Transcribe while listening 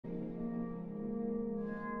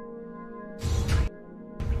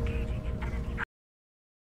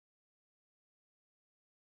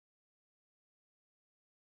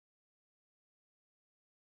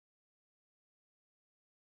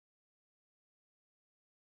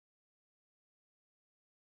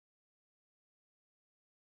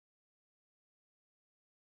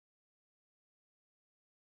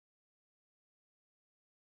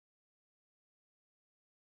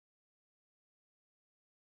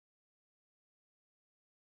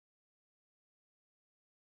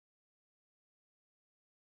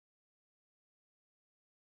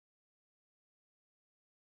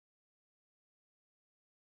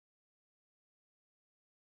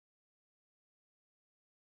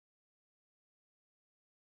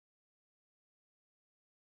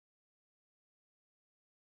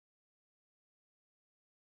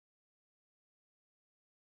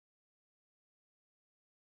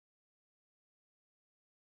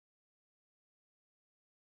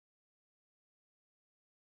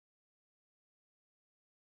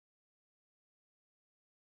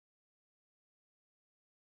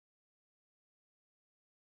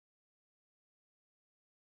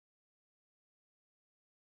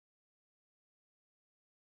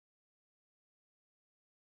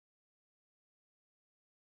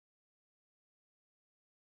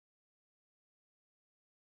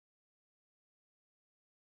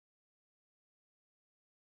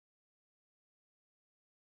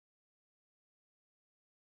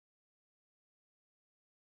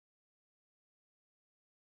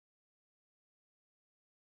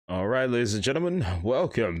All right, ladies and gentlemen,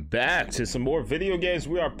 welcome back to some more video games.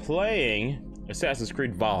 We are playing Assassin's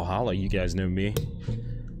Creed Valhalla. You guys know me,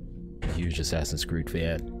 huge Assassin's Creed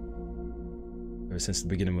fan ever since the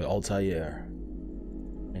beginning with Altair,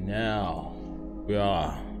 and now we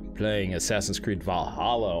are playing Assassin's Creed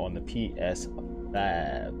Valhalla on the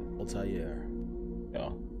PS5. Altair. Yeah.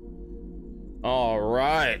 All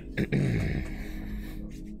right.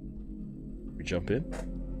 We jump in.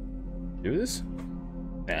 Do this.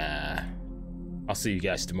 Nah, I'll see you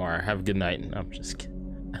guys tomorrow. Have a good night. I'm just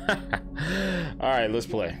kidding. All right, let's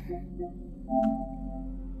play.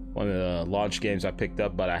 One of the launch games I picked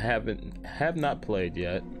up, but I have not played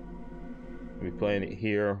yet. I'll be playing it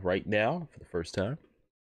here right now for the first time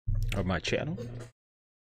on my channel.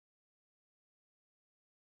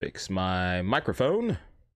 Fix my microphone.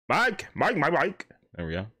 Mic. There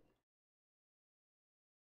we go.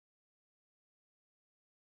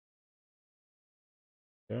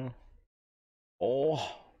 All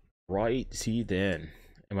right, see then.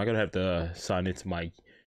 Am I gonna have to sign into my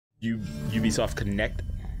Ubisoft Connect?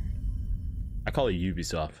 I call it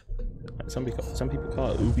Ubisoft. Some people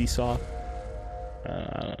call it Ubisoft. I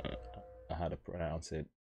don't know how to pronounce it.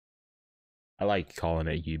 I like calling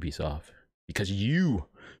it Ubisoft because you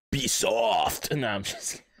be soft. No, I'm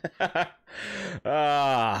just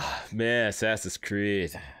ah man, Assassin's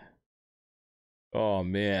Creed. Oh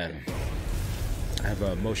man, I have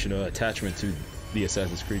an emotional attachment to the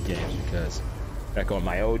Assassin's Creed games because back on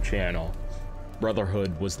my old channel,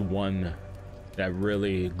 Brotherhood was the one that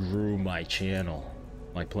really grew my channel,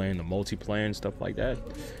 like playing the multiplayer and stuff like that.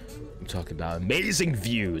 I'm talking about amazing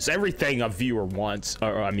views, everything a viewer wants,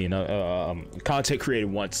 or I mean, content creator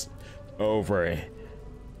wants, over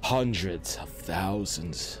hundreds of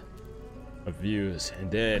thousands of views,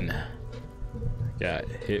 and then got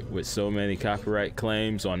hit with so many copyright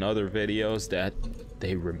claims on other videos that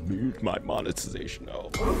they removed my monetization. Oh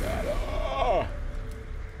my god. Oh.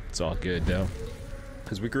 It's all good though,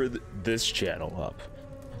 because we grew this channel up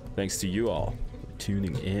thanks to you all for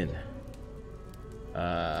tuning in.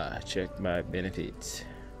 Check my benefits.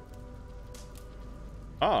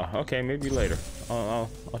 Oh, okay, maybe later. I'll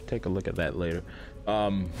take a look at that later.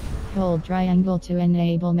 Hold triangle to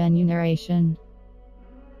enable menu narration.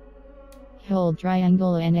 Hold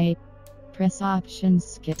triangle and press options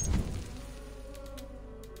skip.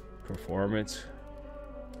 Performance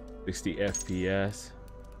 60 FPS.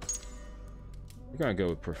 We're gonna go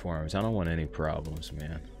with performance. I don't want any problems,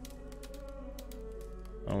 man.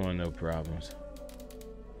 I don't want no problems. I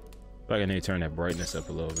feel like I need to turn that brightness up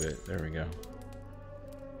a little bit. There we go.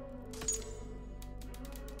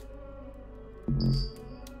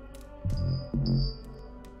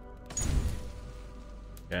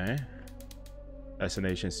 Okay.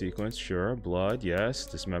 Assassination sequence, sure. Blood, yes.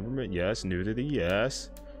 Dismemberment, yes. Nudity,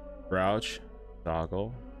 yes. Crouch,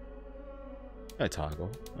 toggle. I toggle.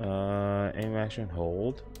 Aim action,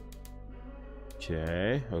 hold.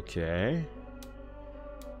 Okay, okay.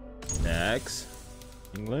 Next.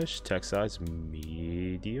 English, text size,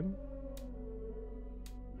 medium.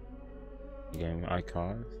 Game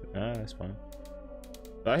icons. Ah, that's fine.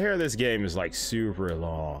 I hear this game is like super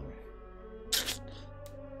long.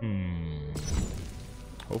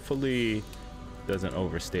 Hopefully it doesn't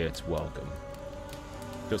overstay its welcome.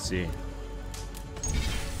 You'll see.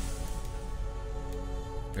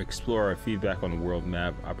 Explore feedback on the world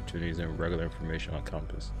map, opportunities, and regular information on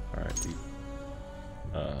compass. All right,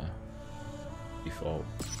 default.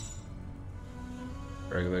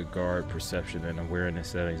 Regular guard, perception, and awareness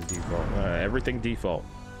settings default. Everything default.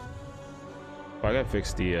 Oh, I gotta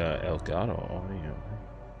fix the Elgato audio.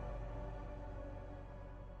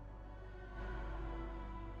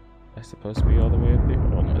 That's supposed to be all the way up there?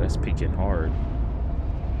 Oh no, that's peaking hard.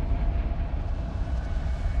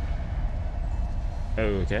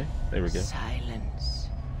 Oh, okay. There we go. Silence,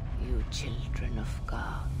 you children of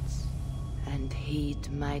gods, and heed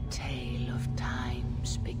my tale of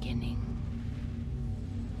time's beginning.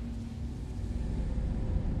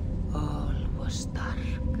 All was dark.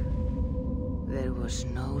 There was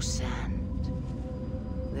no sand.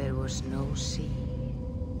 There was no sea.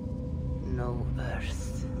 No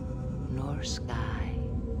earth, nor sky.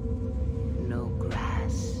 No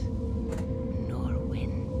grass, nor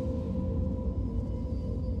wind.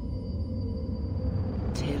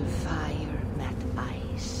 Till fire met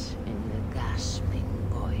ice in the gasping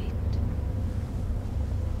void.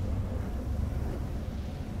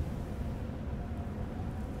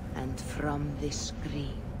 And from this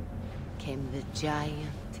scream came the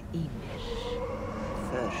giant Ymir,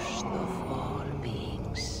 first of all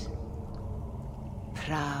beings.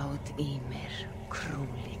 Proud Ymir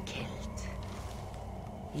cruelly killed.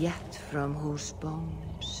 yet from whose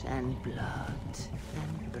bones and blood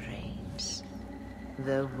and brains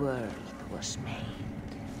the world was made.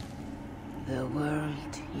 The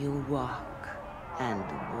world you walk and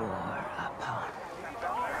war upon.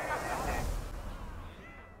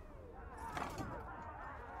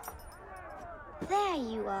 There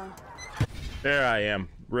you are. There I am.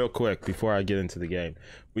 Real quick, before I get into the game.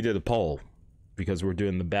 We did a poll because we're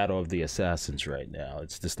doing the Battle of the Assassins right now.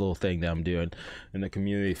 It's this little thing that I'm doing in the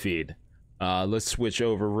community feed. Let's switch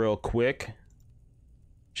over real quick.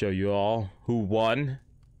 Show you all who won.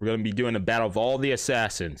 We're going to be doing a battle of all the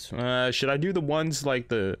assassins. Should I do the ones like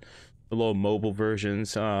the little mobile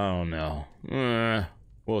versions? I don't know.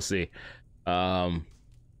 We'll see. Because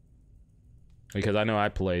I know I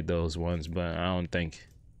played those ones, but I don't think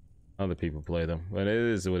other people play them. But it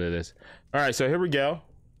is what it is. Alright, so here we go.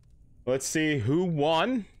 Let's see who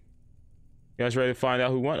won. You guys ready to find out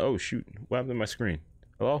who won? Oh shoot, what happened to my screen?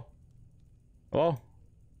 Hello? Hello?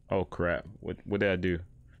 Oh crap, what did I do?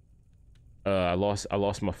 I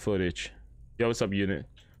lost my footage. Yo, what's up, unit?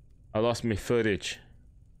 I lost my footage.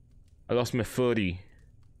 I lost my footy.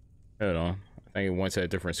 Hold on. I think it went to a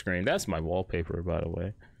different screen. That's my wallpaper, by the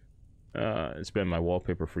way. It's been my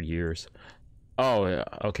wallpaper for years. Oh, yeah.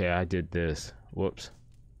 Okay, I did this. Whoops.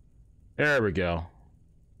 There we go.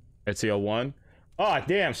 Ezio won. Oh,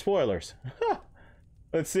 damn, spoilers.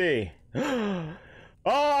 Let's see. Oh,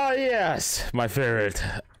 yes. My favorite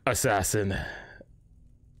assassin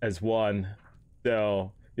has won.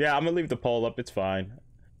 So, yeah, I'm gonna leave the poll up. It's fine.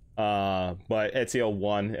 But Ezio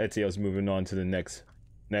won. Ezio's moving on to the next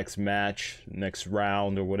match, next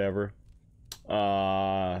round or whatever.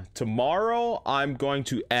 Tomorrow I'm going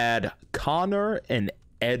to add Connor and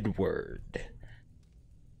Edward.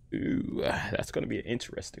 Ooh, that's gonna be an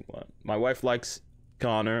interesting one. My wife likes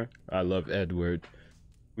Connor. I love Edward.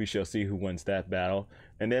 We shall see who wins that battle.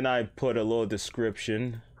 And then I put a little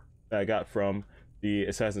description that I got from the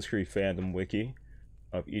Assassin's Creed fandom wiki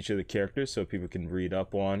of each of the characters so people can read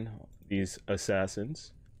up on these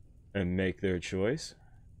assassins and make their choice.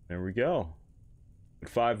 There we go. With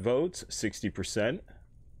 5 votes, 60%.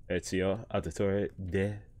 Ezio Auditore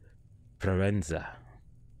de Provenza.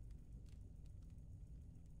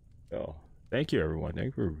 So, thank you everyone. Thank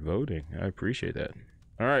you for voting. I appreciate that.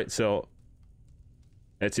 Alright, so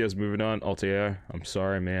Ezio's moving on. Altair, I'm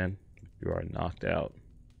sorry, man. You are knocked out.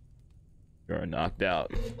 You are knocked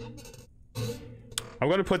out. I'm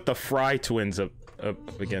gonna put the Fry twins up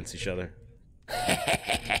against each other.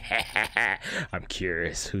 I'm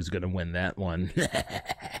curious who's gonna win that one.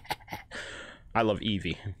 I love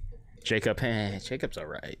Evie. Jacob's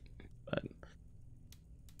alright, but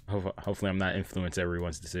hopefully I'm not influencing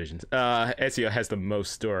everyone's decisions. Ezio has the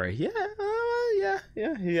most story.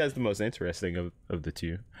 Yeah, he has the most interesting of the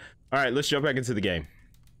two. Alright, let's jump back into the game.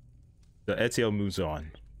 So Ezio moves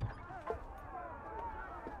on.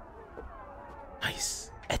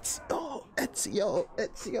 Nice. Ezio.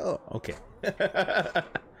 Okay.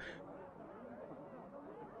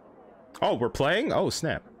 Oh, we're playing? Oh,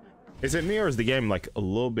 snap. Is it me or is the game like a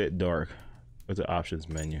little bit dark? What's the options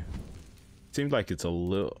menu? Seems like it's a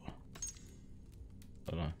little...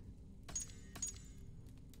 Hold on.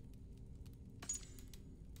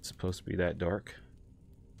 It's supposed to be that dark.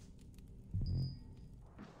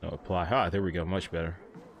 No, apply. Ah, there we go. Much better.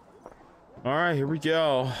 All right, here we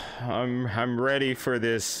go. I'm ready for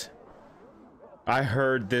this. I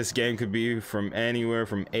heard this game could be from anywhere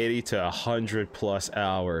from 80 to 100 plus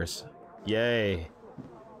hours. Yay.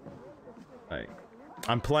 Like,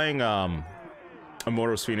 I'm playing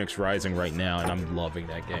Immortals Phoenix Rising right now, and I'm loving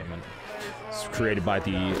that game. And it's created by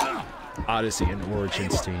the Odyssey and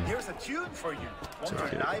Origins team. Here's a tune for you.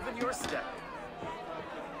 Won't enliven your step.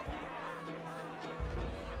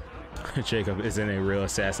 Jacob isn't a real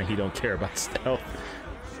assassin. He don't care about stealth.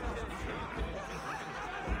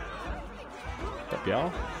 What's up,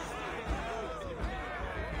 y'all?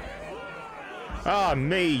 Ah,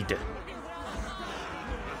 maid.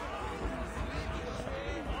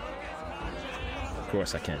 Of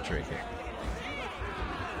course I can't drink it.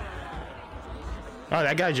 Oh,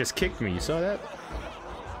 that guy just kicked me. You saw that?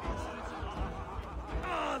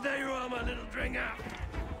 Oh, there you are, my little dringer.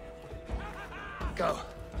 Go.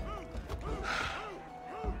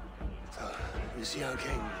 So, you see our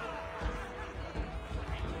king?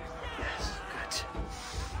 Yes, good.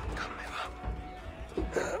 Come,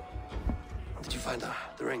 Eivor. Did you find the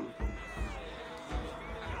ring?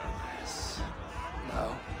 Yes.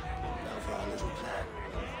 Now for our little plan.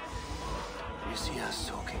 You see us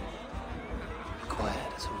talking,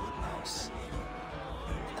 quiet as a wood mouse,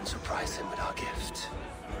 and surprise him with our gift.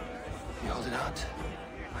 You hold it out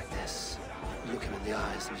like this. You look him in the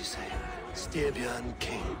eyes and you say, Styrbjörn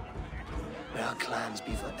King. May our clans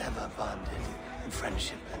be forever bonded in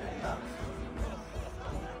friendship and in love.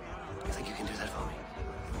 You think you can do that for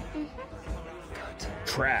me? Good.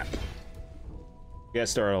 Crap. We gotta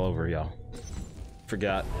start all over, y'all. I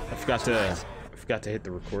forgot to hit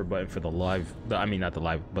the record button for the live. I mean, not the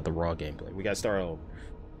live, but the raw gameplay. We gotta start all over.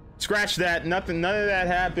 Scratch that. Nothing. None of that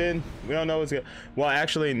happened. We don't know what's good. Well,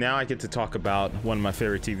 actually, now I get to talk about one of my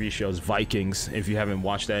favorite TV shows, Vikings. If you haven't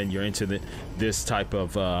watched that and you're into this type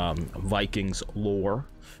of Vikings lore,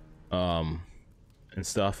 and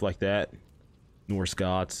stuff like that, Norse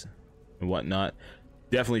gods and whatnot,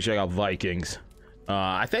 definitely check out Vikings.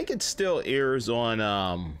 I think it still airs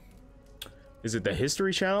on. Is it the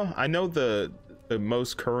History Channel? I know the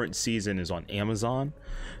most current season is on Amazon,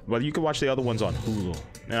 but you can watch the other ones on Hulu.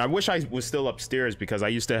 And I wish I was still upstairs because I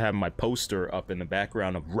used to have my poster up in the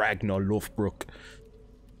background of Ragnar Lothbrok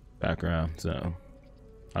background. So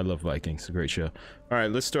I love Vikings. It's a great show. All right,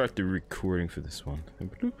 let's start the recording for this one.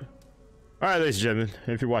 All right, ladies and gentlemen,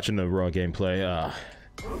 if you're watching the raw gameplay,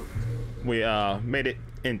 we made it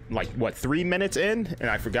in like what 3 minutes in, and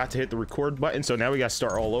I forgot to hit the record button, so now we gotta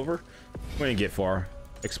start all over. We didn't get far.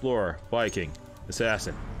 Explorer, Viking,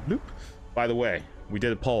 assassin. Nope. By the way, we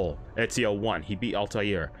did a poll. Ezio won. He beat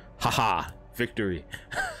Altair. Haha, victory.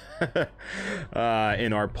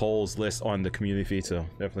 In our polls list on the community feed, so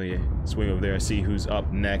definitely swing over there and see who's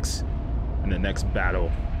up next in the next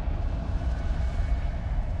battle.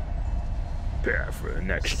 Prepare for the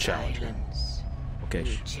next challenge. Okay.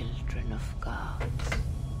 You children of gods,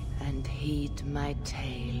 and heed my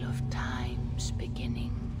tale of time's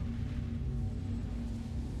beginning.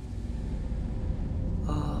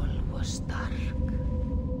 All was dark.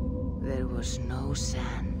 There was no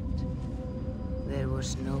sand. There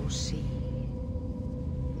was no sea.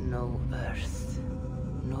 No earth,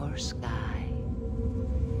 nor sky.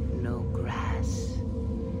 No grass,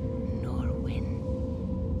 nor wind.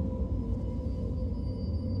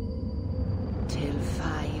 Till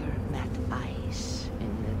fire met ice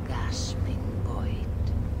in the gasping void.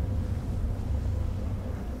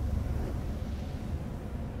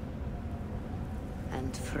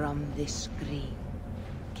 And from this screen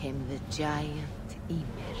came the giant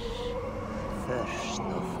Ymir, first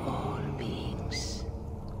of all beings.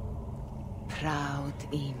 Proud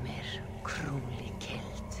Ymir, cruelly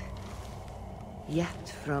killed, yet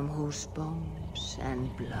from whose bones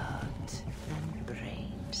and blood and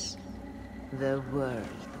brains the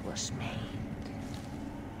world was made.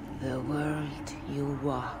 The world you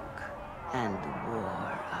walk and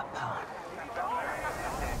war upon.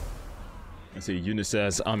 Let's see, Eunice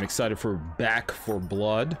says, I'm excited for Back for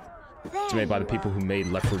Blood. It's made by the people who made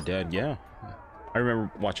Left 4 Dead. Yeah. I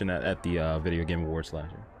remember watching that at the Video Game Awards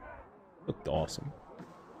last year. Looked awesome.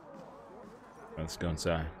 Let's go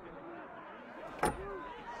inside.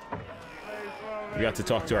 We got to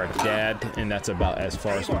talk to our dad, and that's about as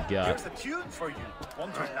far as we got. Here's a tune for you.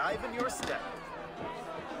 One to enliven your step.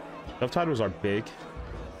 Subtitles are big.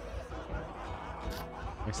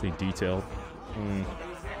 Nicely detailed.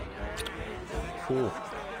 Cool.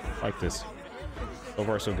 Like this. So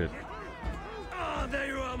far, so good. Oh, there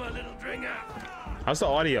you are, my little dringer. How's the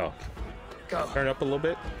audio? Go. Turn it up a little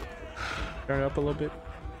bit. Turn it up a little bit.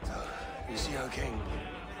 So, you see our king?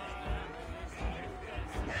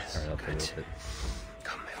 Yes, Turn it up a good. little bit.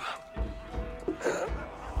 Come, Eivor.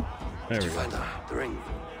 There Did we you go. find the ring?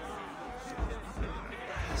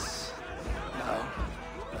 Yes. Now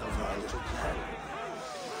for our little plan.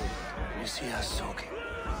 When you see us talking,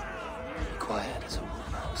 be quiet as a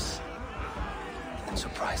wood mouse. And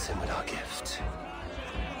surprise him with our gift.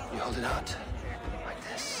 You hold it out, like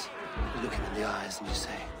this. You look him in the eyes and you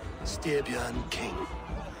say, Styrbjörn King.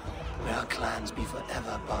 May our clans be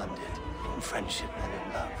forever bonded in friendship and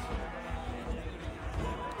in love.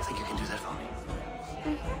 You think you can do that for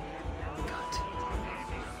me? Good.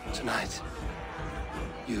 Tonight,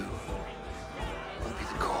 you will be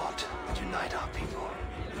the cord that unite our people.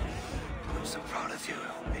 I'm so proud of you,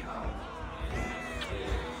 Eivor.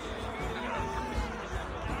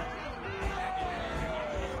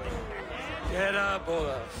 Get up,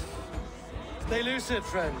 Olaf. Stay lucid,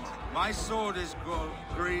 friend. My sword is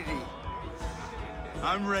greedy.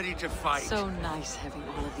 I'm ready to fight. So nice having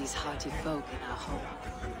all of these hearty folk in our home.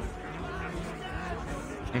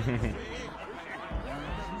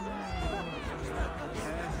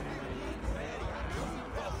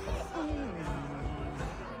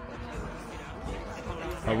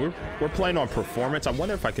 We're playing on performance. I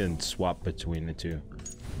wonder if I can swap between the two.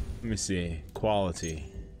 Let me see. Quality.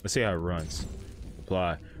 Let's see how it runs.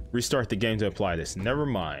 Apply. Restart the game to apply this. Never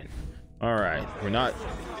mind. All right. We're not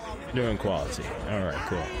Doing quality. All right,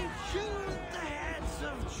 cool. Shoot the heads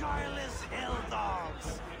of joyless hill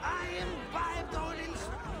dogs. I imbibed Odin's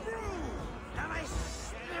brew, and I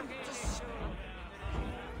snipped the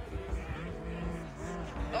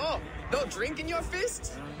Oh, no drink in your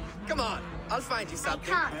fist? Come on, I'll find you I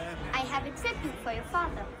something. can't. I have a tribute for your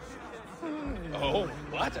father. Oh,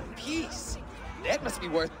 what a piece. That must be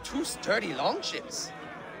worth 2 sturdy longships.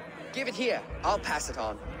 Give it here, I'll pass it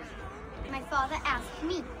on. My father asked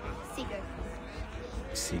me, Sigurd.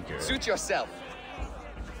 Seeker. Suit yourself.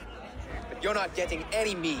 But you're not getting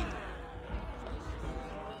any mead.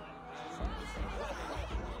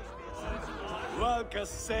 like a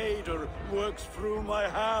satyr works through my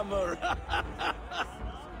hammer.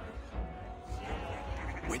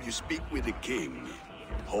 When you speak with the king,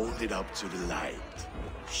 hold it up to the light.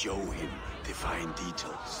 Show him the fine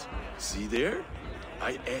details. See there?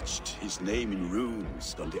 I etched his name in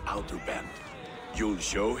runes on the outer band. You'll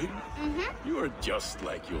show him? Mm-hmm. You are just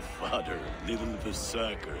like your father, little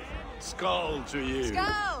berserker. Skull to you.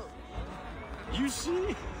 Skull! You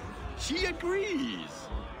see? She agrees.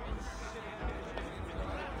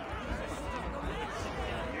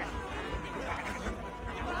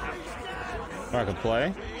 I can play?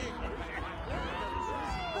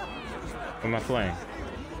 What am I playing?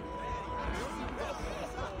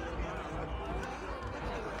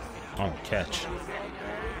 Oh, catch.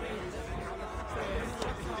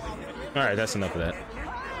 Alright, that's enough of that.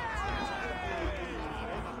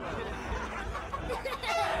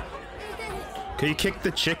 Can you kick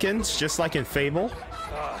the chickens just like in Fable?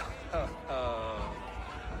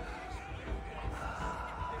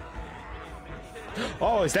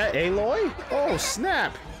 Oh, is that Aloy? Oh,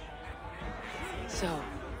 snap! So,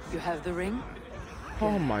 you have the ring?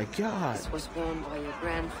 Oh my god. This was worn by your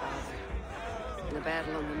grandfather in the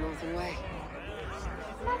battle on the Northern Way.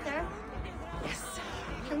 Mother, Yes,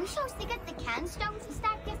 can we show Sigurd the can stones he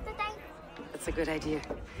stacked yesterday? that's a good idea.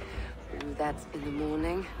 We'll do that in the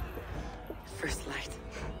morning. First light.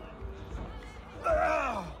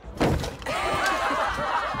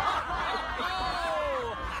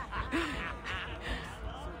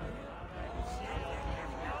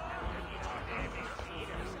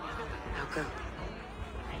 Now go.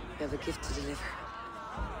 You have a gift to deliver.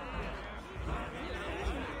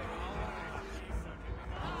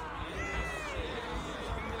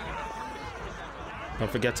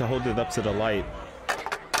 Don't forget to hold it up to the light.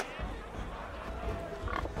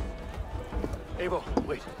 Eivor,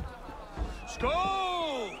 wait.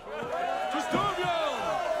 Skål! To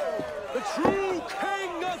Storbjörn, the true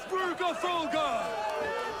king of Brugaffolga!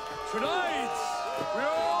 Tonight, we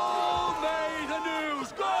all made anew.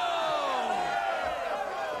 Skål!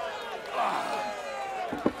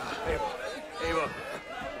 Eivor.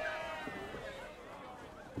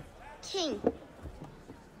 King,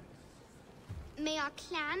 may our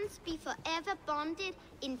clans be forever bonded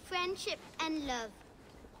in friendship and love.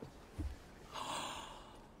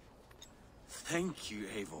 Thank you,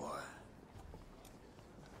 Eivor.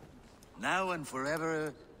 Now and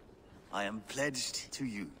forever, I am pledged to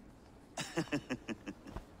you.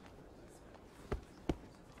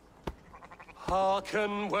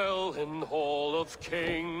 Hearken well in Hall of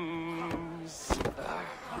Kings.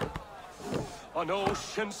 On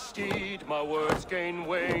ocean steed, my words gain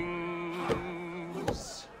wings.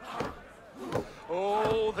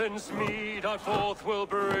 Odin's mead I forth will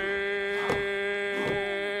bring.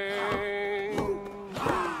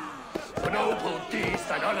 For noble deeds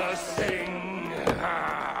thine honor sing.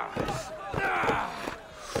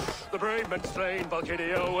 The brave men slain,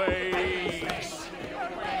 Valkyria waits.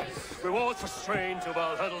 Rewards for strain to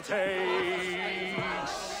Valhalla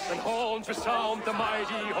takes, and horns resound the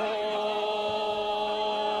mighty hall.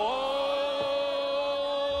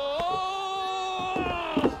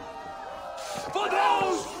 For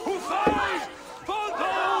those who fight, for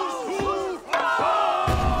those who fall,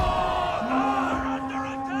 are under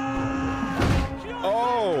attack.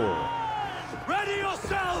 Oh! Ready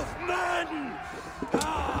yourself, men!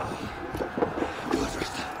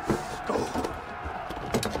 Go.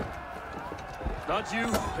 Not you,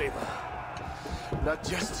 Eivor. Not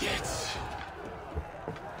just yet.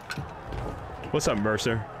 What's up,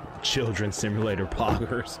 Mercer? Children simulator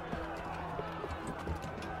poggers.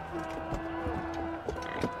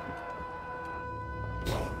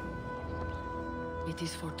 It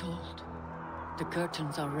is foretold. The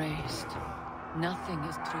curtains are raised. Nothing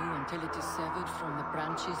is true until it is severed from the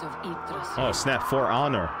branches of Yggdrasil. Oh, snap, For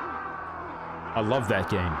Honor. I love that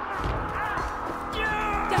game.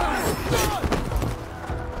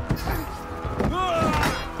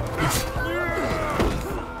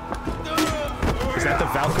 Is that the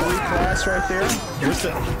Valkyrie class? boss right there.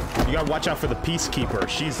 You gotta watch out for the peacekeeper.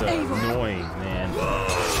 She's annoying, man.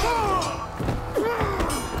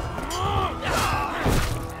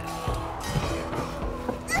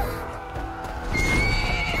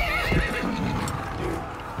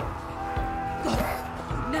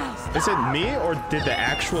 Is it me, or did the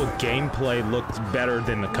actual gameplay look better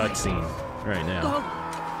than the cutscene right now?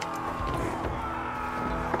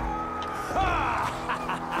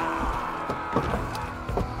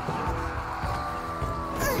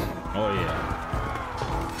 Oh yeah.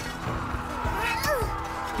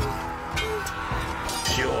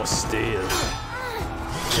 Pure steel.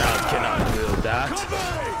 Child cannot wield that.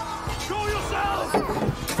 Show yourself!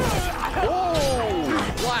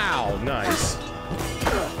 Oh! Wow, nice.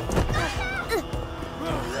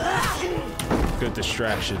 Good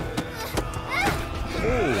distraction.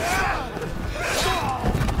 Ooh.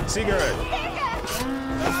 Sigurd.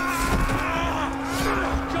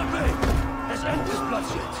 Jumping! Let's end this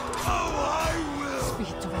bloodshed. Oh, I will.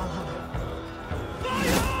 Speed to Valhalla.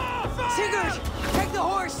 Sigurd! Take the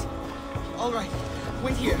horse! All right,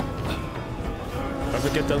 wait here. Don't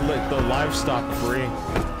forget the livestock free.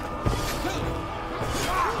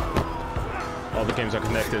 All the games are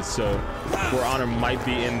connected, so For Honor might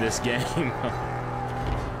be in this game.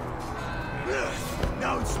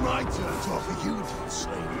 Now it's my turn to offer you to the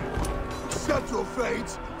slain. Accept your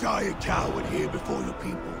fate, die a coward here before your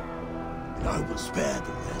people, and I will spare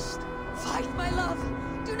the rest. Fight, my love!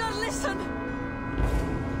 Do not listen!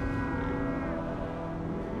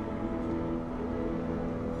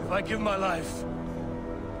 If I give my life,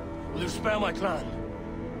 will you spare my clan?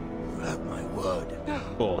 You have my word.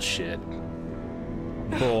 Bullshit.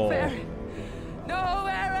 Bull. No,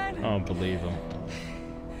 Aaron! I don't believe him.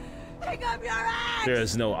 Pick up your axe! There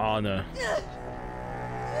is no honor.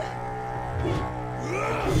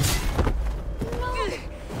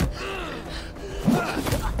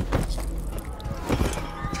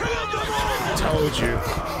 Told you,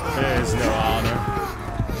 there is no honor.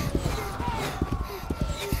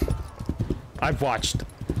 I've watched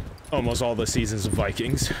almost all the seasons of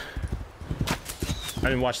Vikings. I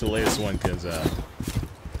didn't watch the latest one because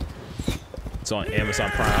it's on Amazon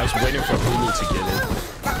Prime. I was waiting for Hulu to get it.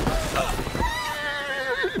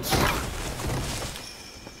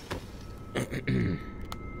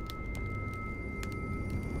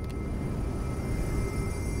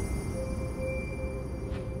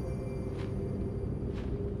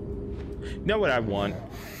 You know what I want?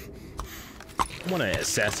 I want an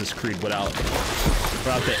Assassin's Creed without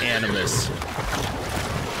the animus.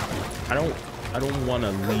 I don't want to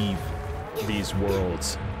leave these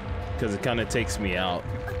worlds because it kind of takes me out.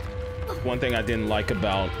 One thing I didn't like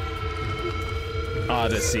about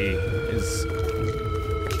Odyssey is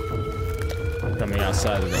coming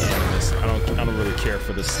outside of the animus. I don't really care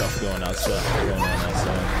for the stuff going on outside.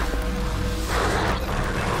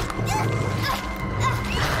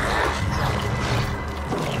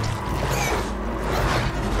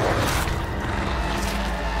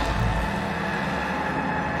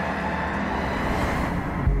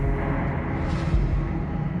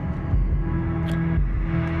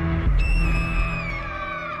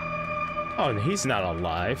 Oh, he's not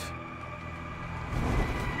alive.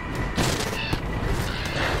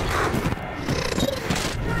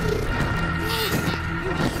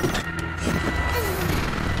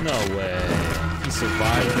 No way. He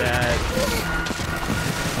survived that.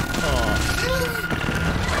 Oh.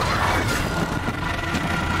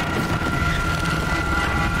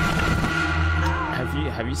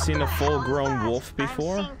 Have you seen a full-grown wolf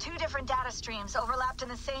before? I'm seeing two different data streams overlapped in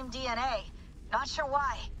the same DNA. Not sure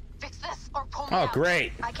why. Fix this or pull me out.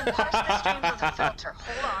 Great. I can parse the streams with a filter.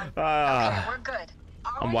 Hold on. Okay, we're good.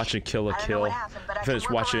 I'm watching Kill la Kill. I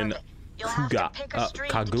finished watching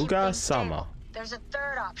Kaguya-sama. There's a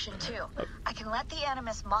third option too. I can let the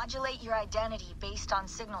Animus modulate your identity based on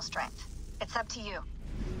signal strength. It's up to you.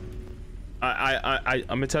 I'm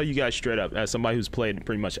gonna tell you guys straight up, as somebody who's played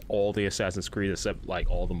pretty much all the Assassin's Creed except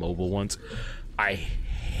like all the mobile ones, I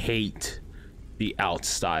hate the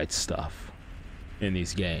outside stuff in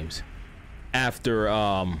these games. After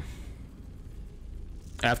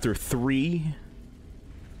 3,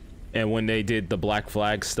 and when they did the Black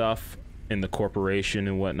Flag stuff in the corporation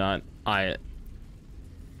and whatnot, I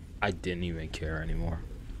didn't even care anymore.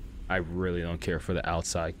 I really don't care for the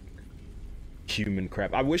outside human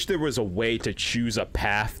crap. I wish there was a way to choose a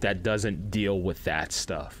path that doesn't deal with that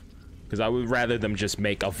stuff, because I would rather them just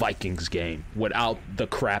make a Vikings game without the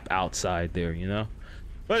crap outside there, you know?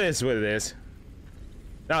 But it is what it is.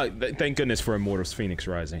 Now, thank goodness for Immortals Phoenix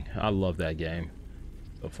Rising. I love that game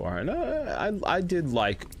so far, and I did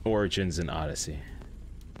like Origins and Odyssey.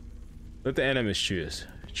 Let the animus choose.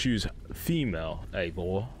 Choose female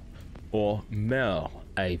Eivor or male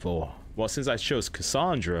Eivor. Well, since I chose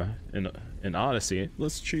Cassandra in Odyssey,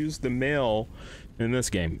 let's choose the male in this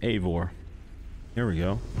game, Eivor. Here we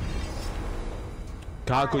go.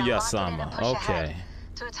 Kaguya-sama. Okay.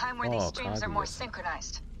 To a time where these streams are more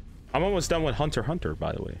synchronized. I'm almost done with Hunter x Hunter,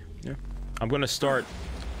 by the way. Yeah. I'm gonna start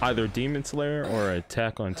either Demon Slayer or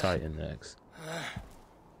Attack on Titan next.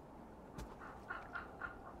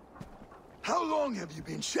 How long have you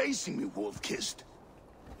been chasing me, Wolf-Kissed?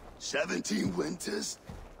 17 winters?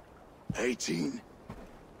 18?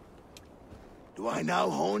 Do I now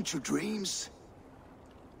haunt your dreams?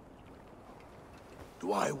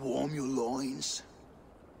 Do I warm your loins?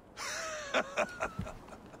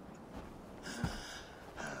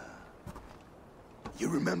 You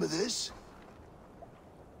remember this?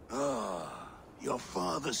 Ah, your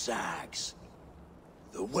father's axe.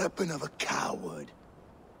 The weapon of a coward.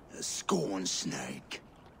 A scorned snake.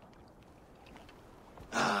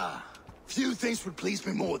 Ah, few things would please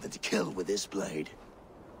me more than to kill with this blade.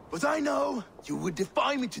 But I know you would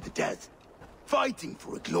defy me to the death, fighting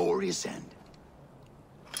for a glorious end.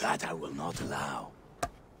 That I will not allow.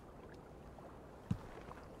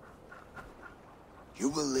 You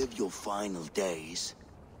will live your final days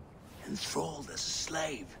enthralled as a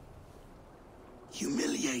slave.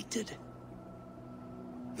 Humiliated.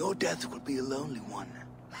 Your death will be a lonely one.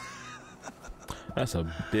 That's a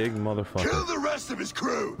big motherfucker. Kill the rest of his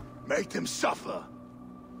crew! Make them suffer!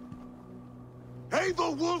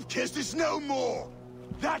 Eivor Wolf-Kissed is no more!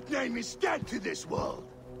 That name is dead to this world!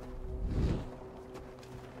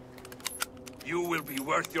 You will be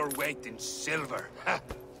worth your weight in silver.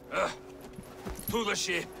 To the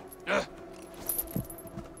ship.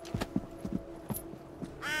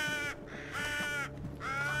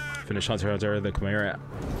 Finish Hunter x Hunter. The Chimera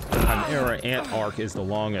Ant arc is the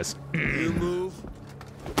longest. You move,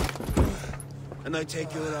 and I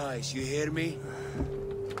take your eyes. You hear me?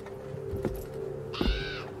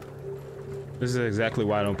 This is exactly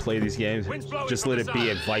why I don't play these games. Just let it be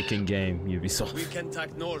a Viking game, Ubisoft. We can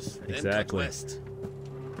tack north, Exactly. then cut west.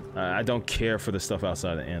 I don't care for the stuff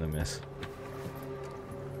outside of Animus.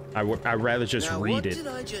 I'd rather just Now, read what it. did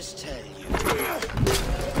I just tell you?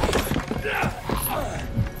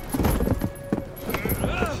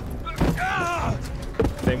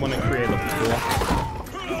 They want to create a book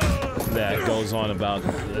that goes on about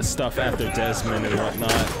the stuff after Desmond and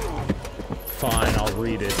whatnot. Fine, I'll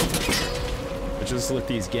read it. But just let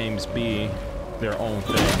these games be their own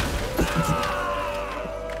thing.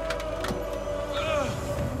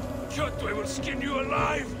 Kjotve will skin you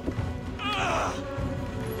alive!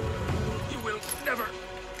 You will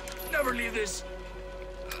never leave this.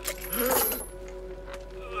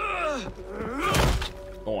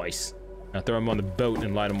 Nice. Now throw him on the boat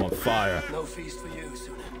and light him on fire. No feast for you,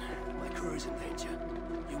 Sunan. My crew is in danger.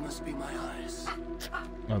 You must be my eyes.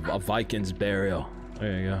 A Viking's burial.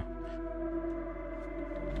 There you go.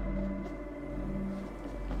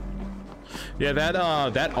 Yeah, that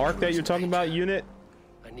arc that you're talking about, Unit.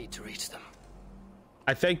 I need to reach them.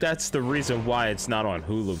 I think that's the reason why it's not on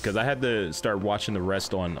Hulu, because I had to start watching the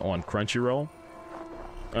rest on Crunchyroll.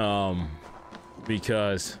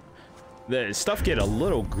 Because the stuff get a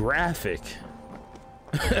little graphic.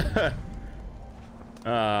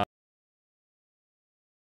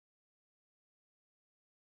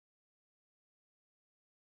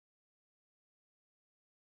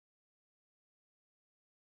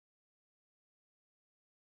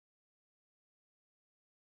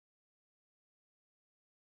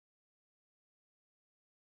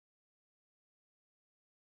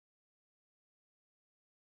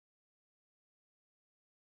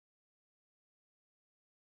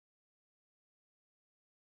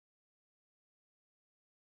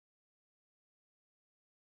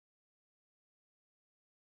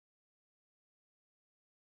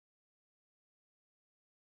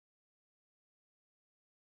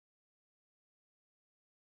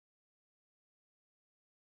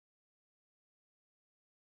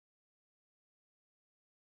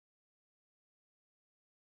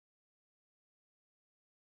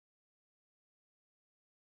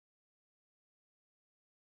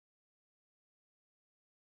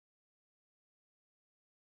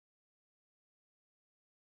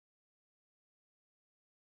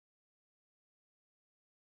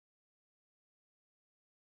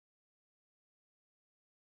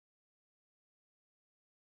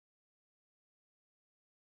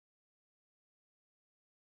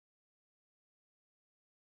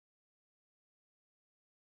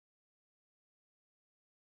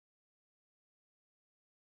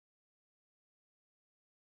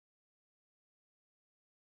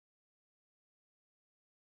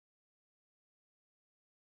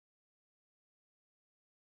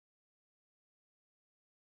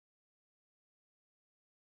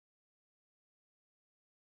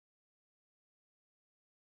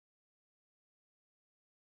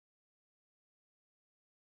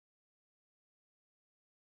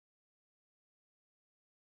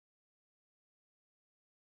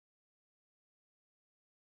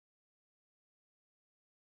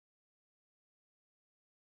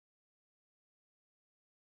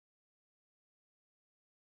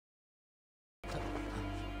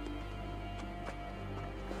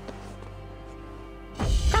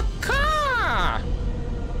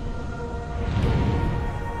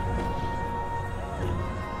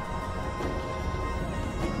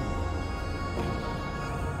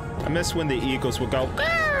 miss when the eagles would go,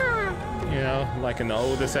 "Ah!" You know, like in the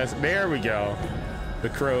old Assassin. There we go. The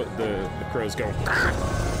crows go,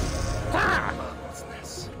 "Ah!" What's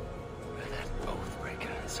this? Where that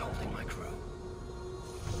oathbreaker is holding my crew.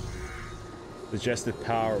 Suggested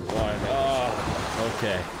power of 1. Oh,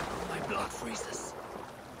 okay. My blood freezes.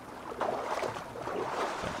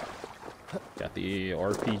 Got the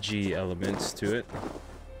RPG elements to it.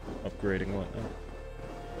 Upgrading whatnot.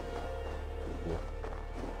 Cool.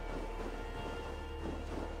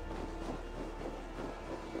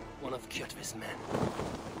 One of Kjotve's men.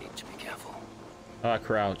 Need to be careful. Ah,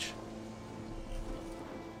 crouch.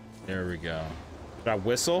 There we go. Did I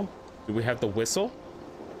whistle? Do we have the whistle?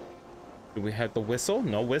 Do we have the whistle?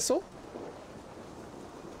 No whistle?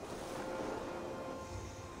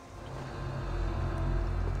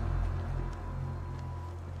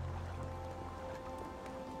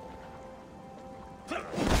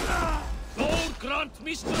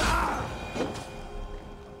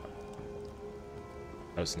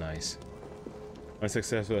 That was nice.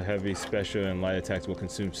 Unsuccessful heavy, special, and light attacks will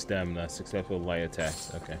consume stamina. Successful light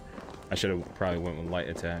attacks. Okay. I should have probably went with light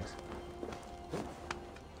attacks.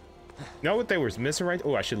 You know what they were missing right?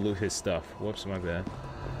 Oh, I should loot his stuff. Whoops, my bad.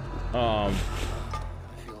 I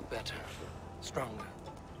feel better. Stronger.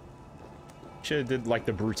 Should have did like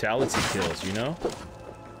the brutality kills, you know?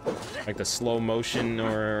 Like the slow motion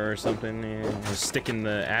or something. Or sticking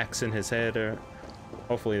the axe in his head or...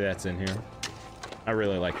 Hopefully that's in here. I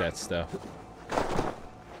really like that stuff.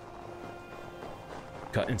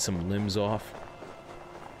 Cutting some limbs off.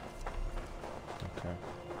 Okay.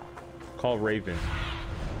 Call Raven.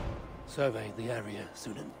 Survey the area,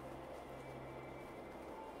 Sudan.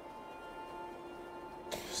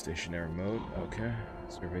 Stationary mode. Okay.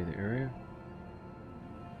 Survey the area.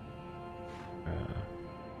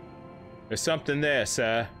 There's something there,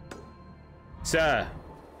 sir. Sir,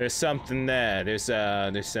 there's something there. There's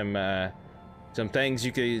some things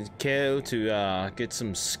you could kill to get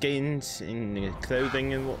some skins and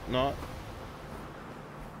clothing and whatnot.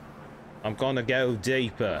 I'm gonna go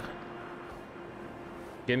deeper.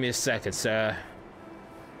 Give me a second, sir.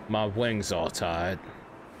 My wings are tired.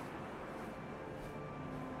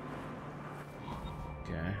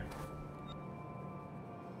 Okay.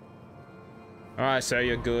 Alright, sir,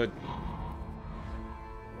 you're good.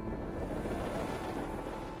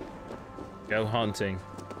 Go hunting.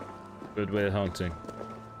 Good way of hunting.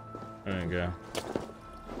 There you go.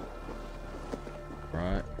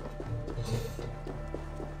 Right.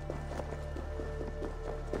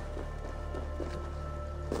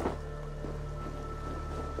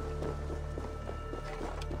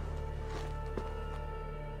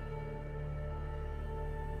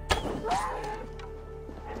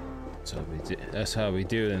 That's how we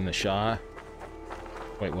do it in the Shire.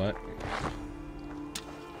 Wait, what?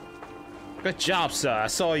 Good job, sir. I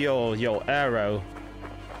saw your arrow.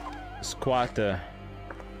 It's quite the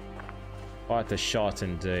shot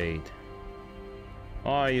indeed.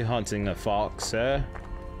 Are you hunting a fox, sir?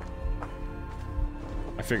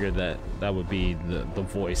 I figured that would be the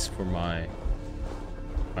voice for my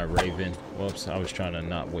raven. Whoops, I was trying to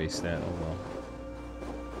not waste that. Oh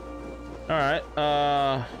well. Alright,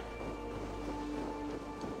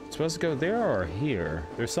 supposed to go there or here?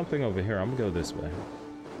 There's something over here. I'm gonna go this way.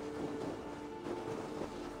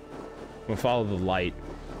 I'm gonna follow the light.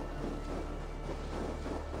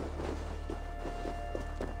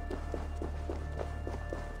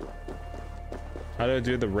 How do I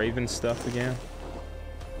do the raven stuff again?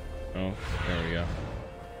 Oh, there we go.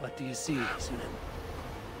 What do you see, Sunan?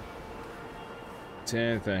 See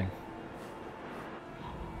anything?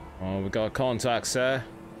 Oh, we got contact, sir.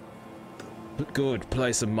 Good,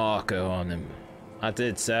 place a marker on him. I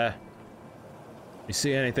did, sir. You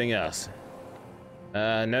see anything else?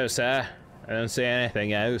 No, sir. I don't see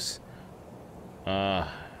anything else. I'm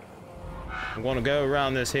gonna go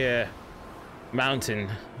around this here mountain,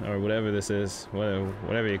 or whatever this is,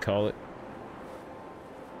 whatever you call it.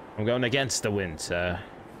 I'm going against the wind, sir.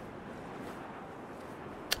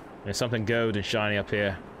 There's something gold and shiny up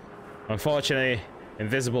here. Unfortunately,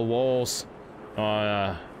 invisible walls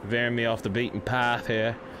are veering me off the beaten path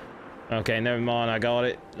here. Okay, never mind, I got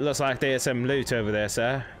it. Looks like there's some loot over there,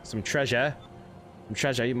 sir. Some treasure. Some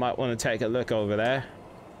treasure, you might want to take a look over there.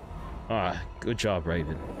 Alright, good job,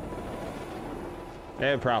 Raven.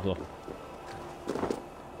 No problem.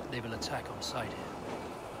 They will attack on sight here.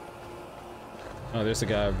 Oh, there's a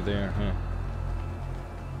guy over there, huh?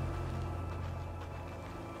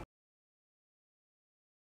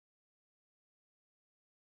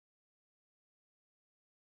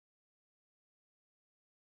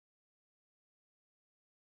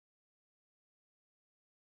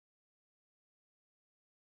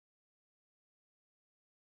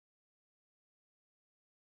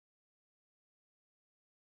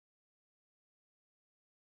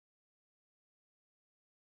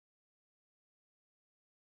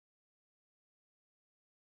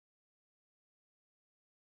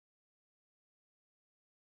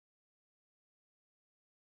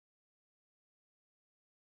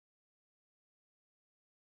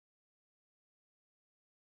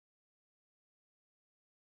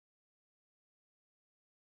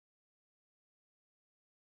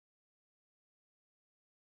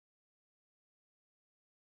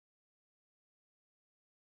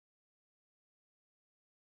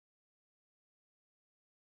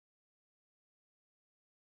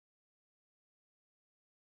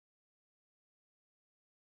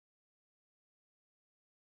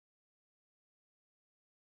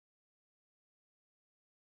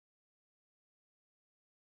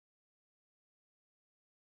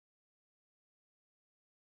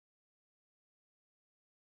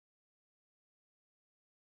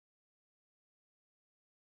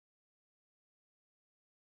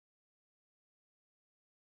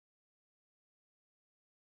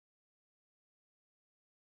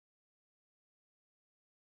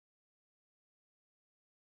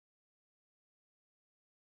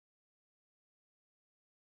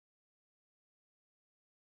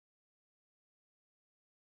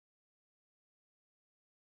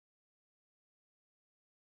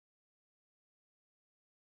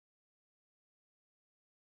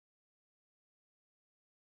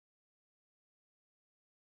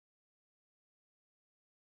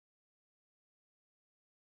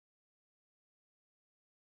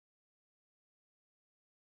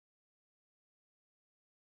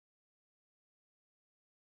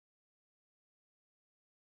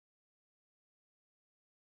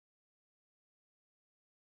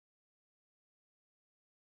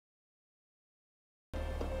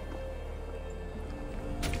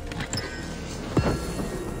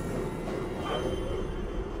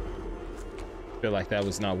 Feel like that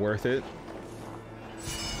was not worth it.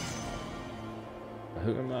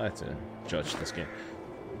 Who am I to judge this game?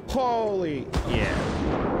 Holy yeah.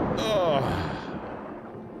 Oh.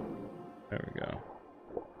 There we go.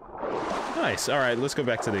 Nice. All right, let's go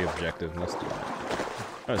back to the objective. Let's do that.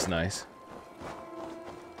 That was nice.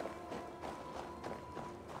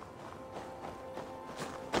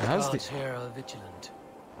 How's the here are vigilant.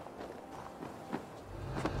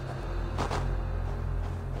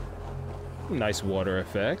 nice water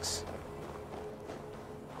effects?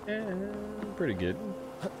 Yeah, pretty good.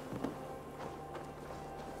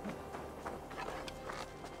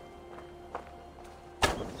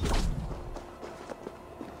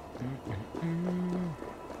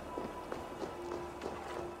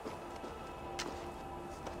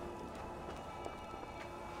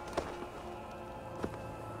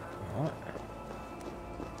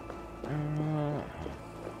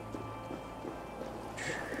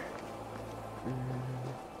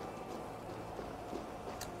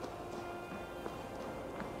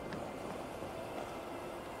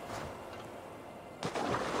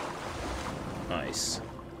 Nice.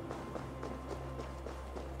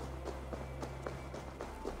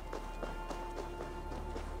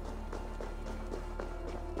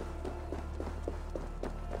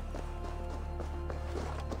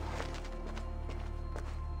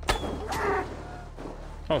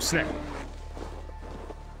 Oh, snap.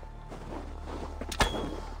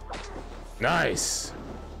 Nice.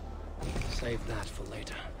 Save that for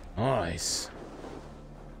later. Nice.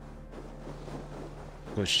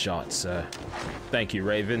 Good shot, sir. Thank you,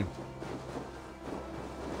 Raven.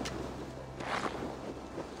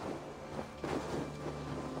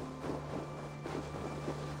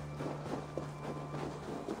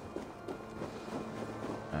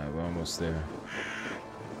 Alright, we're almost there.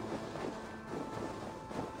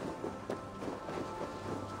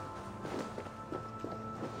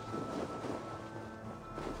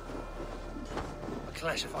 A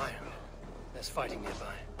clash of iron. There's fighting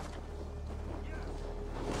nearby.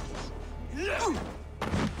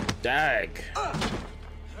 Dag.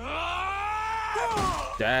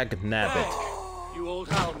 Dag nabbit. You old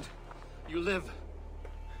hound. You live.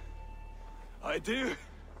 I do.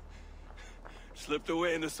 Slipped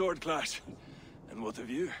away in the sword clash. And what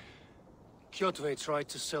of you? Kjotve tried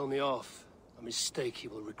to sell me off. A mistake he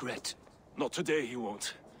will regret. Not today, he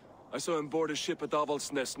won't. I saw him board a ship at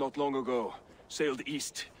Avaldsnes not long ago. Sailed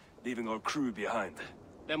east, leaving our crew behind.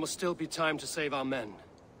 There must still be time to save our men.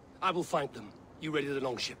 I will find them. You ready the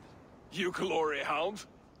longship? You glory hound?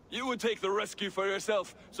 You would take the rescue for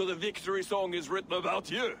yourself, so the victory song is written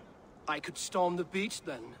about you. I could storm the beach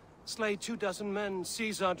then. Slay 24 men,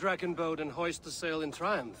 seize our dragon boat, and hoist the sail in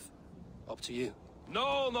triumph. Up to you.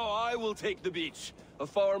 No, I will take the beach. A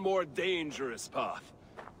far more dangerous path.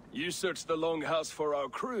 You search the longhouse for our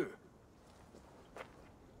crew.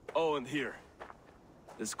 Oh, and here.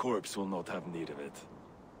 This corpse will not have need of it.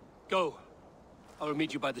 Go. I will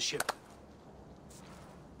meet you by the ship.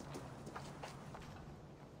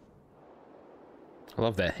 I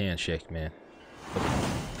love that handshake, man. The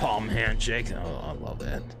palm handshake. Oh, I love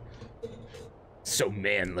that. So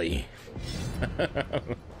manly.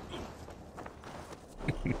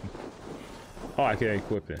 Oh, I can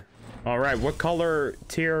equip it. All right, what color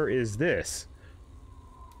tier is this?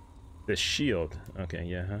 The shield. Okay,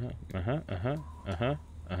 yeah.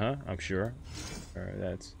 I'm sure. All right,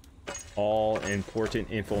 that's all important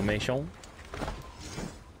information.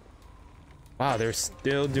 Wow, they're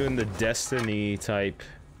still doing the Destiny type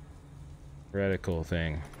reticle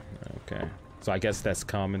thing. Okay, so I guess that's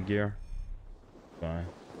common gear. Fine.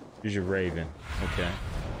 Use your Raven. Okay.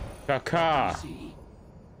 Kaka.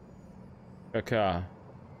 Kaka.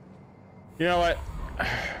 You know what?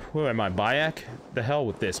 Who am I, Bayak? The hell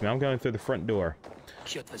with this, man. I'm going through the front door.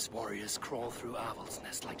 Kjotve's warriors crawl through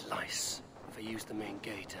Avaldsnes like lice. If I use the main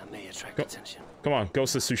gate, I may attract attention. Come on,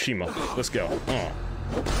 Ghost of Tsushima. Let's go.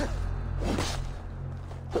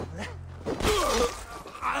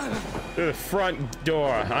 To the front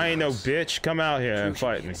door. I ain't no bitch. Come out here and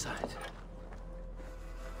fight me.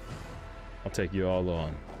 I'll take you all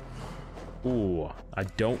on. Ooh, I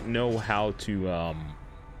don't know how to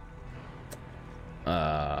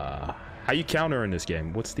how you counter in this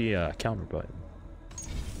game. What's the counter button?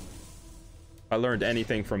 I learned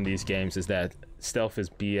anything from these games is that stealth is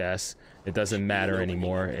BS. It doesn't matter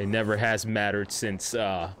anymore. It never has mattered since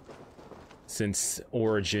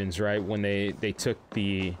Origins, right? When they took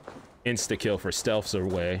the insta-kill for stealths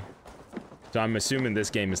away. So I'm assuming this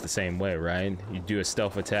game is the same way, right? You do a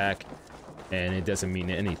stealth attack and it doesn't mean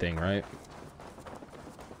anything, right?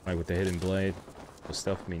 Like with the hidden blade, the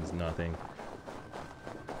stealth means nothing.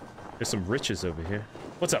 There's some riches over here.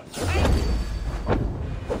 What's up?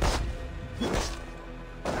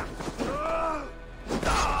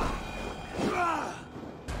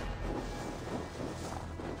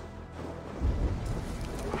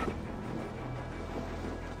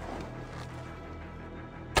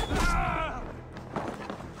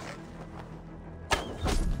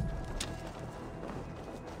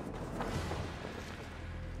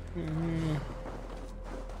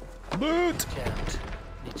 Loot! Can't.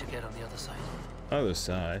 Need to get on the other side. Other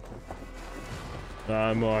side.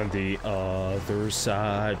 I'm on the other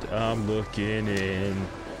side. I'm looking in.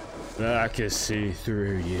 I can see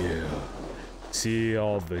through you. See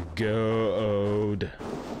all the gold.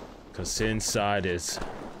 Cause inside is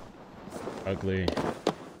ugly.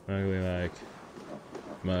 Ugly like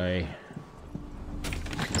my.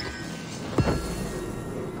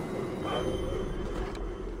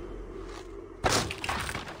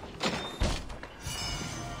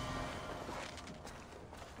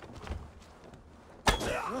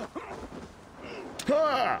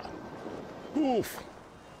 Ah! Oof.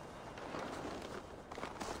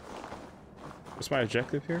 What's my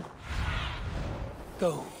objective here?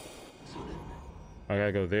 Go. I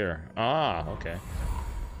gotta go there. Ah, okay.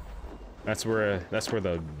 That's where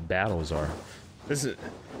the battles are. This is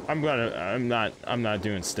I'm not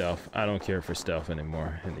doing stealth. I don't care for stealth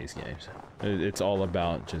anymore in these games. It's all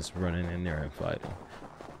about just running in there and fighting.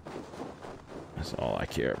 That's all I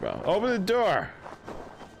care about. Open the door!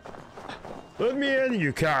 Let me in,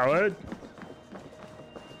 you coward!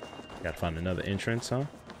 Gotta find another entrance, huh?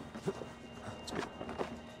 That's good.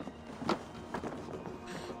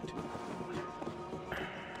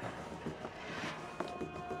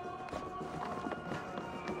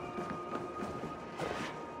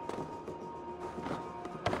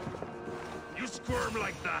 You squirm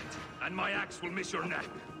like that, and my axe will miss your neck.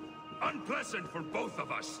 Unpleasant for both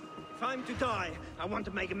of us. If I'm to die, I want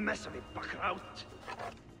to make a mess of it, buck out.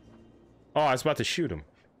 Oh, I was about to shoot him.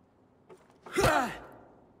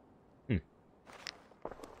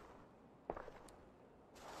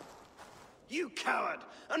 You coward!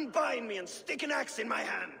 Unbind me and stick an axe in my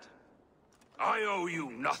hand! I owe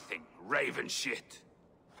you nothing, raven shit.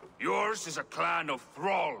 Yours is a clan of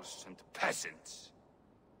thralls and peasants.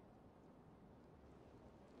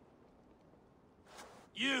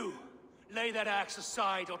 You! Lay that axe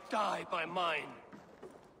aside or die by mine.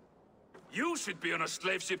 You should be on a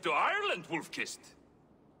slave ship to Ireland, Wolf-Kissed.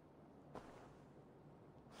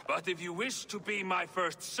 But if you wish to be my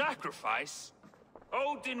first sacrifice,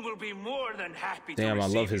 Odin will be more than happy to Damn, I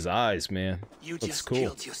receive love his eyes, man. You Looks just cool.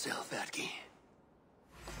 killed yourself, Adki.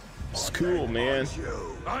 It's cool, man.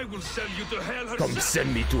 I will send you to hell herself. Come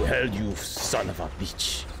send me to hell, you son of a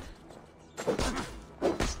bitch.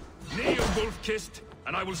 Kneel, Wolf-Kissed,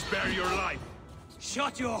 and I will spare your life.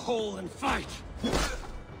 Shut your hole and fight!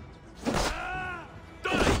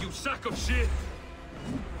 Die, you sack of shit!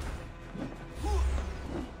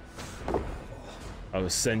 I will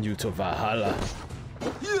send you to Valhalla.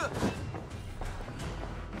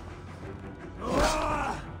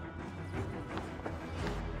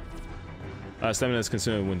 Stamina is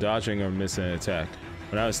consumed when dodging or missing an attack.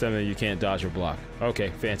 Without stamina, you can't dodge or block. Okay,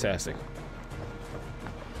 fantastic.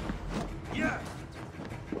 Yeah.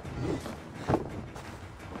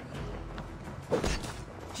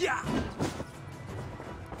 Yeah!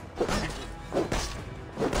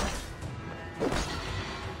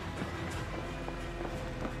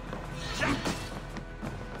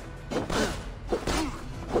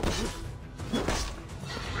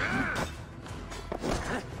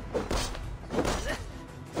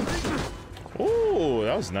 Ooh,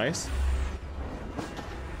 that was nice.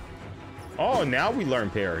 Oh, now we learn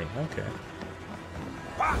parry. Okay.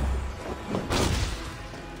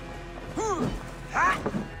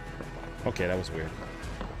 Okay, that was weird.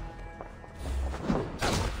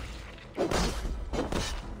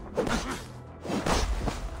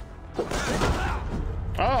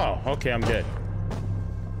 Oh, okay, I'm dead.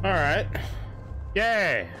 All right.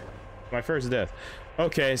 Yay! My first death.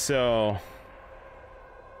 Okay, so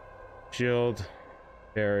shield,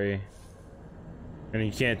 parry, and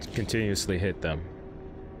you can't continuously hit them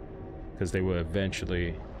because they will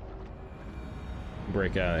eventually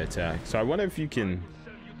break out of attack. So I wonder if you can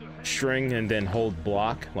string and then hold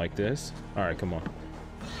block like this. All right, come on.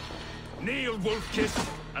 Kneel, Wolf-Kissed,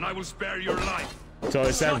 and I will spare your life. So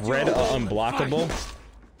is that red unblockable?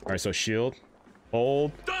 All right, so shield,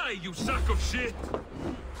 hold. Die, you sack of shit!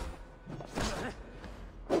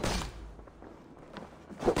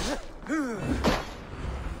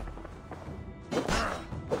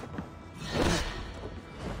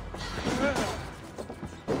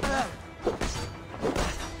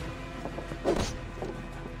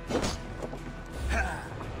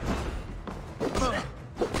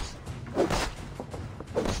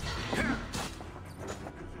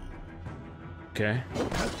 Okay.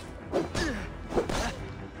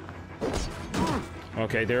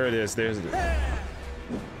 Okay, there it is. There's it.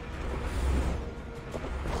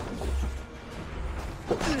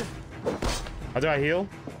 How do I heal?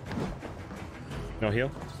 No heal?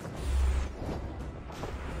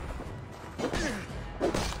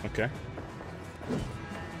 Okay.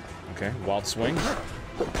 Okay, wild swing.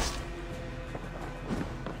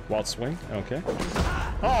 Wild swing, okay.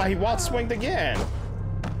 Oh, he wild swinged again!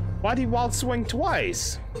 Why'd he wild swing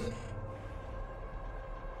twice?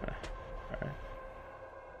 Alright.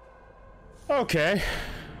 Okay.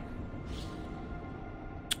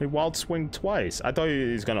 He wild swinged twice. I thought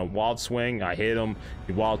he was gonna wild swing, I hit him.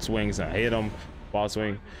 He wild swings, I hit him. Wild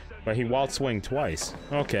swing. But he wild swing twice.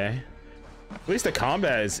 Okay. At least the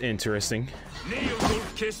combat is interesting.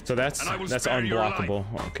 So that's unblockable.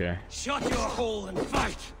 Okay. Shut your hole and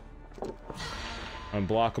fight.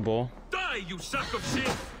 Unblockable. Die, you sack of shit.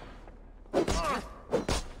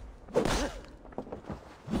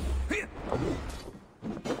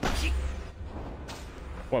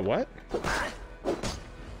 What?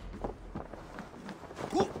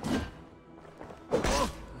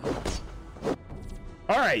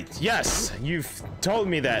 All right, yes, you've told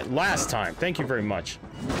me that last time. Thank you very much.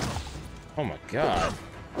 Oh my god.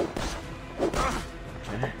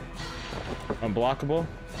 Okay. Unblockable.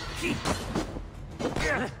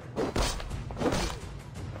 Okay.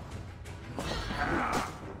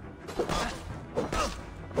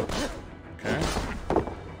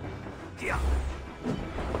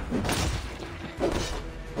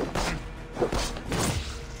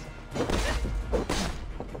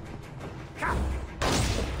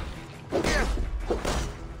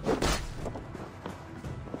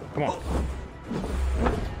 Come on.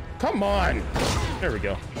 Come on. There we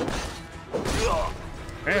go.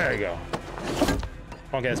 There we go.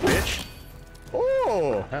 Punk ass bitch.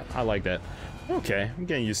 Oh, I like that. Okay, I'm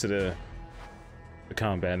getting used to the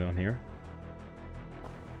combat on here.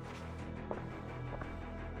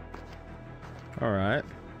 All right.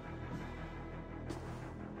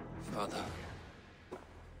 Father,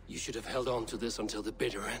 you should have held on to this until the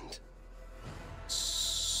bitter end.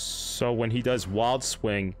 So when he does wild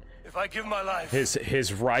swing, If I give my life,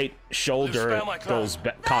 his right shoulder goes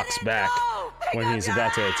cocks back when he's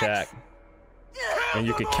about to attack, and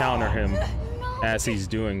you could counter him as he's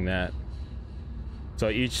doing that. So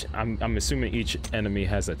I'm assuming each enemy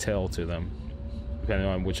has a tail to them, depending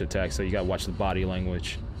on which attack. So you gotta watch the body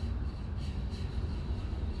language.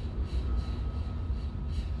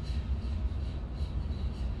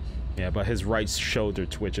 Yeah, but his right shoulder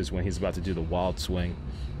twitches when he's about to do the wild swing.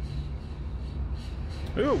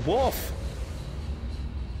 Ooh, wolf!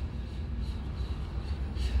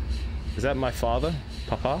 Is that my father?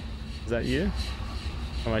 Papa? Is that you?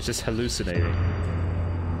 Or am I just hallucinating?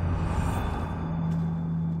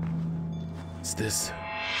 Is this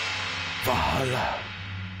Valhalla?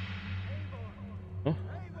 Oh.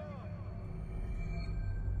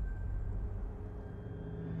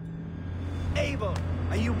 Eivor,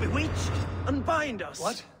 are you bewitched? Unbind us!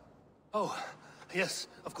 What? Oh, yes,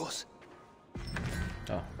 of course.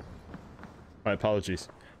 Oh. My apologies.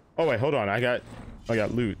 Oh wait, hold on. I got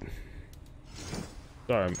loot.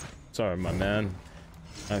 Sorry, my man.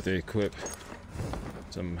 I have to equip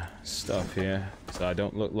some stuff here so I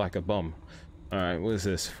don't look like a bum. All right, what is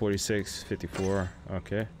this? 46, 54.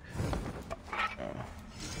 Okay.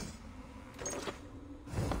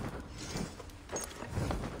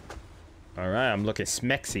 All right, I'm looking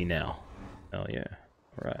smexy now. Hell yeah.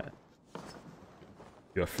 All right.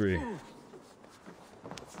 You're free.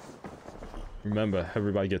 Remember,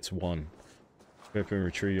 everybody gets one. Equip and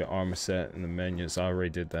retrieve your armor set in the menus. I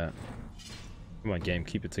already did that. Come on, game,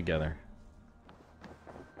 keep it together.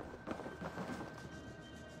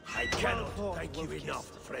 I cannot thank you enough,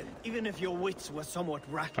 friend. Even if your wits were somewhat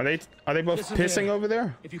racked. Are they both Listen pissing here. over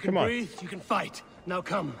there? If you can breathe, you can fight. Now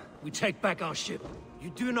come, we take back our ship.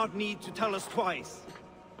 You do not need to tell us twice.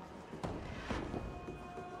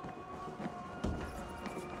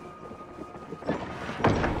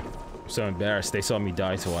 I'm so embarrassed. They saw me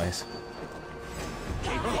die twice.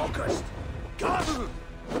 Keep focused. Come!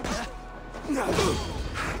 Going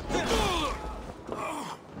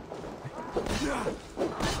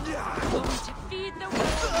to feed the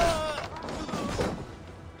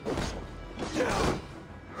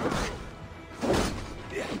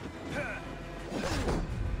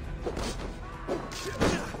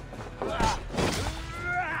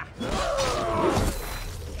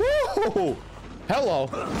Woo! Hello.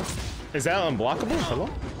 Is that unblockable? Hello?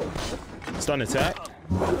 Stun attack.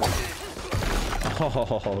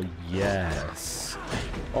 Oh yes.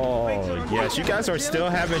 Oh, yes, you guys are still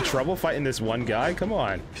having trouble fighting this one guy? Come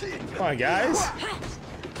on. Come on, guys.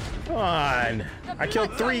 Come on. I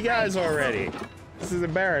killed 3 guys already. This is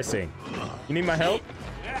embarrassing. You need my help?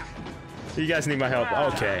 You guys need my help.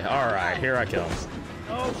 Okay, alright, here I come.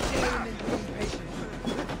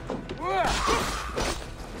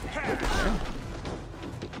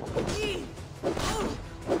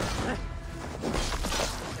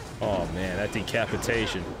 Oh man, that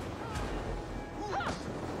decapitation.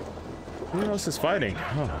 Who else is fighting?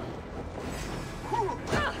 Oh.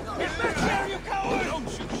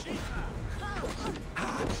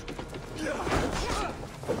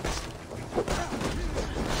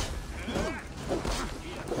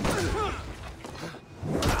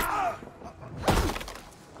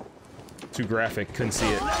 Too graphic, couldn't see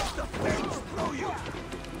it.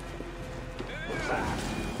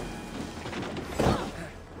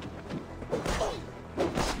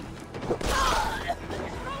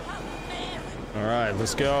 Alright,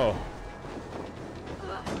 let's go.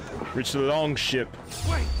 Reach the long ship.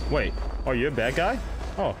 Wait, oh, you're a bad guy?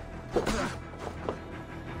 Oh.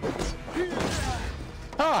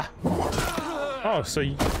 Ah! Oh, so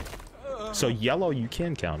yellow you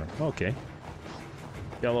can counter. Okay.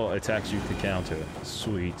 Yellow attacks you to counter.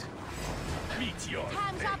 Sweet.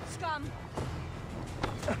 Hands up, scum!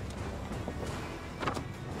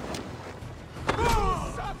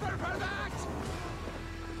 Suffer for that!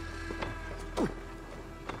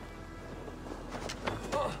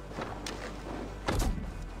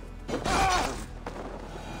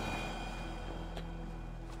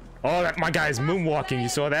 Oh, that my guy's moonwalking. You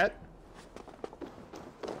saw that?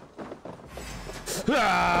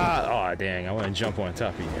 Ah! Oh, dang. I want to jump on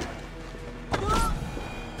top of you.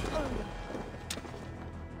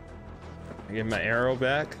 I get my arrow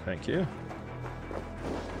back. Thank you.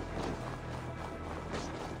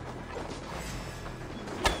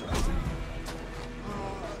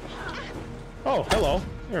 Oh, hello.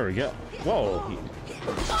 There we go. Whoa.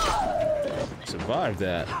 He survived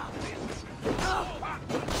that.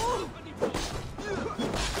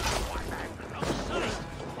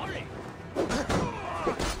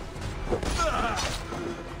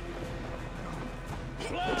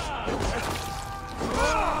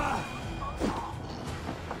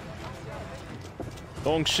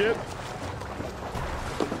 Long ship.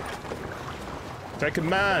 Take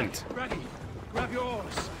command. Ready. Grab your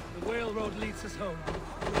oars. The whale road leads us home.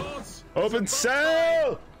 Oars. Open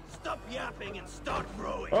sail! Stop yapping and start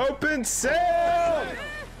rowing. Open sail!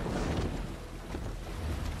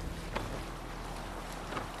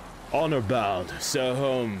 Honor bound. Sail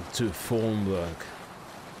home to Formberg.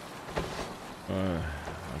 I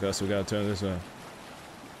guess we gotta turn this on.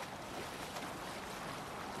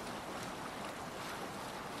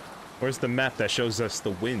 Where's the map that shows us the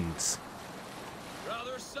winds?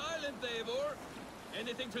 Rather silent, Eivor.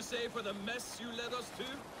 Anything to say for the mess you led us to?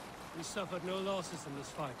 We suffered no losses in this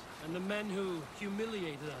fight, and the men who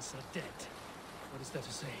humiliated us are dead. What is there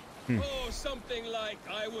to say? Oh, something like,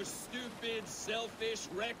 I was stupid, selfish,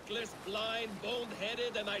 reckless, blind,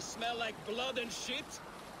 bone-headed, and I smell like blood and shit?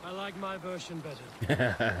 I like my version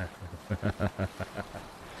better.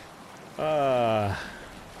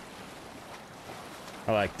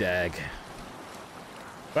 I like Dag.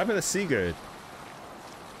 What happened to Sigurd?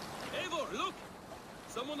 Eivor, look!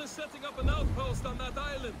 Someone is setting up an outpost on that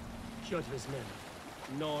island. Kjotve's men,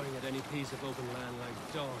 gnawing at any piece of open land like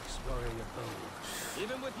dogs worrying a bone.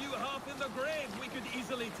 Even with you half in the grave, we could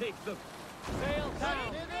easily take them. Sail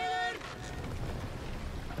down!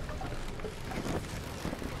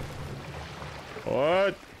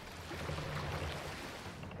 What?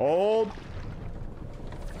 Hold.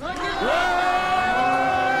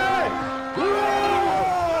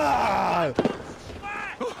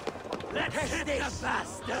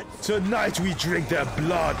 Tonight we drink their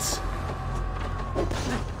blood.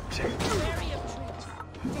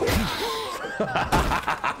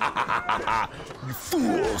 You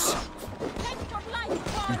fools!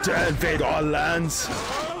 You dare invade our lands?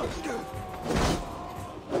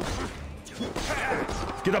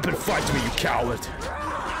 Get up and fight me, you coward!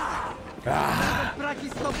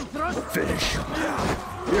 Finish him.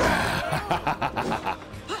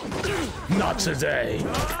 Not today.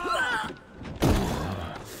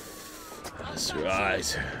 That's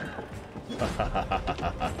right.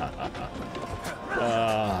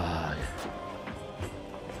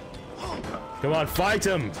 Come on, fight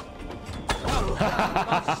him!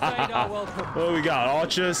 What we got?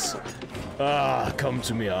 Archers? Come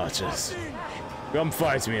to me, archers. Come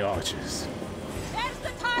fight me, archers. There's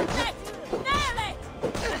the target! Nail it!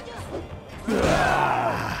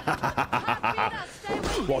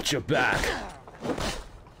 Watch your back.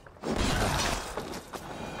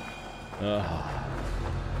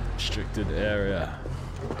 Restricted area.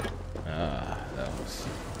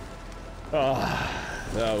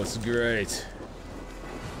 That was great.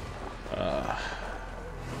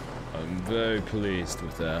 I'm very pleased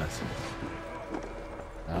with that.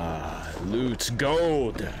 Loot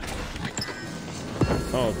gold.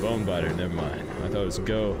 Oh, bone biter, never mind. I thought it was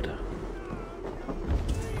gold.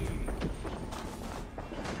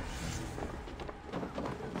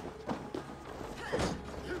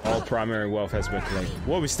 All primary wealth has been collected.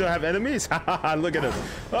 Whoa, we still have enemies? Look at them.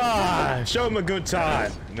 Show them a good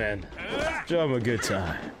time, man. Show them a good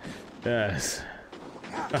time. Yes.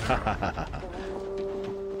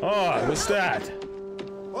 Oh, what's that?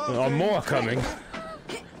 Oh, more coming.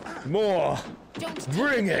 More.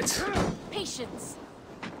 Bring it. Patience.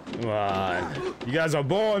 Come on. You guys are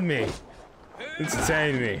boring me.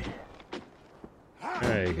 Entertain me.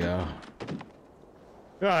 There you go.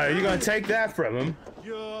 Oh, you gonna take that from him?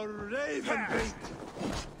 You're raven bait.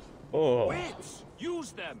 Oh. Wait,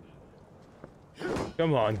 use them.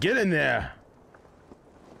 Come on, get in there.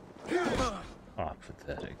 Oh,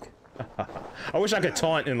 pathetic. I wish I could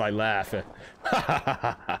taunt and like laugh.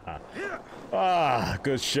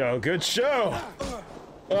 Good show, good show.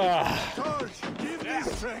 Give me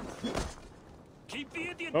strength. Keep the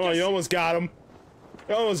idiot. Oh, you almost got him.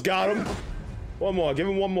 You almost got him. One more, give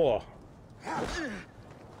him one more.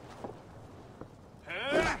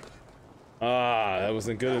 That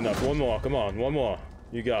wasn't good enough. One more, come on, one more.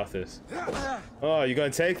 You got this. Oh, you gonna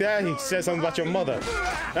take that? He said something about your mother.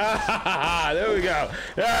 There we go.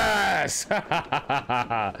 Yes!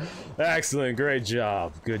 Excellent, great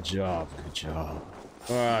job. Good job, good job.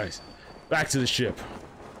 Alright, back to the ship.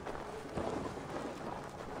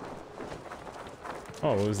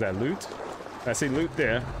 Oh, what was that, loot? I see loot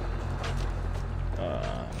there.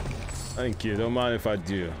 Thank you, don't mind if I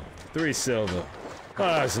do. 3 silver. Oh,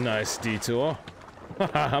 that's a nice detour.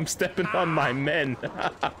 I'm stepping on my men.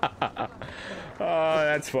 Oh,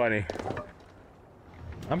 that's funny.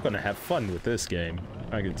 I'm gonna have fun with this game.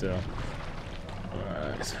 I can tell.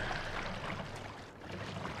 Alright.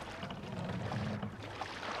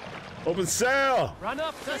 Open sail! Run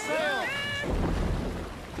up to sail!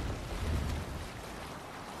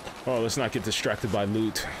 Oh, let's not get distracted by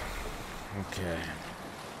loot. Okay.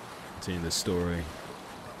 Continue the story.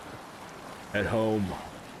 At home.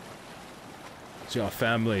 To our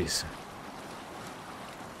families.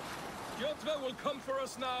 Jotva will come for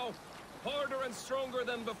us now, harder and stronger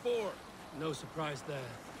than before. No surprise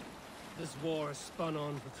there. This war has spun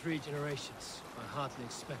on for 3 generations. I hardly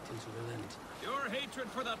expect him to relent. Your hatred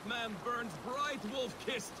for that man burns bright,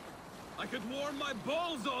 wolf-kissed. I could warm my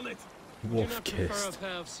balls on it. Wolf-kissed. Do not prefer a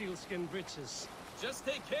pair of sealskin breeches. Just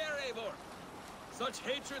take care, Eivor. Such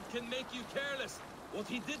hatred can make you careless. What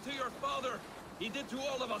he did to your father, he did to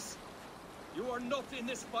all of us. You are not in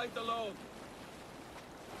this fight alone.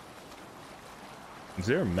 Is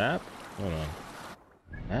there a map? Hold on.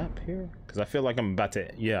 Map here? Because I feel like I'm about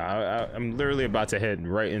to... Yeah, I'm literally about to head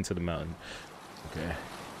right into the mountain. Okay. There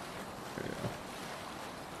we go.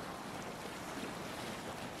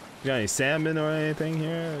 You got any salmon or anything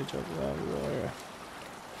here?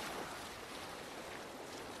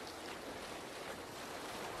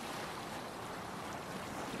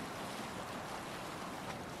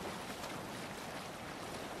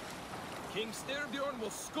 King Styrbjorn will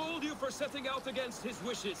scold you for setting out against his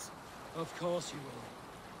wishes. Of course you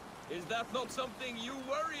will. Is that not something you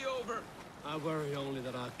worry over? I worry only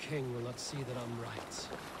that our king will not see that I'm right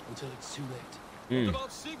until it's too late. What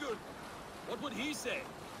about Sigurd? What would he say?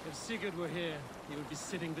 If Sigurd were here, he would be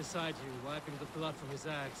sitting beside you, wiping the blood from his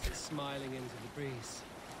axe and smiling into the breeze.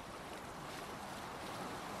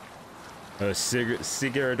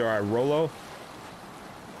 Sigurd or Rollo?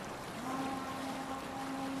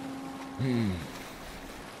 And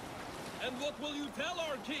what will you tell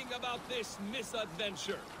our king about this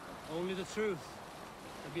misadventure? Only the truth.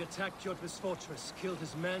 That we attacked Jotva's fortress, killed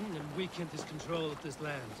his men, and weakened his control of this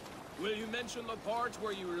land. Will you mention the part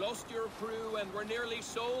where you lost your crew and were nearly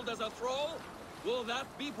sold as a thrall? Will that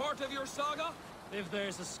be part of your saga? If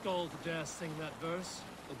there's a skull to dare sing that verse,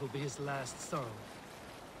 it will be his last song.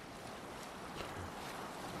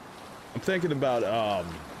 I'm thinking about,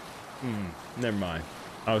 never mind.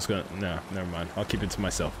 I was gonna, no, never mind. I'll keep it to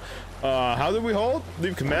myself. How did we hold?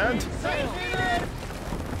 Leave command?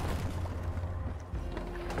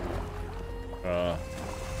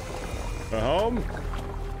 Home?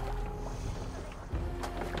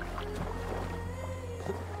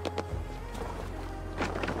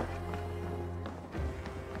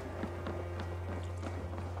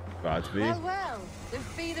 Got to be. Well, well, the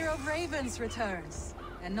feeder of ravens returns,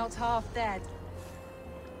 and not half dead.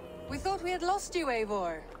 We thought we had lost you,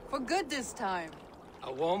 Eivor. For good this time.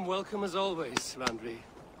 A warm welcome as always, Landry.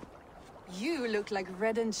 You look like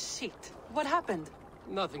reddened shit. What happened?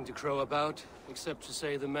 Nothing to crow about, except to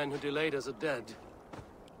say the men who delayed us are dead.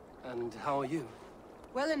 And how are you?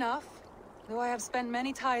 Well enough. Though I have spent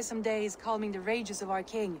many tiresome days calming the rages of our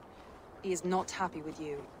king. He is not happy with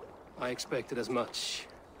you. I expected as much.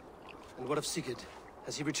 And what of Sigurd?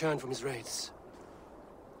 Has he returned from his raids?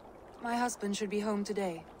 My husband should be home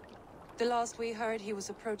today. The last we heard, he was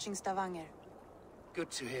approaching Stavanger.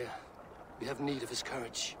 Good to hear. We have need of his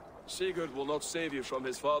courage. Sigurd will not save you from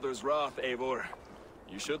his father's wrath, Eivor.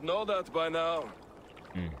 You should know that by now.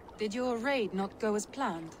 Did your raid not go as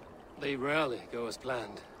planned? They rarely go as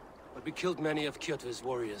planned. But we killed many of Kjotve's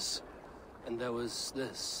warriors. And there was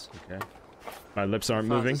this. Okay. My lips aren't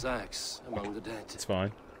moving. Father's axe among the dead. It's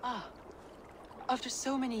fine. Ah. After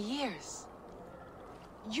so many years.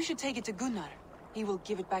 You should take it to Gunnar. He will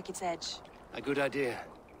give it back its edge. A good idea.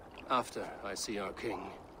 After I see our king.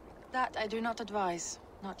 That I do not advise.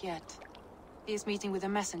 Not yet. He is meeting with a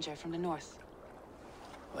messenger from the north.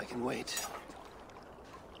 I can wait.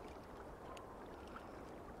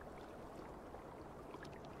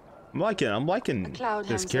 I'm liking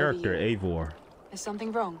this character, Eivor. Is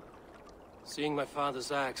something wrong? Seeing my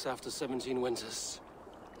father's axe after 17 winters,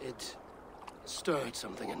 it stirred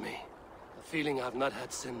something in me. A feeling I've not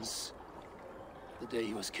had since the day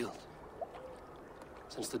he was killed.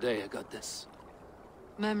 Since the day I got this.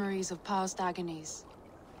 Memories of past agonies.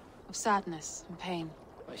 Of sadness and pain.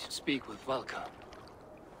 I should speak with Valka.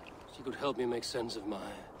 She could help me make sense of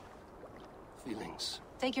my feelings.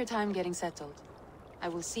 Take your time getting settled. I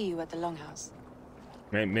will see you at the Longhouse.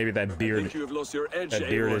 Maybe that beard. I think you have lost your edge, That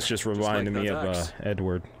beard Eivor, is just reminding like me that of axe.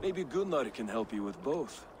 Edward. Maybe Gunnar can help you with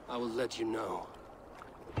both. I will let you know.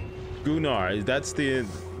 Gunnar, that's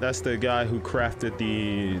the guy who crafted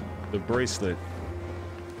the bracelet.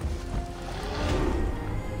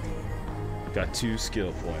 Got 2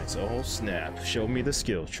 skill points. Oh snap! Show me the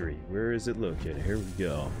skill tree. Where is it located? Here we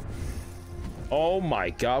go. Oh my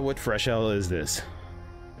god! What fresh hell is this?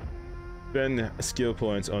 Spend skill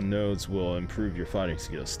points on nodes will improve your fighting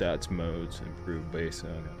skills. Stats modes improve base.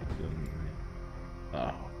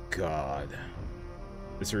 Oh god.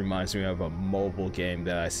 This reminds me of a mobile game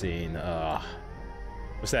that I seen.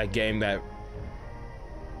 What's that game that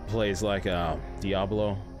plays like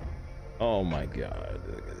Diablo? Oh my god.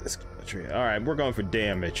 Look at this tree. Alright, we're going for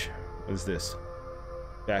damage. What is this?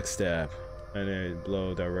 Backstab. And then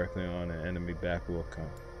blow directly on an enemy back will come.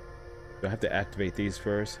 Do I have to activate these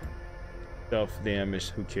first? Self damage,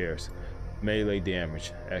 who cares? Melee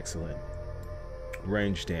damage, excellent.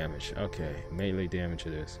 Range damage, okay. Melee damage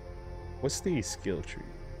it is. What's the skill tree?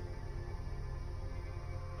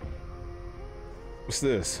 What's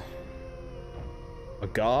this? A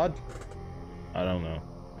god? I don't know.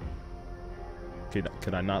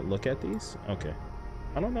 Could I not look at these? Okay.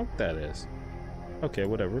 I don't know what that is. Okay,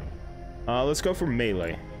 whatever. Let's go for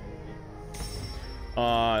melee.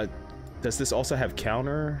 Does this also have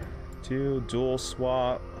counter? Dual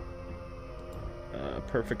swap,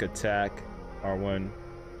 perfect attack, R1,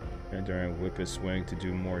 and during whip and swing to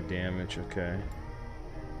do more damage. Okay.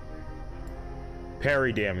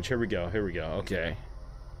 Parry damage. Here we go. Here we go. Okay.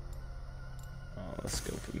 Let's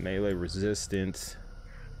go for melee resistance.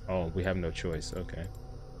 Oh, we have no choice. Okay.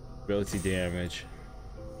 Ability damage.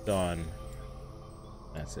 Done.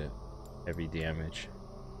 That's it. Heavy damage.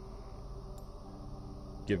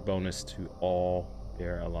 Give bonus to all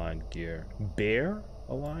bear aligned gear. Bear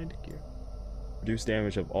aligned gear? Reduce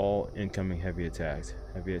damage of all incoming heavy attacks.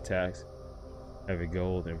 Heavy attacks, heavy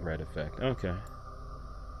gold, and red effect. Okay.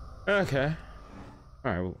 Okay.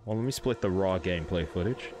 Alright, well, let me split the raw gameplay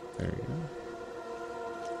footage. There we go.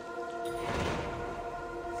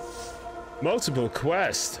 Multiple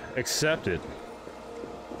quests accepted.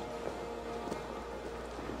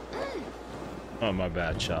 Oh, my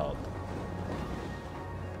bad, child.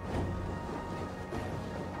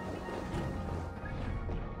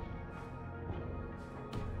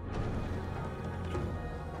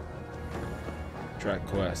 Track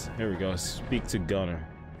quest. Here we go. Speak to Gunnar.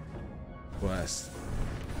 Quest.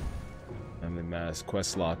 Family mass.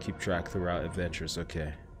 Quest log. Keep track throughout adventures.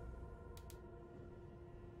 Okay.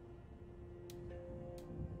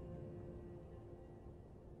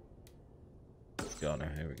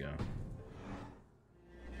 Gunnar. Here we go.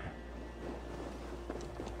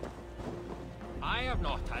 I have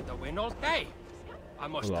not had the win all day. I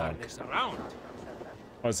must turn this around.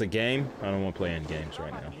 Oh, it's a game? I don't want to play in games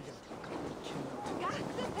right now.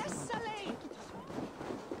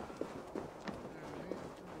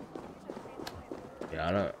 Yeah,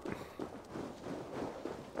 I don't...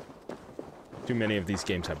 Too many of these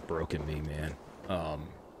games have broken me, man.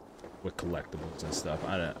 With collectibles and stuff.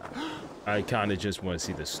 I kind of just want to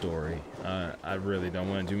see the story. I really don't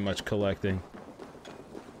want to do much collecting.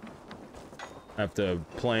 After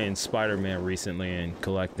playing Spider-Man recently and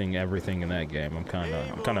collecting everything in that game, I'm kind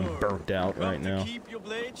of burnt out right now. Keep your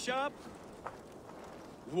blade sharp.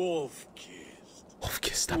 Wolf-kissed.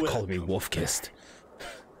 Wolf-kissed. Stop calling me Wolf-kissed.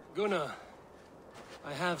 Gunnar,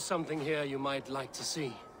 I have something here you might like to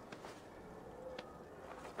see.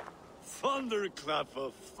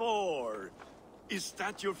 Thunderclapper 4. Is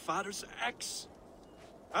that your father's axe?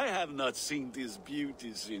 I have not seen this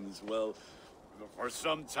beauty since, well, for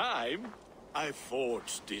some time. I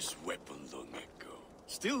forged this weapon long ago.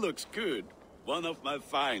 Still looks good. One of my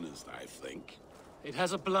finest, I think. It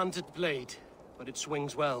has a blunted blade, but it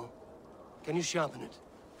swings well. Can you sharpen it?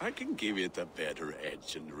 I can give it a better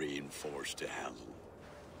edge and reinforce the handle.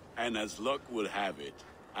 And as luck will have it,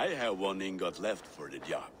 I have one ingot left for the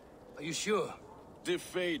job. Are you sure? The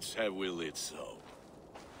fates have willed it so.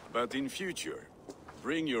 But in future,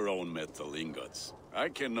 bring your own metal ingots. I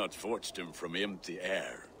cannot forge them from empty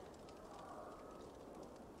air.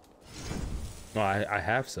 No, I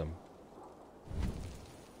have some.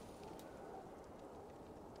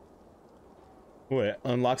 Oh, it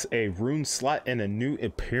unlocks a rune slot and a new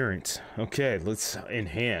appearance. Okay, let's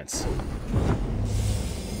enhance.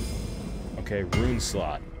 Okay, rune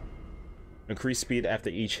slot. Increase speed after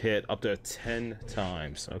each hit up to 10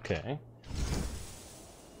 times. Okay.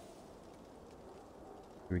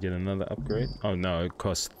 Do we get another upgrade? Oh no, it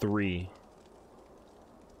costs 3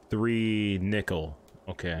 nickel.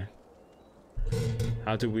 Okay.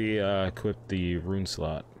 How do we equip the rune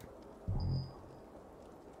slot?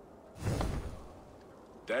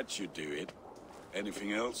 That should do it.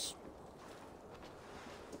 Anything else?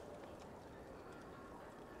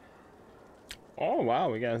 Oh wow,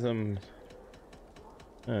 we got some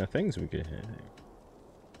things we could hit.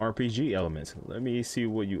 RPG elements. Let me see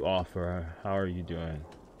what you offer. How are you doing?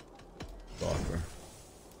 Offer.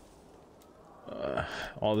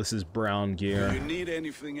 All this is brown gear. Do you need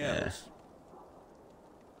anything else?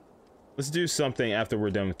 Let's do something after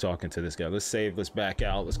we're done with talking to this guy. Let's save, let's back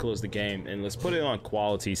out, let's close the game, and let's put it on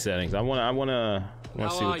quality settings. I wanna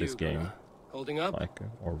see what this game holding up like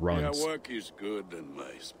or runs. My work is good and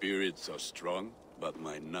my spirits are strong, but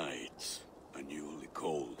my nights are newly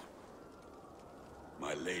cold.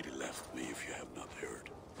 My lady left me, if you have not heard.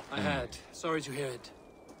 I had. Sorry to hear it.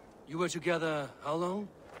 You were together how long?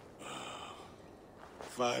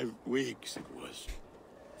 5 weeks it was.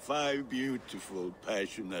 5 beautiful,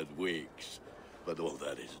 passionate weeks. But all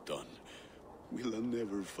that is done. Will I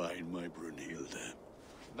never find my Brunhilde?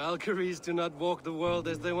 Valkyries do not walk the world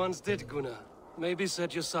as they once did, Gunnar. Maybe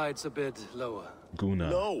set your sights a bit lower. Gunnar.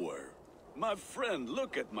 Lower? My friend,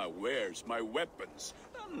 look at my wares, my weapons.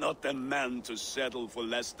 I'm not a man to settle for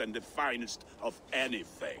less than the finest of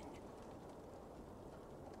anything.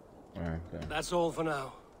 Alright, okay. That's all for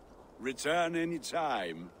now. Return any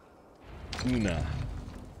time. Gunnar.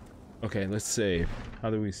 Okay, let's save. How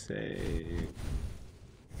do we save?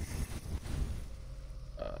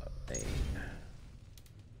 Main.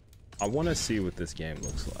 I want to see what this game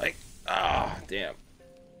looks like. Ah, damn.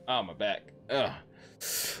 Ah, my back. Ugh.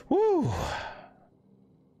 Woo.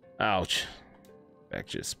 Ouch. Back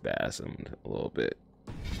just spasmed a little bit.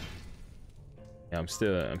 Yeah, I'm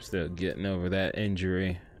still getting over that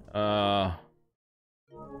injury.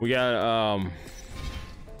 We got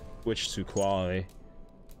switch to quality.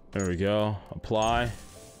 There we go. Apply.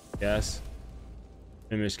 Yes.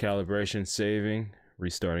 Image calibration, saving,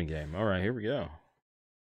 restarting game. All right, here we go.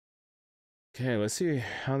 Okay, let's see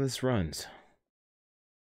how this runs.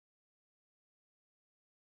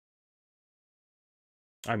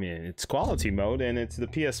 I mean, it's quality mode and it's the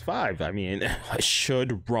PS5. I mean, it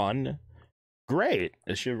should run great.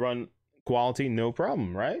 It should run quality, no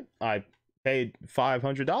problem, right? I paid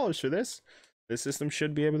 $500 for this. This system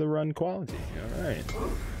should be able to run quality. All right.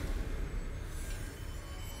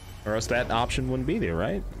 Or else that option wouldn't be there,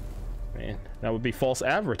 right? Man, that would be false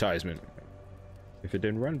advertisement if it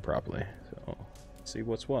didn't run properly. So, let's see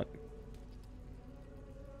what's what.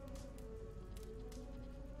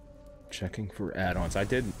 Checking for add-ons. I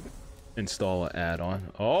did install an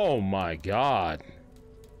add-on. Oh my god.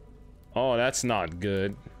 Oh, that's not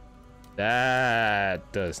good.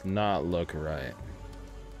 That does not look right.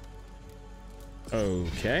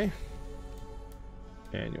 Okay.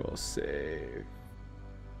 Manual save.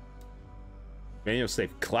 Manual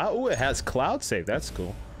save. Cloud. Oh, it has cloud save. That's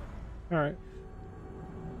cool. Alright.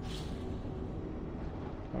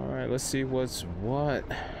 Alright, let's see what's what.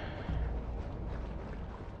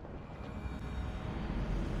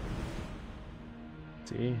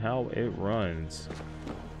 See how it runs.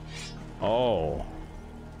 Oh.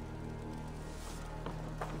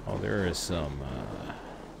 Oh, there is some,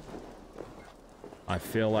 I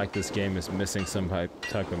feel like this game is missing some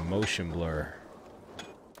type of motion blur.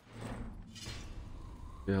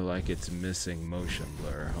 Feel like it's missing motion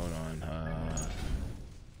blur. Hold on.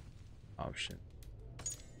 Option.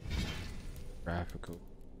 Graphical.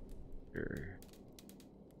 Here.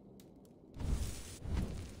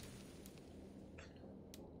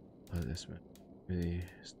 Oh, this one. Really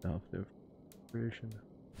stop the creation.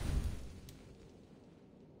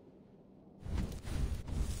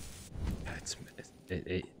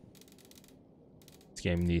 This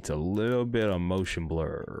game needs a little bit of motion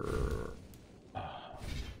blur.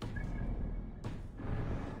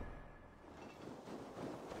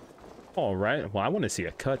 All right. Well, I want to see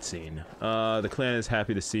a cutscene. The clan is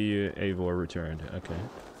happy to see you. Eivor returned. Okay.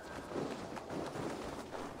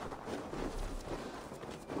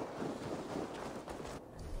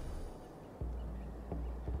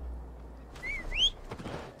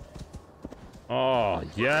 Oh,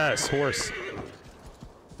 yes, horse.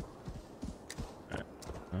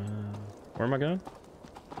 Where am I going?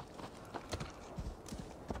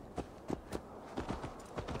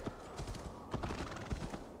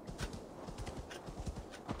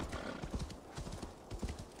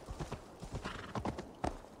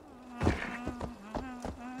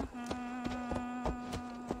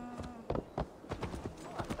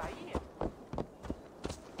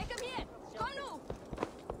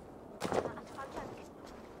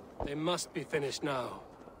 They must be finished now.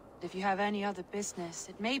 If you have any other business,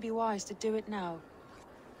 it may be wise to do it now.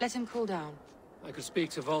 Let him cool down. I could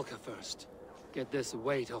speak to Volka first. Get this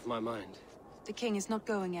weight off my mind. The king is not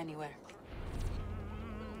going anywhere.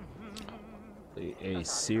 A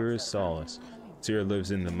Seer Solace. Seer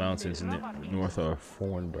lives in the mountains in the north of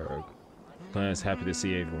Fornburg. Clan is happy to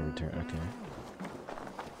see Eivor return.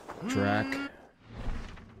 Okay. Drac.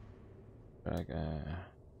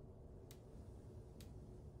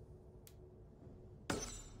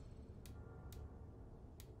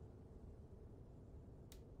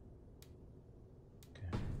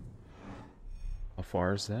 How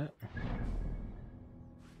far is that?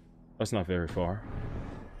 That's not very far.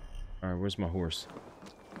 Alright, where's my horse?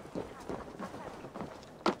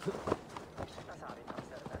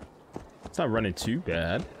 It's not running too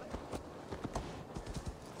bad.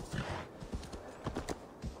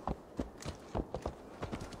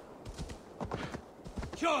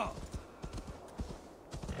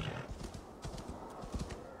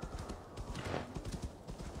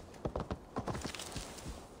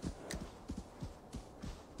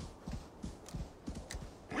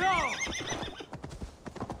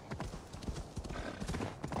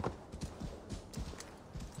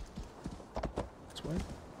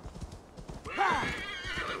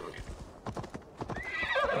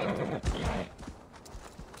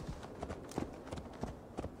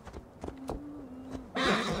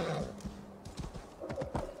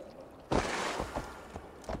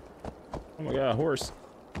 Oh my god, horse.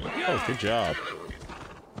 Oh, good job.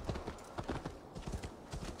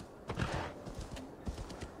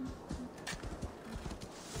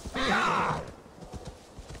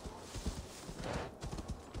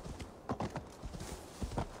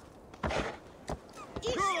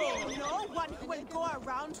 Is there no one who will go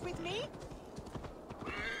around with me?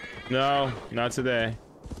 No, not today.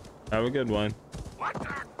 Have a good one. What the?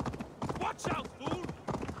 Watch out, fool!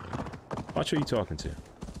 Watch who you talking to.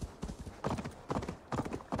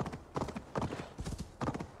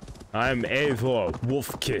 I'm Eivor,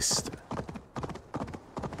 wolf-kissed.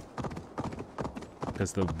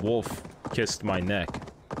 Because the wolf kissed my neck.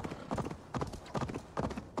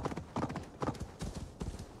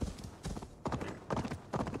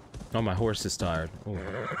 Oh, my horse is tired. Oh,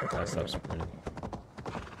 that stops sprinting.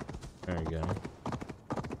 There we go.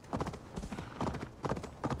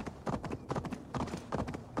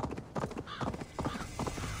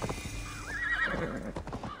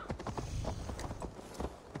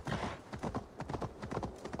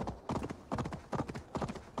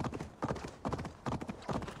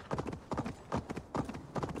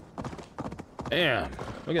 Damn,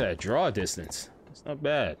 look at that draw distance. It's not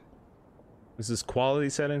bad. This is quality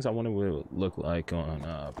settings. I wonder what it would look like on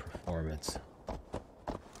performance.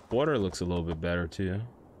 Water looks a little bit better too.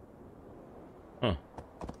 Huh.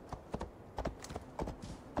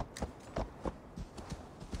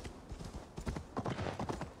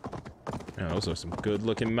 Yeah, those are some good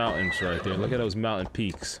looking mountains right there. Look at those mountain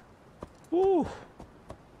peaks. Woo!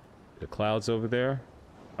 The clouds over there.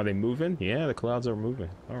 Are they moving? Yeah, the clouds are moving.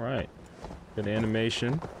 All right. Good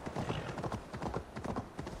animation.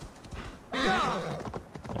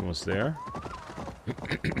 Almost there.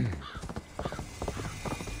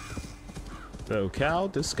 Locale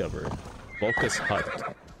discovered. Volka's hut.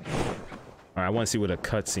 Alright, I want to see what a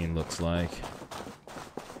cutscene looks like.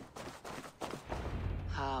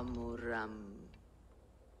 Hamuram.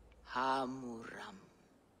 Hamuram.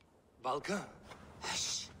 Valka?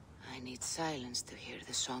 Hush. I need silence to hear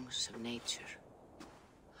the songs of nature.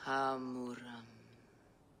 Hamuram.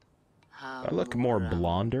 I look more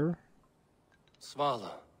blonder.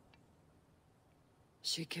 Svala.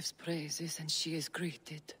 She gives praises and she is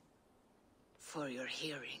greeted. For your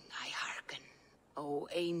hearing I hearken, O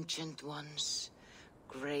ancient ones,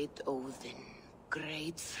 great Odin,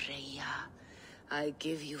 great Freya. I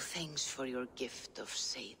give you thanks for your gift of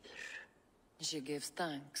Seder. She gives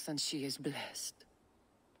thanks and she is blessed.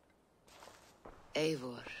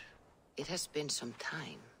 Eivor, it has been some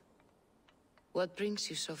time. What brings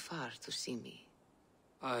you so far to see me?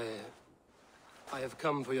 I have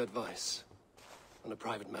come for your advice on a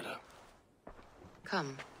private matter.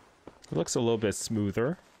 Come. It looks a little bit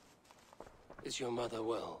smoother. Is your mother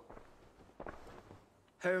well?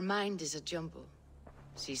 Her mind is a jumble.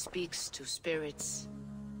 She speaks to spirits.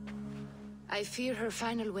 I fear her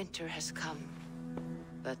final winter has come,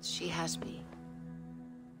 but she has me.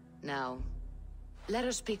 Now, let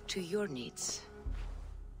us speak to your needs.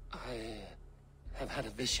 I have had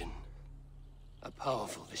a vision. A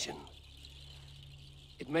powerful vision.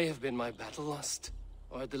 It may have been my battle lust,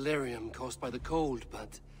 or a delirium caused by the cold,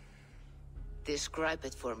 but... Describe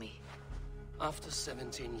it for me. After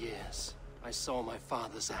 17 years, I saw my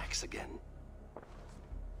father's axe again.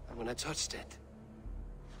 And when I touched it,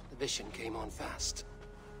 the vision came on fast.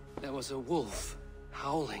 There was a wolf,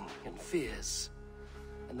 howling and fierce.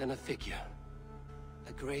 And then a figure.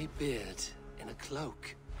 A grey beard in a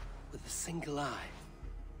cloak, with a single eye.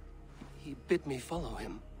 He bid me follow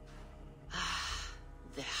him. Ah,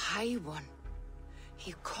 the High One.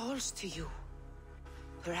 He calls to you.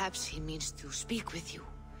 Perhaps he means to speak with you,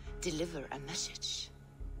 deliver a message.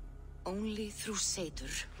 Only through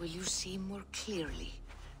Seder will you see more clearly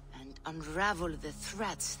and unravel the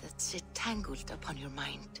threads that sit tangled upon your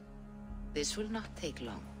mind. This will not take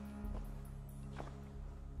long.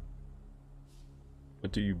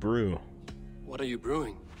 What do you brew? What are you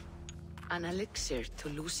brewing? An elixir to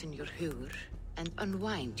loosen your huer and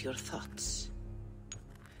unwind your thoughts.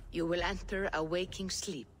 You will enter a waking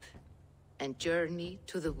sleep and journey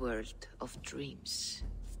to the world of dreams.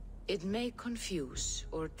 It may confuse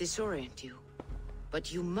or disorient you,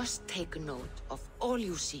 but you must take note of all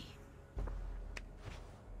you see.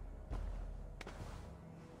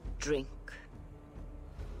 Drink.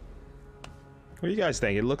 What do you guys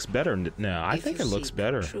think? It looks better now. I think it looks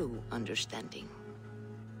better. True understanding.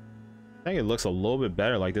 I think it looks a little bit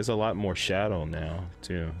better. Like there's a lot more shadow now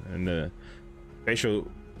too, and the facial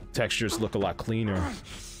textures look a lot cleaner.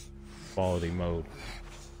 Quality mode.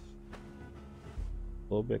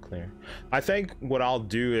 A little bit clearer. I think what I'll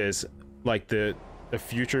do is like the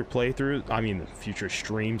future playthrough, I mean the future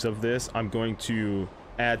streams of this, I'm going to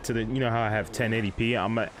add to the, you know how I have 1080p,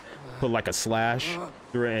 I'm gonna put like a slash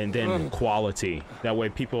through it and then quality. That way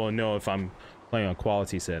people will know if I'm playing on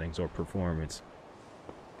quality settings or performance.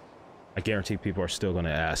 I guarantee people are still gonna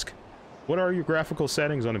ask, what are your graphical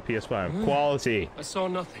settings on the PS5? Quality. I saw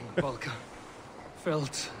nothing, Valka.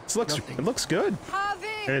 Felt nothing. It looks good. Harvey!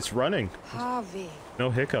 And it's running. Harvey!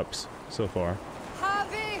 No hiccups so far.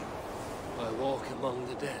 Harvey! I walk among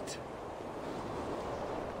the dead.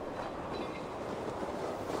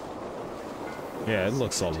 Yeah, it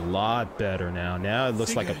looks a lot better now. Now it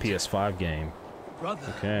looks like a PS5 game.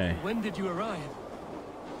 Brother, okay. When did you arrive?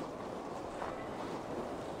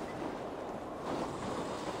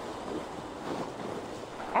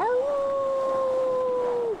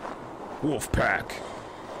 Wolf pack.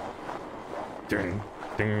 Ding,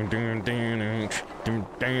 ding, ding, ding, ding,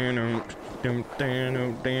 ding, ding,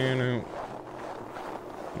 ding, ding.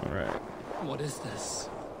 All right. What is this?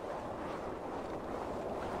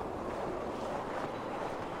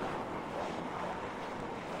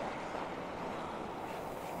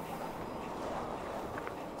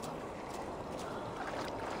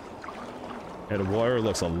 Yeah, the water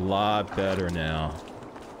looks a lot better now.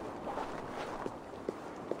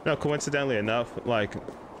 No, coincidentally enough, like,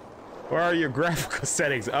 where are your graphical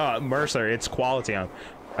settings? Mercer, it's quality. I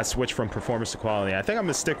switched from performance to quality. I think I'm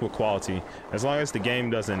gonna stick with quality. As long as the game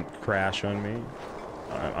doesn't crash on me,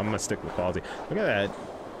 I'm gonna stick with quality. Look at that.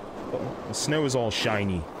 The snow is all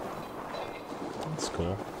shiny. That's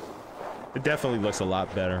cool. It definitely looks a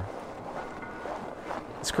lot better.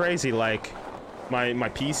 It's crazy, like, my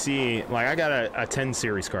PC, like, I got a 10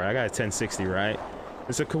 series card. I got a 1060, right?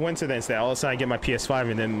 It's a coincidence that all of a sudden I get my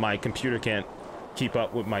PS5 and then my computer can't keep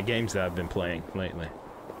up with my games that I've been playing lately.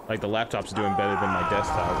 Like the laptop's doing better than my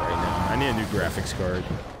desktop right now. I need a new graphics card.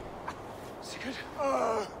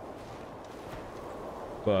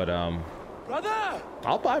 But Brother!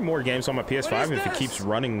 I'll buy more games on my PS5 if it keeps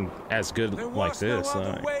running as good like this. No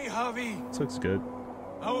other way, Javi. This looks good.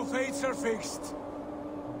 Our fates are fixed.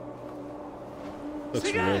 Looks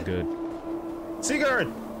Sigurd! real good.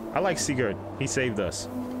 Sigurd! I like Sigurd. He saved us.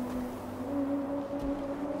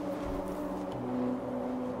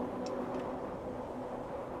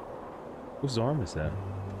 Whose arm is that?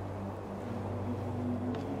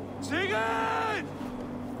 Sigurd!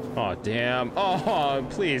 Oh, damn. Oh,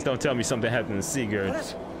 please don't tell me something happened to Sigurd.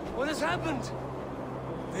 What has happened?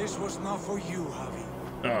 This was not for you, Javi.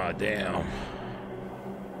 Oh, damn.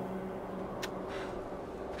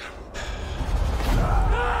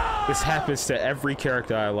 This happens to every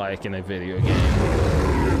character I like in a video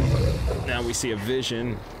game. Now we see a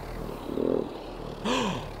vision.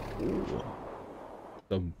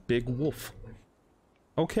 The big wolf.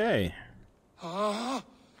 Okay.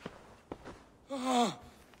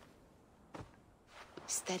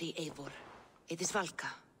 Steady, Eivor. It is Valka.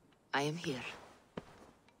 I am here.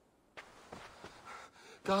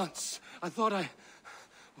 Gods, I thought I...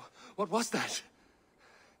 What was that?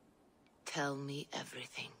 Tell me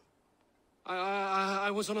everything.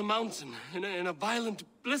 I was on a mountain in a violent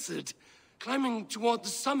blizzard, climbing toward the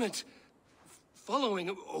summit, following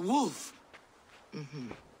a wolf.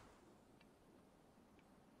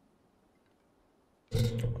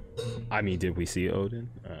 I mean, did we see Odin?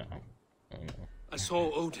 I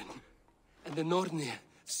saw Odin and the Nornir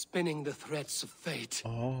spinning the threads of fate.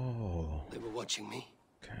 Oh. They were watching me.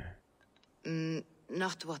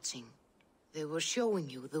 Not watching. They were showing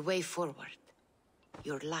you the way forward.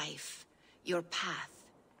 Your life, your path,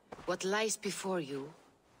 what lies before you,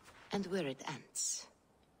 and where it ends.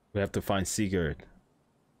 We have to find Sigurd.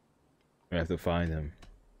 We have to find him.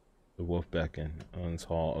 The wolf beckoned. Odin's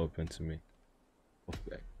hall open to me. Wolf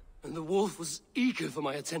beck. And the wolf was eager for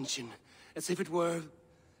my attention, as if it were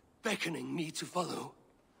beckoning me to follow.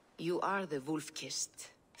 You are the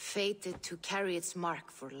wolf-kissed, fated to carry its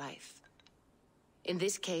mark for life. In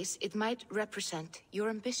this case, it might represent your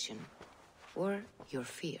ambition, or your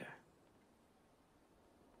fear.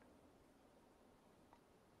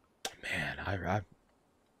 Man, I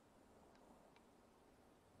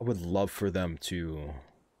would love for them to...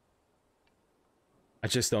 I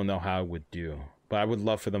just don't know how it would do. But I would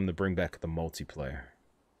love for them to bring back the multiplayer.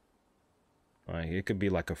 Like, it could be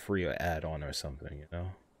like a free add-on or something, you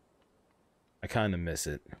know? I kind of miss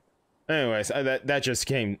it. Anyways, that just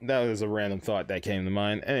came... That was a random thought that came to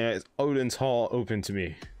mind. Anyways, Odin's Hall open to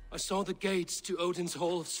me. I saw the gates to Odin's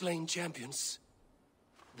Hall of Slain Champions.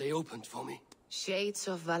 They opened for me. Shades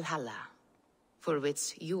of Valhalla, for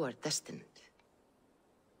which you are destined.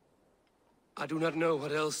 I do not know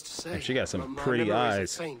what else to say. She got some My pretty memory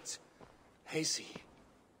is eyes. Faint, hazy.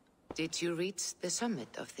 Did you reach the summit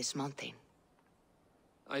of this mountain?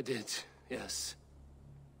 I did, yes.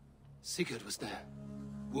 Sigurd was there,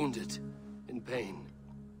 wounded, in pain.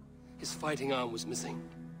 His fighting arm was missing.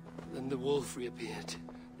 Then the wolf reappeared,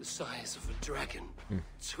 the size of a dragon,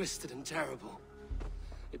 twisted and terrible.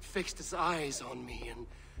 It fixed its eyes on me and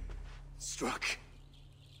struck.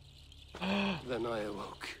 Then I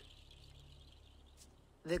awoke.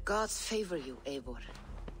 The gods favor you, Eivor.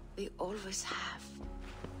 They always have.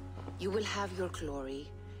 You will have your glory,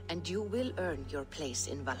 and you will earn your place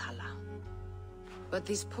in Valhalla. But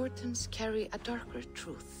these portents carry a darker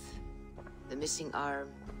truth. The missing arm,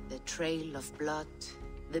 the trail of blood,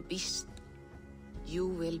 the beast. You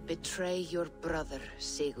will betray your brother,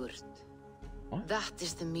 Sigurd. What? That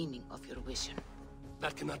is the meaning of your vision.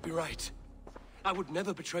 That cannot be right. I would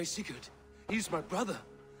never betray Sigurd. He's my brother,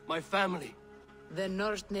 my family. The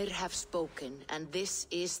Nornir have spoken, and this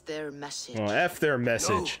is their message. Oh, F their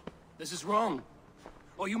message. No, this is wrong.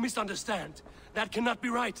 Or you misunderstand. That cannot be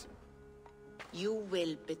right. You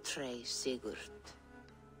will betray Sigurd.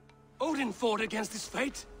 Odin fought against his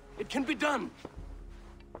fate. It can be done.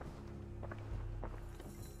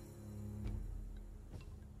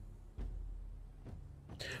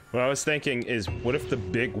 What I was thinking is, what if the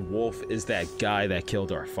big wolf is that guy that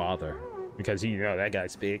killed our father? Because you know that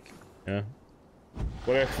guy's big. Yeah.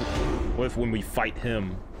 What if when we fight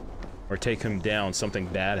him or take him down, something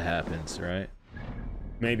bad happens, right?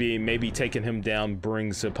 Maybe taking him down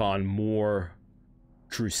brings upon more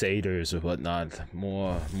crusaders or whatnot,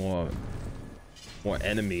 more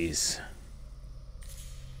enemies.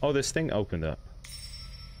 Oh, this thing opened up.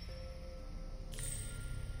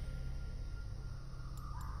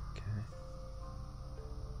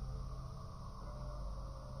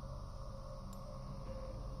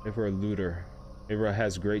 Eivor a looter. Eivor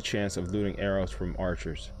has great chance of looting arrows from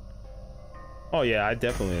archers. Oh yeah, I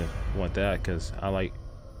definitely want that because I like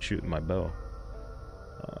shooting my bow.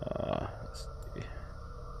 Let's see.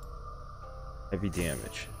 Heavy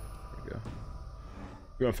damage. There we go.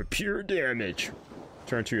 Going for pure damage.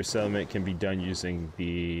 Turn to your settlement can be done using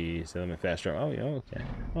the settlement fast travel. Oh yeah, okay.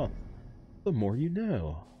 Oh, the more you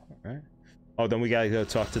know. All right. Oh, then we gotta go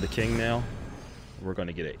talk to the king now. We're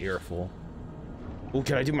gonna get an earful. Oh,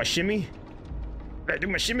 can I do my shimmy? Can I do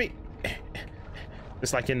my shimmy?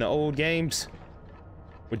 Just like in the old games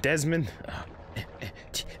with Desmond.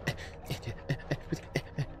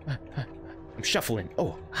 I'm shuffling.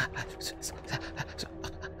 Oh.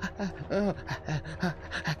 I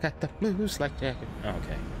got the moves like that.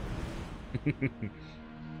 Okay.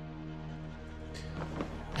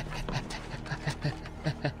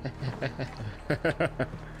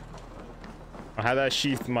 How did I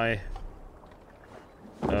sheath my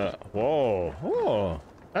whoa. Oh,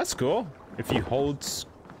 that's cool. If you hold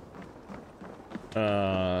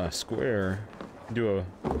square, do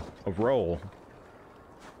a roll.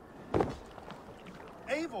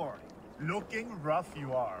 Eivor, looking rough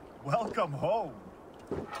you are. Welcome home.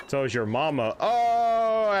 So is your mama.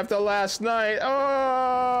 Oh, after last night.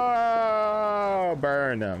 Oh,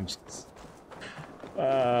 burn them.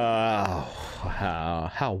 How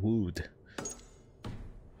wooed.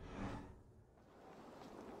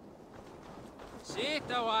 Sit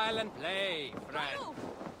a while and play, friend.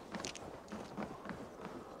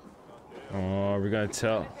 Oh, we're gonna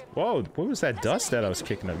tell. Whoa, what was that dust that I was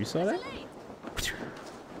kicking up? You saw that?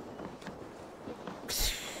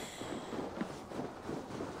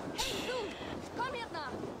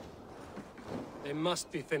 They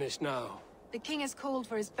must be finished now. The king has called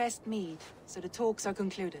for his best mead, so the talks are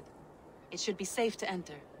concluded. It should be safe to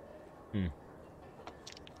enter.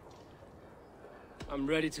 I'm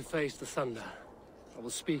ready to face the thunder. I will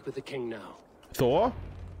speak with the king now. Thor?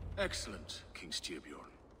 Excellent, King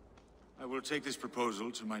Styrbjorn. I will take this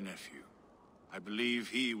proposal to my nephew. I believe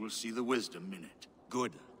he will see the wisdom in it.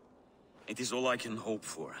 Good. It is all I can hope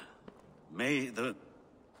for. May the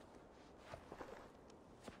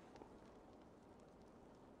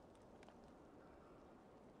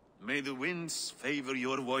winds favor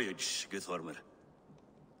your voyage, Guthormer.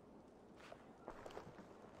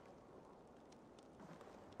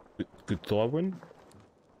 Guthorwin?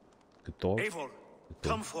 Eivor,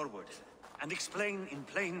 come forward and explain in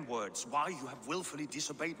plain words why you have willfully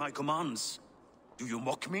disobeyed my commands. Do you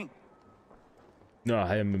mock me? No,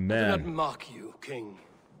 I am a I do man. not mock you, king.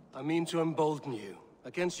 I mean to embolden you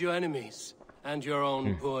against your enemies and your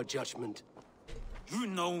own poor judgment. You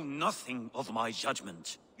know nothing of my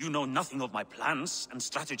judgment. You know nothing of my plans and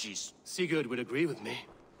strategies. Sigurd would agree with me.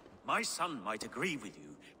 My son might agree with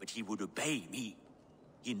you, but he would obey me.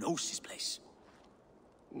 He knows his place.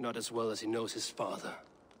 Not as well as he knows his father.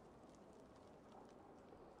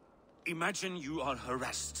 Imagine you are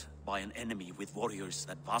harassed by an enemy with warriors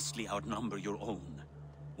that vastly outnumber your own.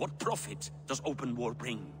 What profit does open war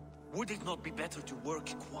bring? Would it not be better to work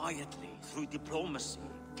quietly through diplomacy,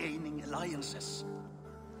 gaining alliances?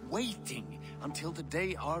 Waiting until the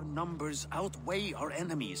day our numbers outweigh our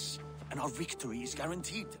enemies and our victory is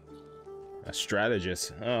guaranteed. A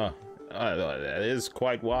strategist. That is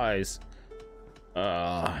quite wise.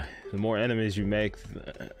 The more enemies you make,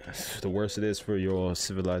 the worse it is for your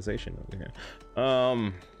civilization over here.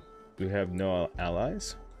 Do we have no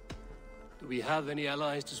allies? Do we have any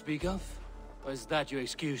allies to speak of? Or is that your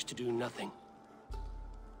excuse to do nothing?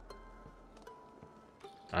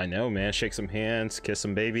 I know, man. Shake some hands, kiss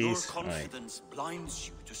some babies. Your confidence blinds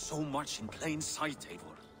you to so much in plain sight,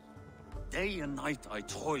 Eivor. Day and night I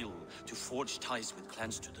toil to forge ties with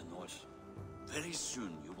clans to the north. Very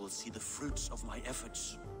soon you will see the fruits of my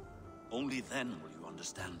efforts. Only then will you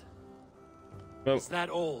understand. Well, is that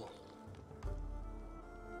all?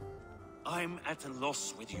 I'm at a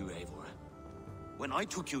loss with you, Eivor. When I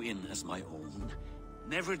took you in as my own,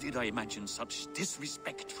 never did I imagine such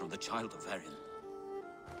disrespect from the child of Varin.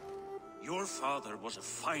 Your father was a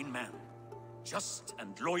fine man. Just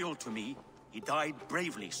and loyal to me, he died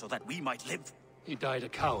bravely so that we might live. He died a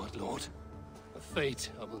coward, Lord. A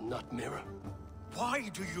fate I will not mirror. Why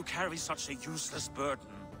do you carry such a useless burden?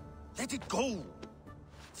 Let it go.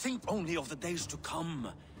 Think only of the days to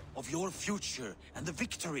come, of your future and the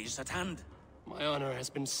victories at hand. My honor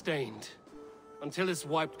has been stained. Until it's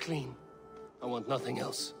wiped clean, I want nothing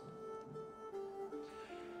else.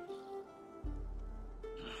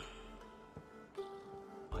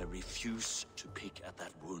 I refuse to pick at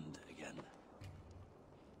that wound again.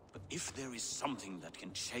 But if there is something that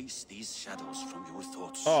can chase these shadows from your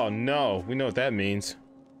thoughts... Oh no, we know what that means.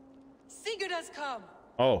 Sigurd has come.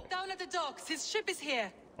 Oh. Down at the docks. His ship is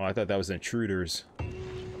here. Oh, I thought that was intruders.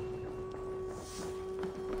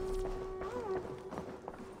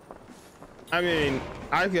 I mean,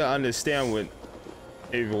 I can understand what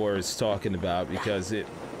Eivor is talking about because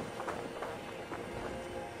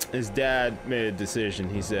his dad made a decision.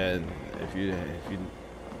 He said, if you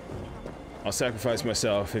I'll sacrifice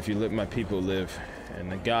myself if you let my people live.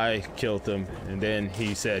 And the guy killed him, and then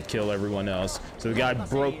he said kill everyone else. So the guy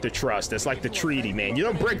broke the trust. That's like the treaty, man. You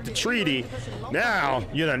don't break the treaty, now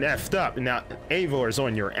you done effed up. And now Eivor is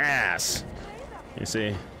on your ass. You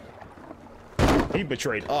see? He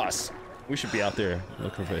betrayed us. We should be out there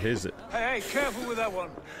looking for his. Hey, careful with that one.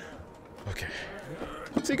 Okay.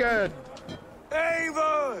 Sigurd!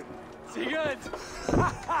 Eivor! Sigurd!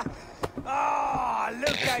 Ah,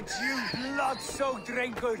 look at you, blood-soaked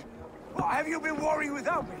raincoat. What have you been worrying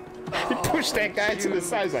without me? He pushed that guy to the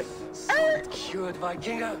side, like, Cured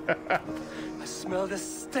Vikinger. I smell the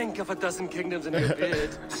stink of a dozen kingdoms in your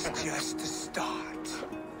beard. It's just the start.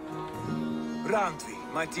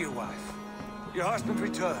 Randvi, my dear wife, your husband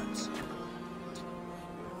returns,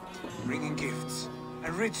 bringing gifts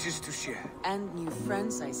and riches to share. And new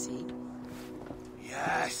friends, I see.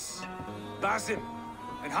 Yes, Basim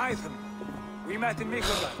and Hytham. We met in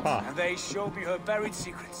Mikkelland, and they showed me her buried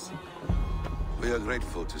secrets. We are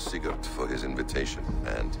grateful to Sigurd for his invitation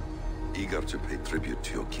and eager to pay tribute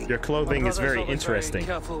to your king. Your clothing is very interesting. Very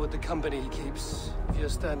careful with the company he keeps. If you're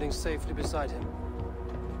standing safely beside him,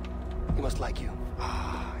 he must like you.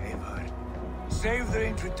 Ah, Eivor. Save their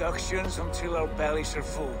introductions until our bellies are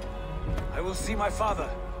full. I will see my father.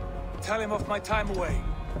 Tell him of my time away.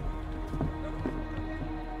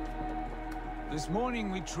 This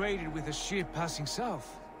morning we traded with a ship passing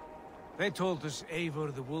south. They told us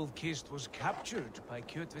Eivor the Wolf-Kissed was captured by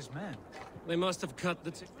Kjotve's men. They must have cut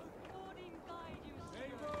the...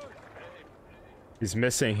 He's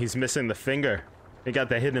missing the finger. He got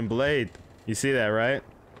the hidden blade. You see that, right?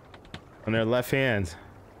 On their left hand.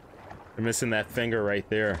 They're missing that finger right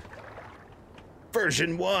there.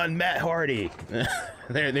 Version 1, Matt Hardy.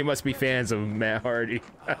 They must be fans of Matt Hardy.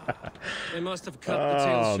 They must have cut the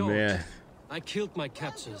tail short. Man. I killed my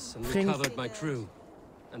captors and recovered my crew.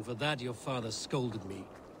 And for that your father scolded me.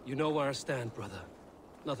 You know where I stand, brother.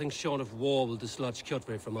 Nothing short of war will dislodge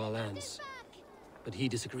Kjotve from our lands. But he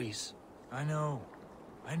disagrees. I know.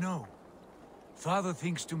 Father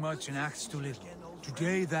thinks too much and acts too little.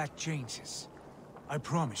 Today that changes. I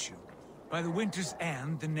promise you. By the winter's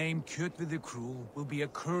end, the name Kjotve the Cruel will be a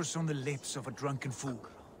curse on the lips of a drunken fool.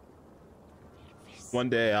 One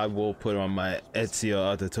day I will put on my Ezio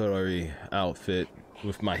Auditore outfit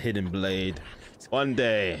with my hidden blade. One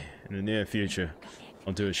day in the near future,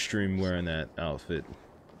 I'll do a stream wearing that outfit.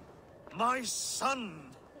 My son,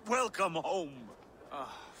 welcome home.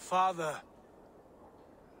 Father.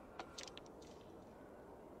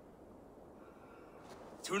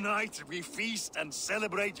 Tonight we feast and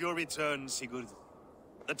celebrate your return, Sigurd.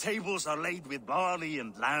 The tables are laid with barley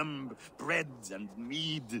and lamb, bread and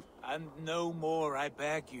mead. And no more, I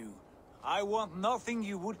beg you. I want nothing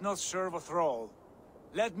you would not serve a thrall.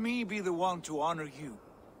 Let me be the one to honor you.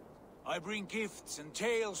 I bring gifts and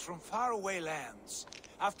tales from faraway lands.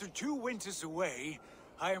 After 2 winters away,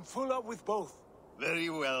 I am full up with both. Very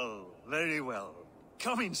well, very well.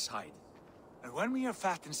 Come inside. And when we are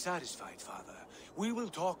fat and satisfied, Father, we will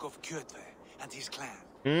talk of Kjotve and his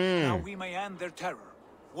clan. How we may end their terror,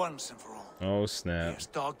 once and for all. Oh, snap. He has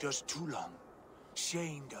dogged us too long.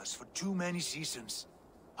 Shamed us for too many seasons.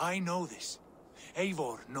 I know this.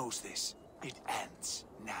 Eivor knows this. It ends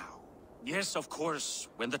now. Yes, of course,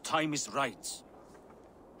 when the time is right.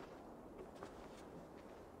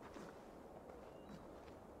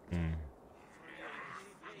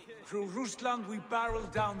 Through Rusland we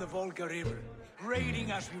barreled down the Volga River, raiding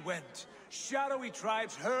as we went. Shadowy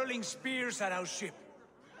tribes hurling spears at our ship.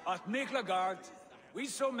 At Miklagard, we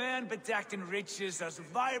saw men bedecked in riches as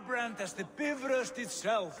vibrant as the Bifrost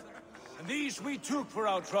itself. And these we took for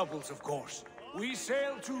our troubles, of course. We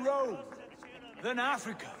sailed to Rome, then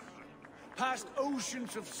Africa, past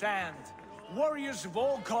oceans of sand, warriors of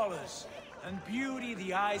all colors, and beauty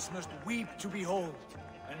the eyes must weep to behold.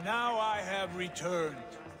 And now I have returned,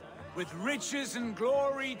 with riches and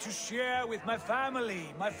glory to share with my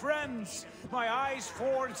family, my friends, my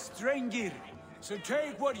eyes-forged Strengir. So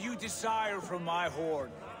take what you desire from my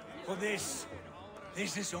hoard. For this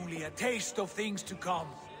is only a taste of things to come.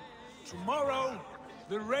 Tomorrow,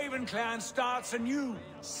 the Raven clan starts anew.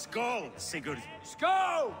 Skål, Sigurd.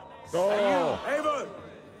 Skål! Skål! And you, Eivor,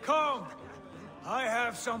 come. I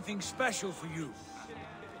have something special for you.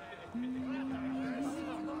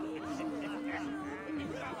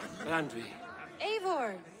 Randvi.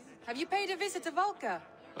 Eivor, have you paid a visit to Valka?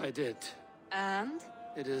 I did. And?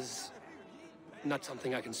 It is not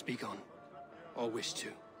something I can speak on, or wish to.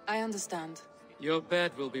 I understand. Your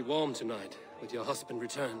bed will be warm tonight, with your husband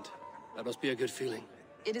returned. That must be a good feeling.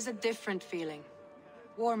 It is a different feeling.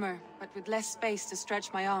 Warmer, but with less space to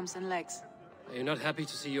stretch my arms and legs. Are you not happy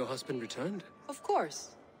to see your husband returned? Of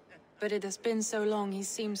course. But it has been so long he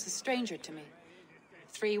seems a stranger to me.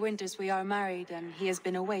 3 winters we are married, and he has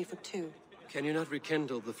been away for 2. Can you not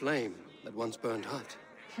rekindle the flame that once burned hot?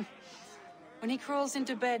 When he crawls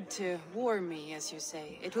into bed to warm me, as you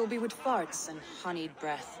say, it will be with farts and honeyed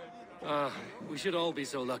breath. Ah, we should all be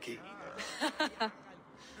so lucky.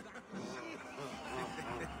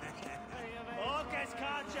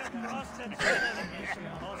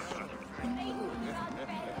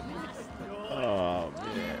 Oh,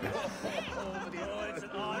 man.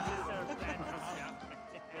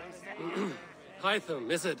 Hytham,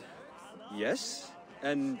 is it? Yes?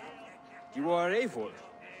 And you are Eivor?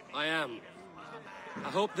 I am. I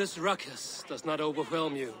hope this ruckus does not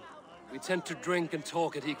overwhelm you. We tend to drink and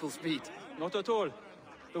talk at equal speed. Not at all.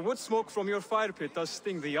 The wood smoke from your fire pit does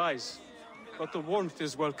sting the eyes, but the warmth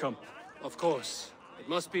is welcome. Of course. It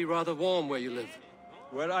must be rather warm where you live.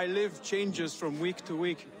 Where I live changes from week to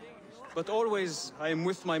week, but always I am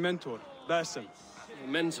with my mentor, Basim. A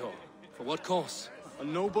mentor? For what cause? A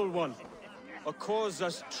noble one. A cause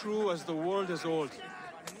as true as the world is old.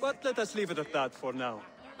 But let us leave it at that for now.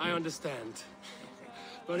 I understand.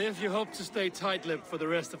 But if you hope to stay tight-lipped for the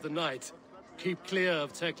rest of the night, keep clear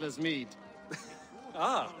of Tekla's mead.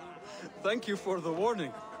 Ah, thank you for the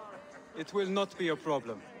warning. It will not be a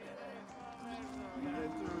problem.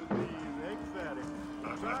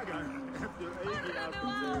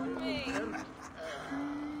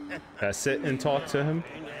 Can I sit and talk to him?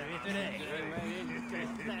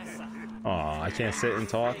 Aw, I can't sit and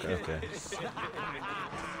talk? Okay.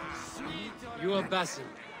 You are Basim.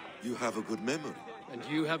 You have a good memory. And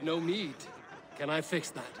you have no mead. Can I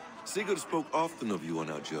fix that? Sigurd spoke often of you on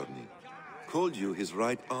our journey. Called you his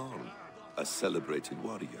right arm, a celebrated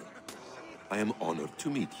warrior. I am honored to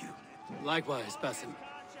meet you. Likewise, Basim.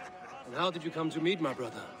 And how did you come to meet my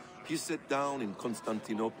brother? He sat down in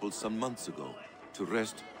Constantinople some months ago to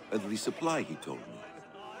rest and resupply, he told me.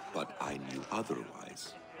 But I knew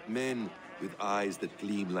otherwise. Men with eyes that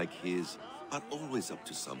gleam like his are always up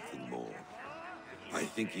to something more. I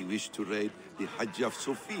think he wished to raid the Hajj of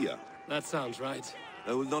Sophia. That sounds right.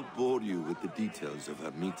 I will not bore you with the details of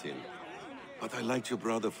our meeting. But I liked your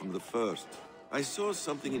brother from the first. I saw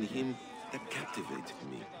something in him that captivated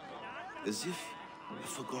me. As if a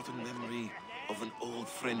forgotten memory of an old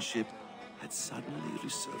friendship had suddenly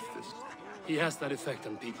resurfaced. He has that effect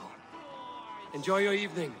on people. Enjoy your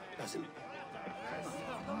evening, Basim.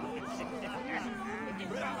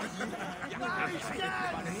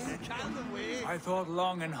 I thought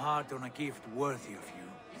long and hard on a gift worthy of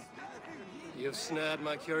you. You've snared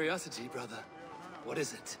my curiosity, brother. What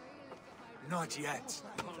is it? Not yet.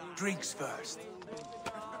 Drinks first.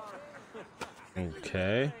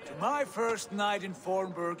 Okay. To my first night in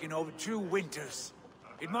Fornburg in over 2 winters.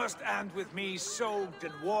 It must end with me soaked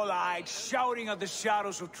and wall-eyed, shouting at the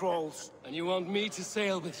shadows of trolls. And you want me to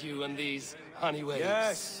sail with you on these honey waves?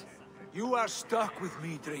 Yes. You are stuck with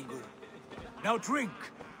me, Dringur. Now drink.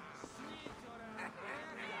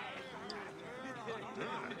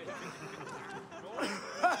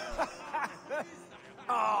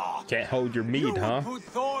 Oh, can't hold your mead, huh? Put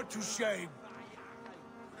Thor to shame.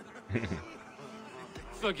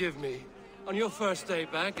 Forgive me. On your first day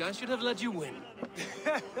back, I should have let you win.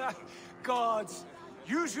 Gods,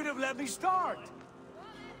 you should have let me start.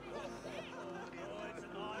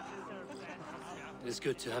 It is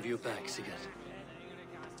good to have you back, Sigurd.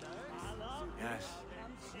 Yes.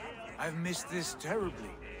 I've missed this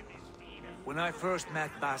terribly. When I first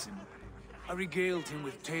met Basim, I regaled him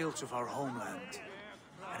with tales of our homeland.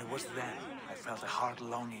 And it was then I felt a heart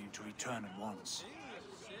longing to return at once.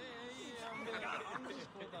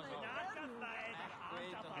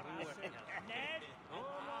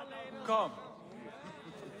 Come.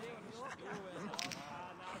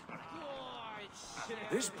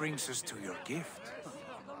 This brings us to your gift.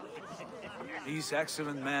 These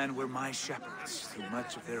excellent men were my shepherds through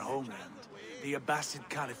much of their homeland, the Abbasid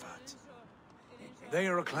Caliphate. They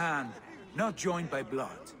are a clan, not joined by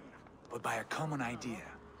blood, but by a common idea.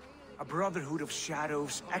 A brotherhood of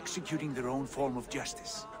shadows executing their own form of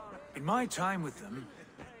justice. In my time with them,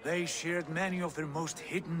 they shared many of their most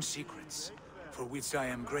hidden secrets, for which I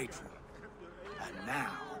am grateful. And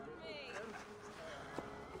now,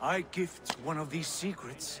 I gift one of these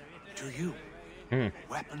secrets to you.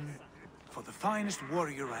 Weapon For the finest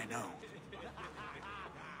warrior I know.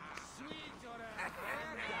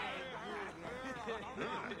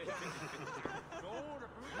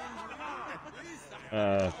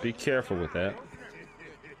 Be careful with that.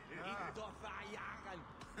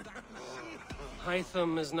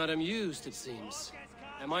 Hytham is not amused, it seems.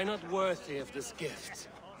 Am I not worthy of this gift?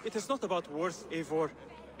 It is not about worth, Eivor.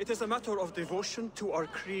 It is a matter of devotion to our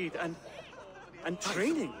creed and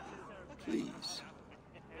training. Please.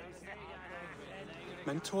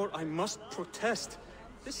 Mentor, I must protest.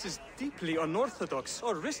 This is deeply unorthodox.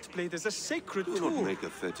 Our wrist blade is a sacred Do tool. not make a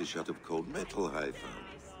fetish out of cold metal, I found.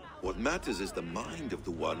 What matters is the mind of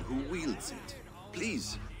the one who wields it.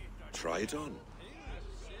 Please, try it on.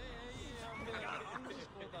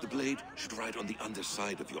 The blade should ride on the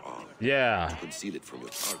underside of your arm. Yeah. To conceal it from your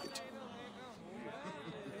target.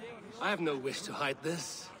 I have no wish to hide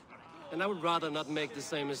this. And I would rather not make the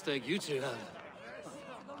same mistake you two have.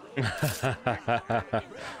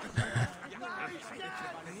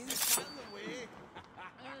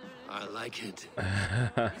 I like it.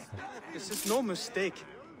 This is no mistake.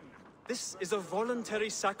 This is a voluntary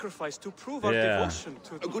sacrifice to prove our Yeah. devotion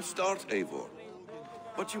to A good start, Eivor.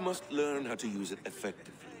 But you must learn how to use it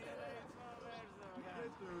effectively.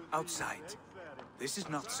 Outside. This is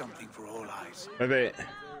not something for all eyes. Are they...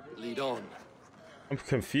 Lead on. I'm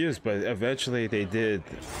confused, but eventually they did.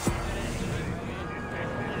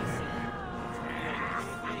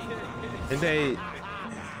 Did they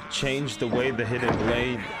change the way the hidden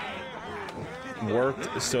blade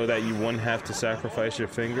worked so that you wouldn't have to sacrifice your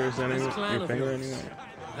fingers anymore?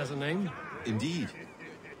 Has a name? Indeed.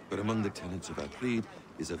 But among the tenets of our creed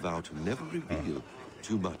is a vow to never reveal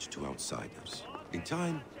too much to outsiders. In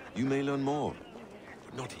time, you may learn more,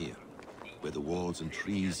 but not here, where the walls and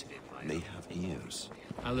trees may have ears.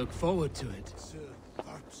 I look forward to it.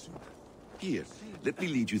 Here, let me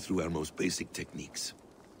lead you through our most basic techniques.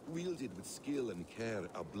 Wielded with skill and care,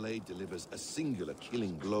 our blade delivers a singular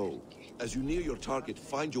killing blow. As you near your target,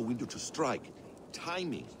 find your window to strike.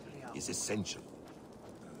 Timing is essential.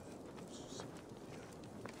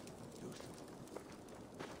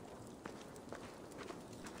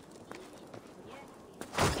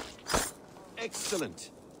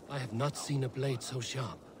 Excellent! I have not seen a blade so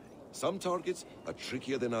sharp. Some targets are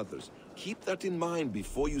trickier than others. Keep that in mind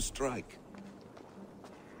before you strike.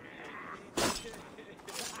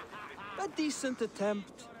 a decent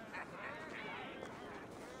attempt.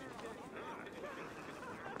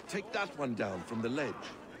 Take that one down from the ledge.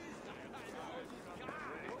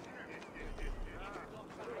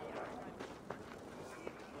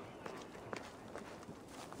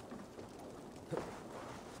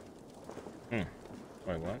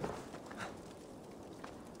 Wait, what?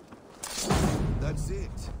 That's it.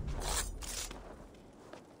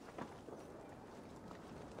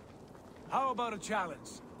 How about a challenge?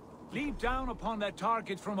 Leap down upon that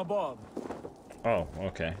target from above. Oh,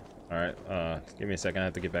 okay. All right. Give me a second. I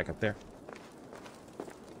have to get back up there.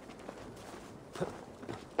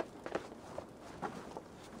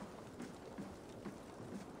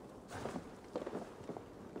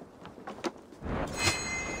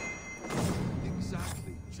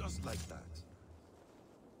 Exactly, just like that.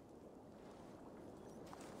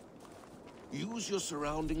 Use your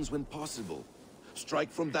surroundings when possible.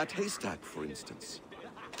 Strike from that haystack, for instance.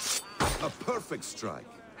 A perfect strike.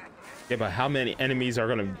 Yeah, but how many enemies are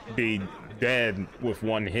gonna be dead with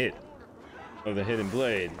one hit of the hidden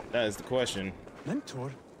blade? That is the question.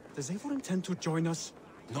 Mentor, does Eivor intend to join us?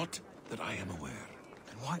 Not that I am aware.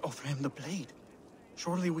 Then why offer him the blade?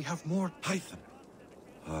 Surely we have more. Hytham.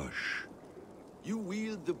 Hush. You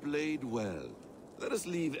wield the blade well. Let us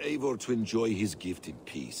leave Eivor to enjoy his gift in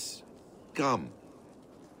peace. Come.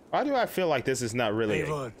 Why do I feel like this is not really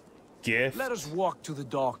Eivor, a gift? let us walk to the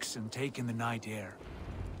docks and take in the night air.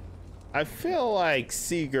 I feel like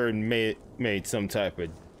Sigurd made some type of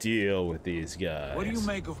deal with these guys. What do you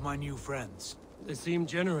make of my new friends? They seem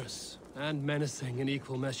generous and menacing in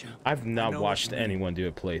equal measure. I've not watched anyone do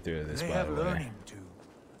a playthrough of this, They by have the way. learning too.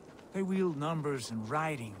 They wield numbers and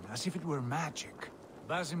writing as if it were magic.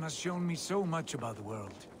 Basim has shown me so much about the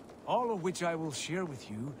world, all of which I will share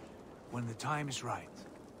with you when the time is right.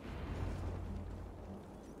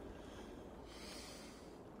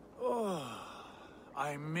 Oh,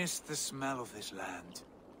 I miss the smell of this land.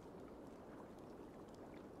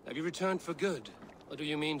 Have you returned for good? Or do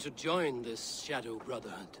you mean to join this Shadow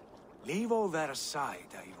Brotherhood? Leave all that aside,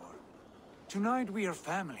 Eivor. Tonight we are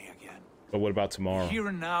family again. But what about tomorrow? Here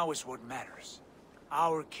and now is what matters.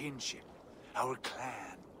 Our kinship, our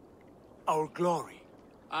clan, our glory.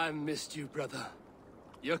 I missed you, brother.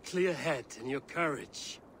 Your clear head and your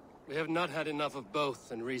courage. We have not had enough of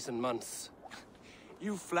both in recent months.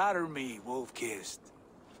 You flatter me, Wolf-Kissed.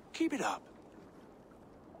 Keep it up.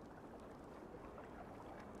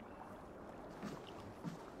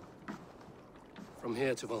 From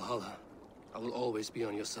here to Valhalla, I will always be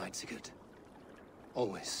on your side, Sigurd.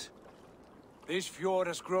 Always. This fjord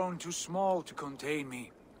has grown too small to contain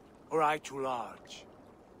me, or I too large.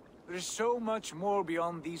 There is so much more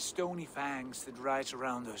beyond these stony fangs that rise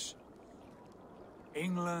around us.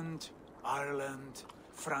 England, Ireland,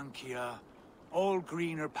 Francia, all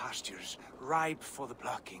greener pastures, ripe for the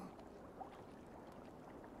plucking.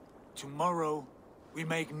 Tomorrow, we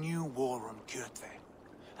make new war on Kjotve,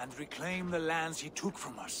 and reclaim the lands he took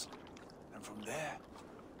from us. And from there,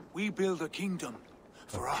 we build a kingdom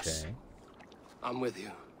for us. I'm with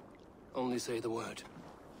you. Only say the word.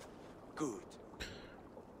 Good.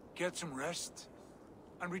 Get some rest,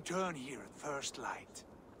 and return here at first light.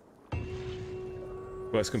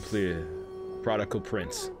 Quest completed. Prodigal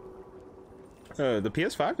Prince. The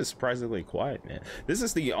PS5 is surprisingly quiet, man. This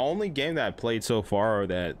is the only game that I played so far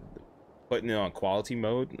that putting it on quality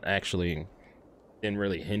mode actually didn't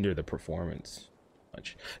really hinder the performance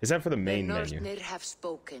much. Except for the main menu. The Northnir have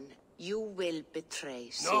spoken. You will betray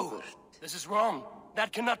Sigurd. No! This is wrong.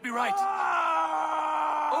 That cannot be right.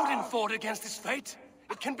 Odin fought against his fate.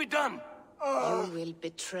 It can be done. You will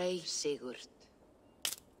betray Sigurd.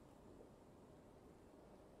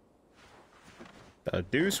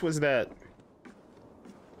 Deuce was that?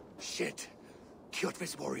 Shit.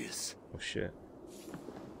 Kjotve's warriors. Oh shit.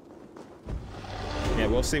 Yeah,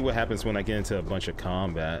 we'll see what happens when I get into a bunch of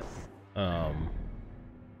combat.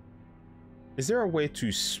 Is there a way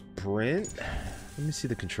to sprint? Let me see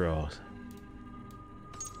the controls.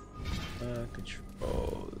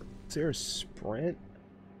 Control. Is there a sprint?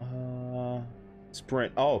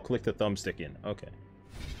 Sprint. Oh, click the thumbstick in. Okay.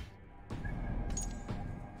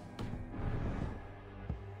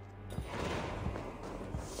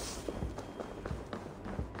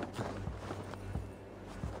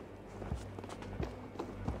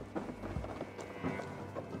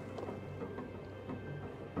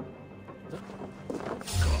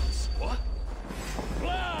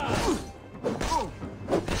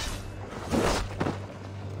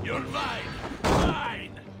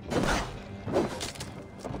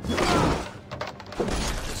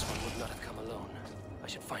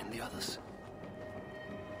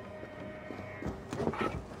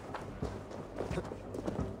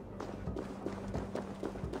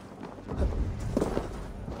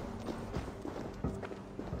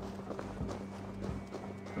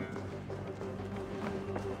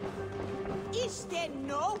 Is there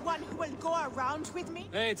no one who will go around with me?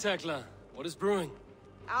 Hey, Tekla. What is brewing?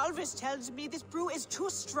 Alvis tells me this brew is too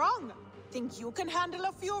strong. Think you can handle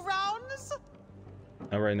a few rounds?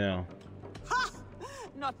 Not right now. Ha!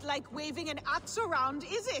 Not like waving an axe around,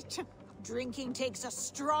 is it? Drinking takes a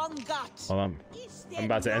strong gut. Well, I'm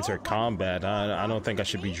about to enter combat. I don't think I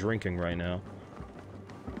should be drinking right now.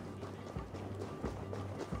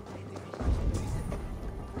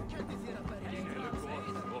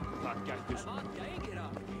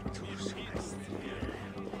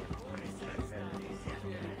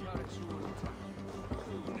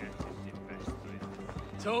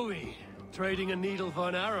 Toei, trading a needle for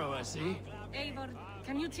an arrow, I see. Eivor,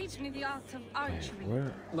 can you teach me the art of archery?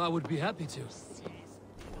 Where? I would be happy to.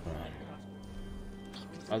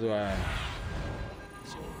 How do I?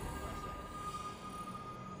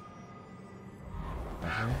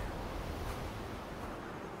 Okay.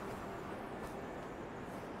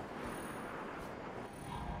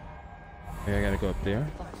 Okay, I gotta go up there.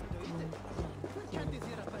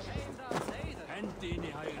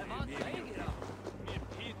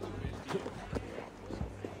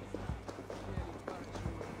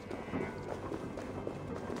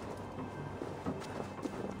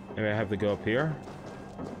 Maybe I have to go up here.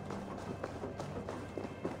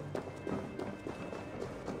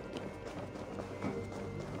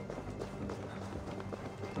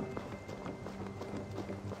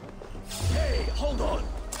 Hey, hold on.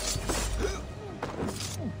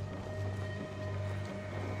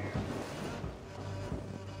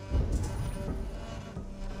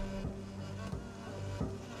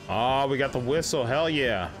 Oh, we got the whistle. Hell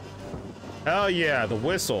yeah. Hell yeah, the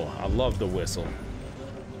whistle. I love the whistle.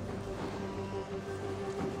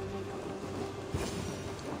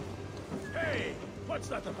 Hey, what's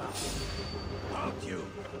that about? Out you.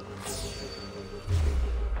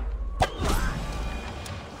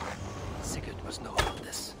 Sigurd must know about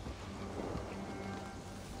this.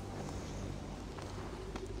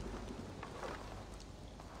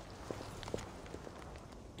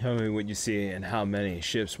 Tell me what you see and how many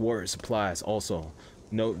ships, warrior supplies. Also,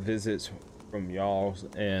 Note visits from Jarls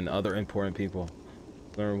and other important people.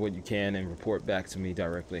 Learn what you can and report back to me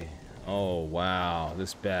directly. Oh wow,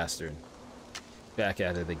 this bastard. Back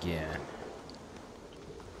at it again.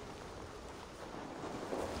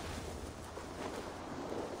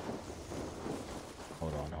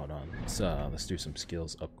 Hold on. Let's do some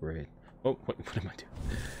skills upgrade. Oh, what am I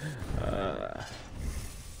doing?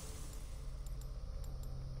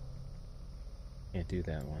 Can't do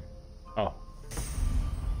that one. Oh.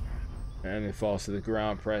 And it falls to the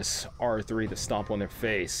ground. Press R3 to stomp on their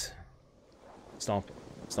face. Stomp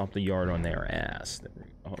the yard on their ass.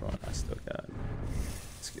 Hold on, I still got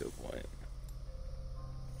skill point.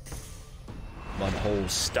 One whole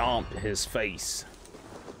stomp his face.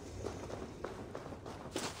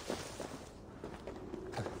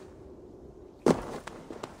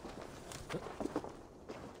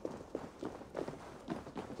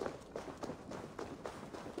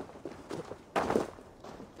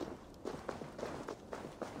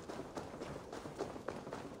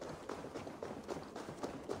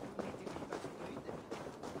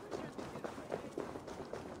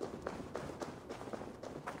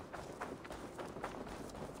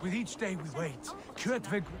 With each day we wait,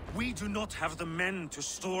 Kjotve... We do not have the men to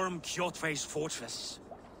storm Kjotve's fortress.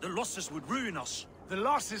 The losses would ruin us. The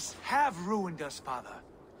losses have ruined us, father.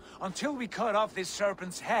 Until we cut off this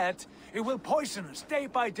serpent's head, it will poison us day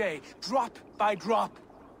by day, drop by drop.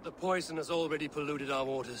 The poison has already polluted our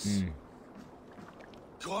waters.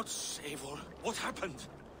 Gods, Eivor, what happened?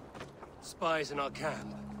 Spies in our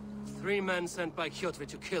camp. 3 men sent by Kjotve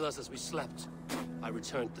to kill us as we slept. I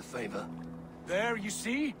returned the favor. There, you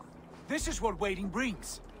see? This is what waiting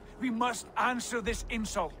brings. We must answer this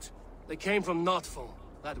insult. They came from Notful,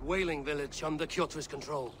 that whaling village under Kjotve's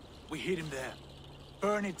control. We hid him there.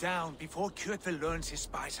 Burn it down before Kjotve learns his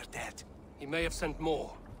spies are dead. He may have sent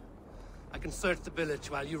more. I can search the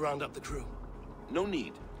village while you round up the crew. No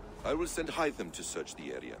need. I will send Hytham to search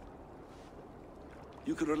the area.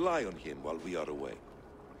 You can rely on him while we are away.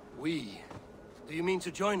 We? Do you mean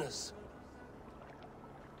to join us?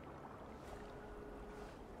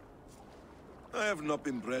 I have not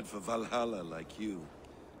been bred for Valhalla like you,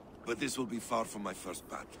 but this will be far from my first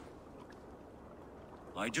battle.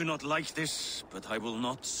 I do not like this, but I will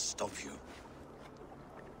not stop you.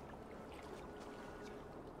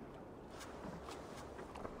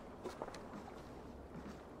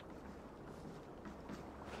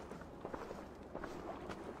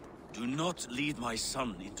 Do not lead my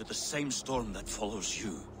son into the same storm that follows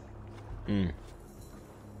you.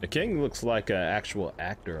 The king looks like an actual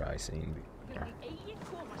actor I seen.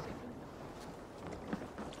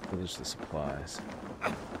 Pillage the supplies.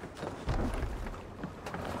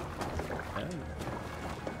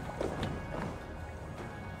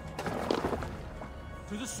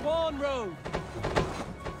 To the Swan Road!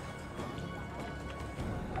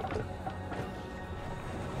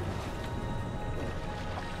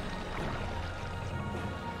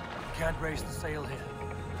 Can't raise the sail here.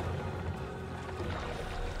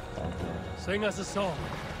 Sing us a song.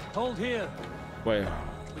 Hold here. Wait,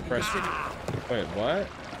 press. Wait, what?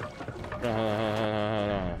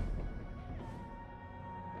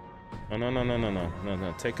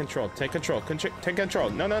 No. Take control. Take control. Take control.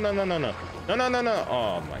 No.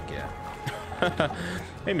 Oh my god.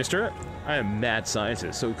 Hey, mister. I am mad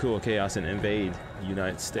scientist. So cool. Chaos and invade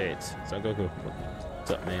United States. So go.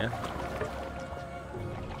 What's up, man?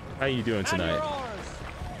 How you doing tonight?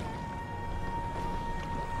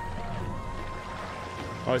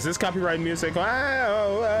 Oh, is this copyright music?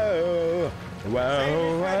 Whoa.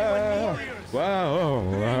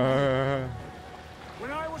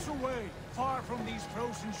 When I was away, far from these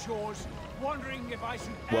frozen shores, wondering if I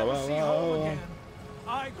should ever see home again,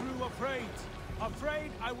 I grew afraid.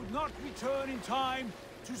 Afraid I would not return in time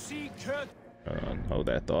to see Kurt. Hold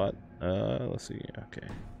that thought. Let's see. Okay.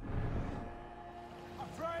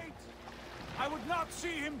 Afraid I would not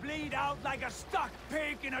see him bleed out like a stuck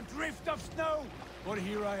pig in a drift of snow. But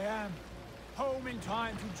here I am, home in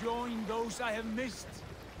time to join those I have missed,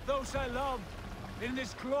 those I love, in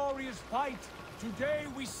this glorious fight. Today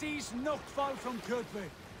we seize Notfall from Kjotve.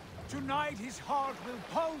 Tonight his heart will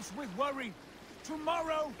pulse with worry.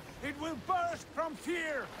 Tomorrow it will burst from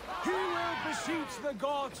fear. He will beseech the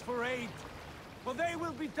gods for aid, but they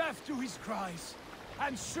will be deaf to his cries.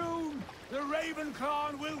 And soon the Raven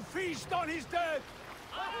clan will feast on his dead.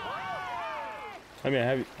 I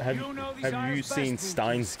mean, have you seen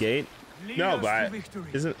Steins Gate? No, but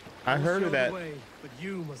I heard of that.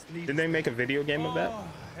 Did they make a video game of that?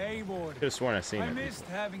 Eivor, I could have sworn I seen it. I missed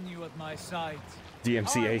having you at my side.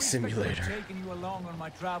 DMCA simulator. Taking you along on my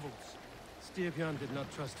travels. Styrbjörn did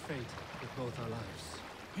not trust fate with both our lives.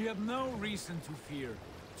 You have no reason to fear.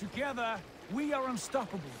 Together, we are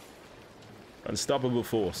unstoppable. Unstoppable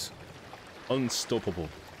force. Unstoppable.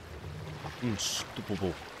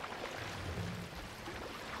 Unstoppable.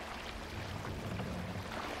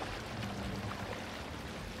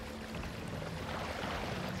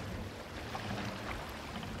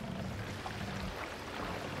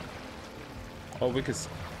 Oh, we could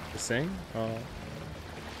sing?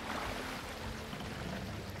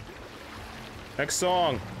 Next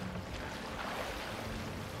song.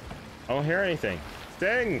 I don't hear anything.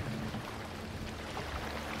 Sing!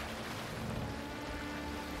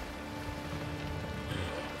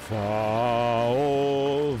 Far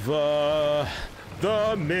over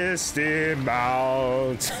the misty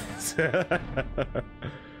mountains.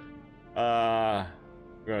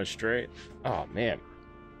 Going straight. Oh man.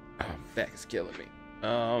 Oh, back is killing me.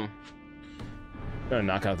 Gonna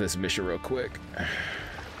knock out this mission real quick.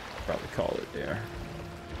 Probably call it there.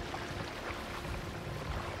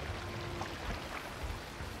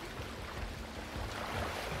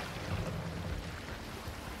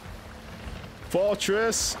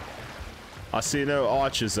 Fortress. I see no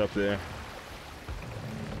archers up there.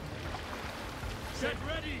 Get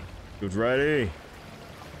ready. Good ready.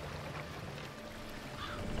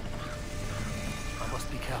 I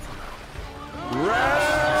must be careful now.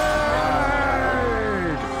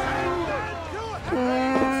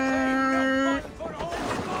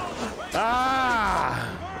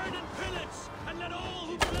 Ah! Burn and pillage, and let all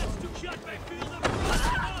who pledge to Kjotve feel the frost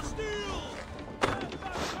of our steel.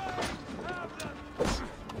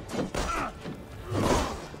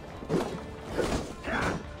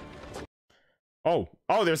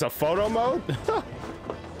 Oh, there's a photo mode?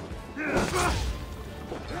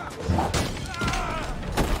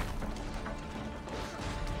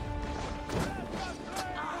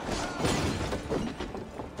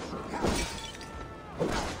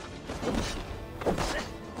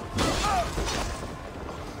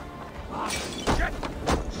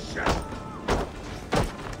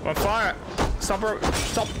 On fire! Stop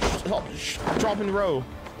dropping the row.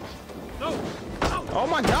 No. Oh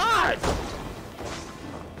my god!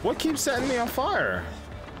 What keeps setting me on fire?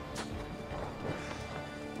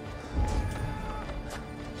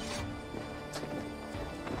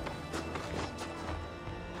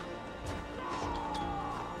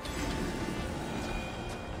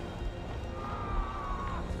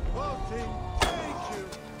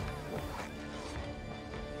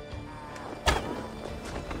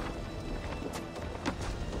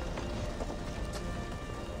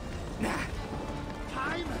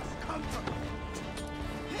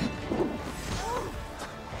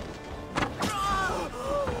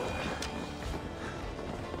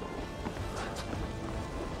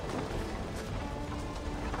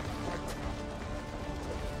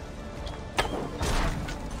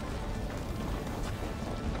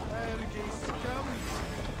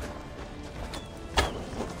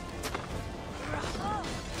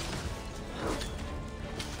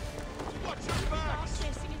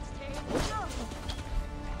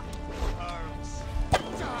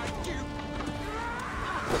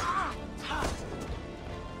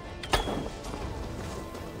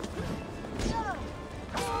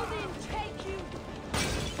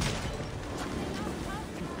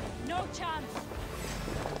 No chance.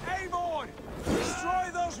 Eivor!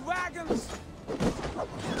 Destroy those wagons!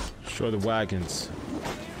 Destroy the wagons.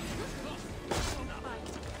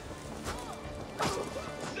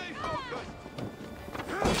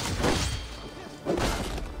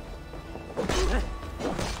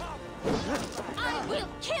 I will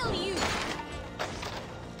kill you.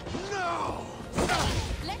 No!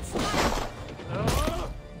 Let's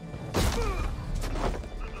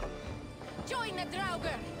join the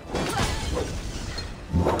Draugr.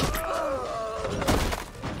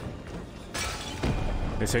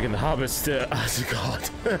 They're taking the hobbits to Asgard.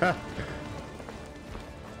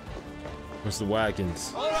 Where's the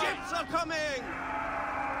wagons? All ships are coming!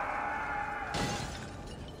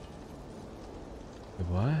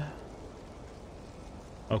 What?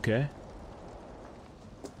 Okay.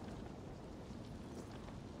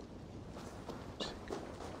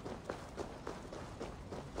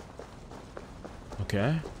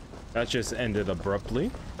 Okay. That just ended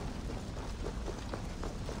abruptly.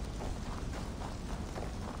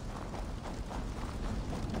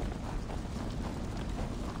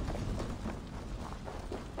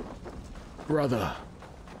 Brother,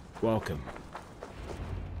 welcome.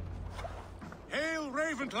 Hail,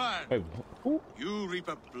 Ravenclan! Wait, who? You reap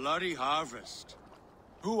a bloody harvest.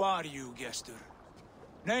 Who are you, Gester?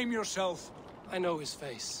 Name yourself. I know his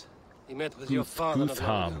face. He met with your father not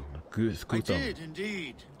long ago. I did,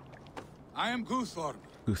 indeed. I am Guthorm,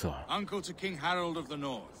 Guthor. Uncle to King Harold of the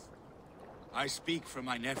North. I speak for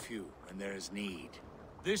my nephew when there is need.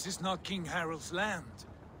 This is not King Harold's land.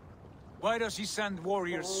 Why does he send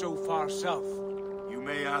warriors so far south? You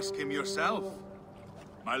may ask him yourself,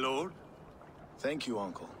 my lord. Thank you,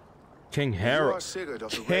 Uncle. King Harold.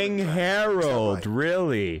 King Harold,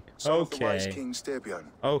 really? Okay. King Styrbjörn.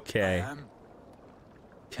 Okay.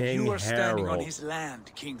 King You are standing on Harold. his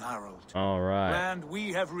land, King Harold. All right. Land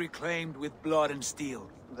we have reclaimed with blood and steel.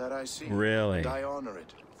 That I see. Really? And I honor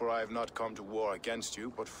it, for I have not come to war against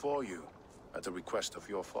you, but for you, at the request of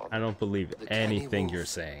your father. I don't believe The canny anything wolf. you're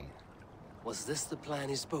saying. Was this the plan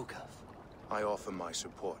he spoke of? I offer my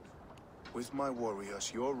support. With my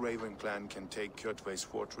warriors, your Raven clan can take Kjotve's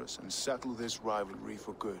fortress and settle this rivalry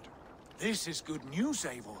for good. This is good news,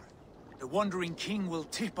 Eivor. The Wandering King will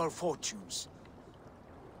tip our fortunes.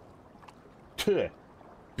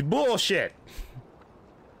 Bullshit.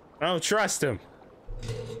 I don't trust him.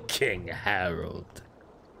 King Harold.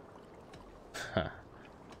 Huh.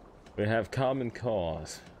 We have common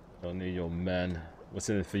cause. Don't need your men. What's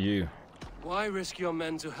in it for you? Why risk your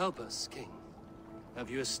men to help us, King? Have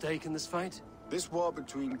you a stake in this fight? This war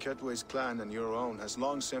between Kjotve's clan and your own has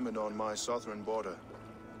long simmered on my southern border.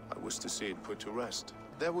 I wish to see it put to rest.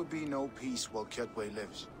 There would be no peace while Kjotve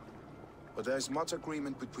lives. But there's much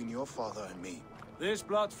agreement between your father and me. This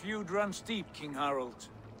blood feud runs deep, King Harold.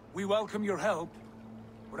 We welcome your help,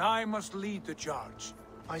 but I must lead the charge.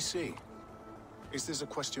 I see. Is this a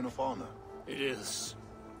question of honor? It is.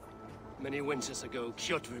 Many winters ago,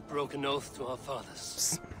 Kjotve broke an oath to our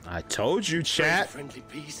fathers. I told you, chat. Friendly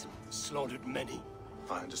peace and slaughtered many.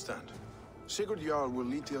 I understand. Sigurd Jarl will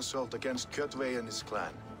lead the assault against Kjotve and his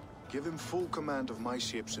clan. Give him full command of my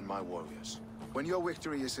ships and my warriors. When your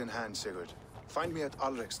victory is in hand, Sigurd, find me at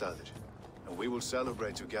Alrekstadir, and we will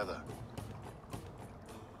celebrate together.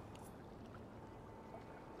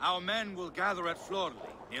 Our men will gather at Florli,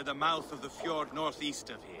 near the mouth of the fjord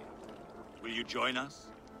northeast of here. Will you join us?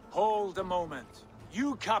 Hold a moment.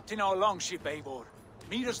 You captain our longship, Eivor.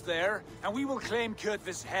 Meet us there, and we will claim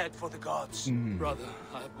Kjotve's head for the gods. Brother,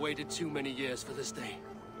 I have waited too many years for this day.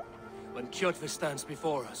 When Kjotve stands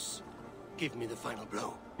before us, give me the final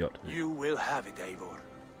blow. You will have it, Eivor.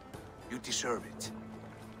 You deserve it.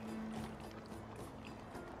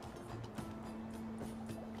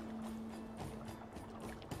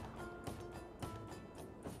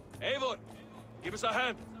 Eivor, give us a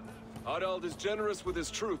hand. Harald is generous with his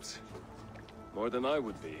troops. More than I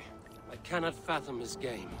would be. I cannot fathom his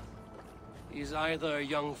game. He's either a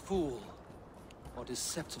young fool or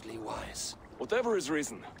deceptively wise. Whatever his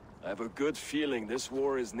reason, I have a good feeling this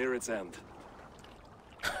war is near its end.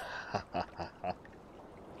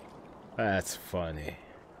 That's funny.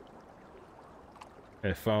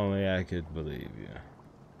 If only I could believe you.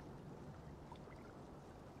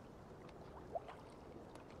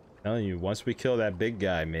 Telling you, once we kill that big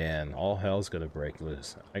guy, man, all hell's gonna break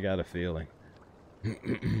loose. I got a feeling.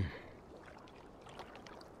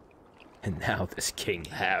 And now this King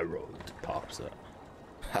Harold pops up.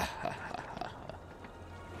 Ha ha ha ha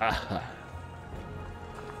ha ha.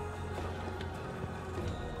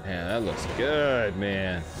 Man, that looks good,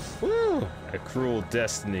 man. Woo! A Cruel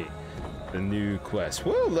Destiny. The new quest.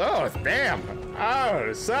 Woo! Oh, damn!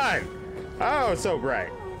 Oh, sun! Oh, it's so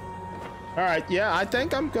bright. Alright, yeah, I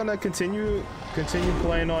think I'm gonna continue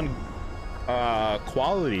playing on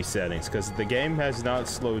quality settings, because the game has not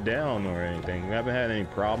slowed down or anything. We haven't had any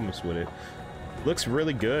problems with it. Looks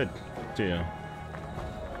really good, too.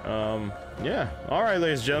 Yeah. Alright,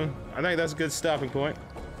 ladies and gentlemen. I think that's a good stopping point.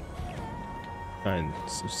 And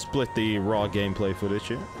split the raw gameplay footage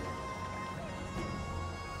here.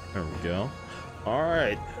 There we go.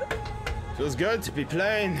 Alright. Feels good to be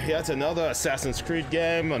playing yet another Assassin's Creed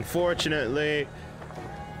game. Unfortunately,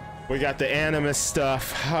 we got the Animus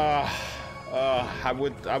stuff. I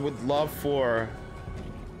would love for...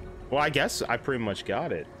 Well, I guess I pretty much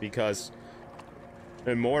got it, because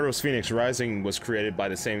Immortals Phoenix Rising was created by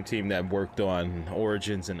the same team that worked on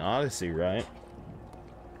Origins and Odyssey, right?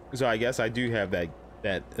 So I guess I do have that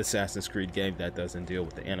Assassin's Creed game that doesn't deal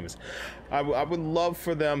with the Animus. I would love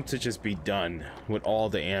for them to just be done with all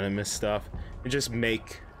the Animus stuff and just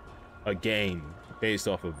make a game based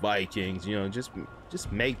off of Vikings, you know, just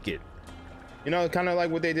make it. You know, kind of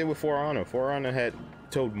like what they did with For Honor. For Honor had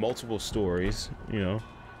told multiple stories, you know.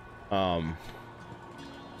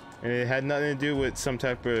 And it had nothing to do with some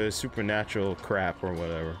type of supernatural crap or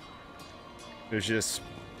whatever. It was just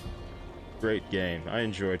great game. I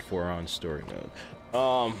enjoyed For Honor story mode.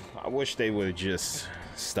 I wish they would just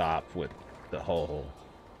stop with the whole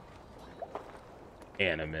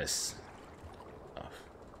Animus stuff.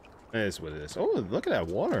 That is what it is. Oh, look at that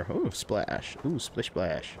water. Oh, splash. Ooh, splish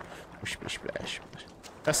splash. Splish splash.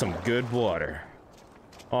 That's some good water.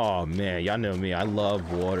 Oh man, y'all know me. I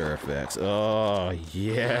love water effects. Oh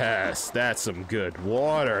yes, that's some good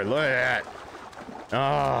water. Look at that.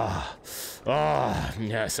 Ah,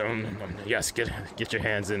 yes, yes. Get your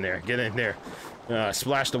hands in there. Get in there.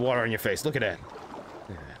 Splash the water on your face. Look at that.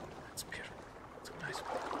 That's beautiful. That's nice.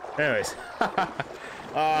 Anyways,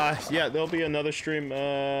 yeah, there'll be another stream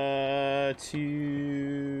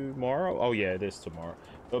tomorrow. Oh yeah, it is tomorrow.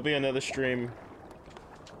 There'll be another stream,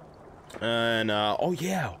 and oh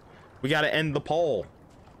yeah, we gotta end the poll.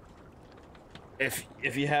 If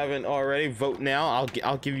you haven't already, vote now.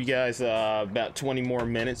 I'll give you guys about 20 more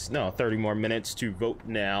minutes, no, 30 more minutes to vote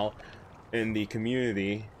now in the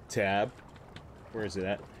community tab. Where is it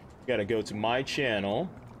at? You gotta go to my channel,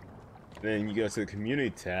 then you go to the community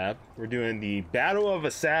tab. We're doing the Battle of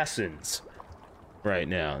Assassins right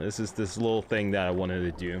now. This is this little thing that I wanted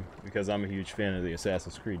to do because I'm a huge fan of the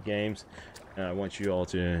Assassin's Creed games, and I want you all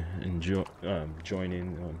to enjoy join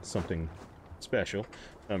in on something special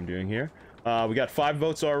I'm doing here. We got 5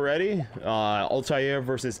 votes already. Altair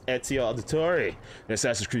versus Ezio Auditore. The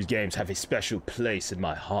Assassin's Creed games have a special place in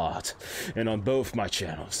my heart and on both my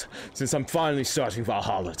channels. Since I'm finally starting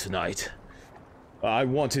Valhalla tonight, I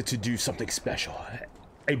wanted to do something special.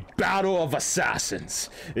 A battle of assassins.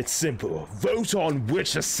 It's simple. Vote on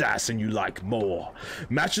which assassin you like more.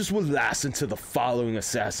 Matches will last until the following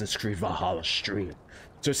Assassin's Creed Valhalla stream.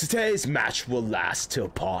 So today's match will last till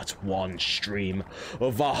part 1 stream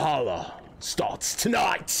of Valhalla starts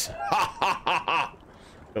tonight. I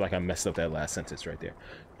feel like I messed up that last sentence right there.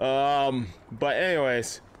 But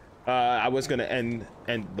anyways, I was gonna end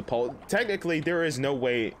the poll. Technically, there is no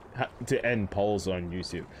way to end polls on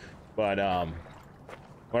YouTube, but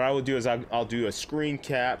what I will do is I'll do a screen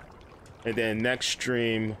cap, and then next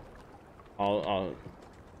stream, we'll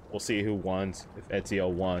see who won. If Ezio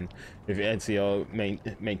won, if Ezio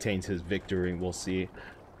maintains his victory, we'll see.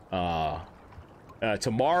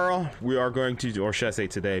 Tomorrow we are going to, or should I say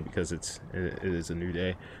today, because it is a new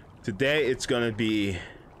day. Today it's gonna be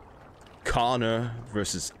Connor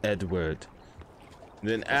versus Edward.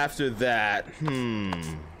 Then after that,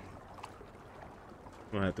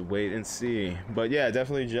 I'll have to wait and see. But yeah,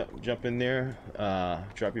 definitely jump in there.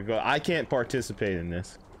 Drop your vote. I can't participate in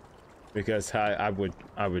this because I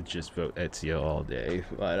would just vote Ezio all day,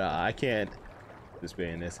 but I can't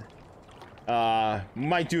participate in this.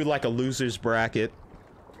 Might do like a losers bracket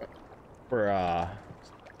for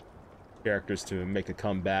characters to make a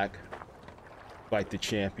comeback, fight the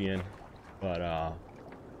champion, but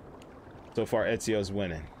so far Ezio's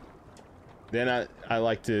winning. Then I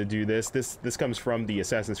like to do this comes from the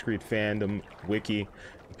Assassin's Creed fandom wiki.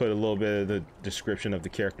 Put a little bit of the description of the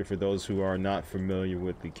character for those who are not familiar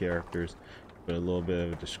with the characters. Put a little bit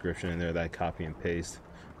of a description in there that I copy and paste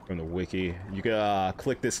from the wiki. You can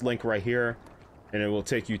click this link right here, and it will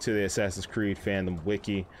take you to the Assassin's Creed fandom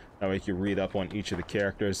wiki. That way you can read up on each of the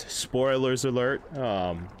characters. Spoilers alert.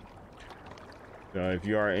 If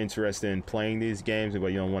you are interested in playing these games, but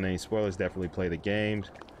you don't want any spoilers, definitely play the games.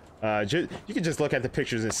 You can just look at the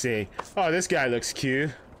pictures and see, oh, this guy looks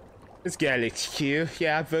cute. This guy looks cute.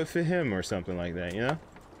 Yeah, I vote for him or something like that, you know?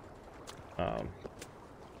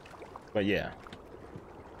 But yeah.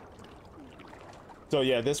 So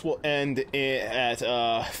yeah, this will end at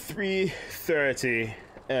 3:30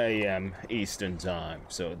 a.m. Eastern time.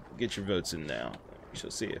 So get your votes in now. We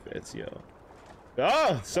shall see if Ezio.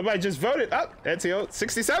 Oh, somebody just voted. Oh, Ezio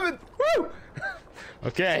 67. Woo!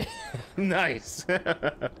 Okay, nice.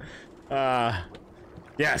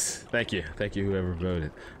 Yes, thank you whoever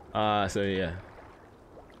voted. So yeah,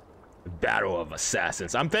 the Battle of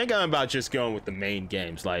Assassins. I'm thinking about just going with the main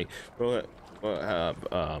games. Like we'll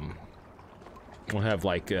have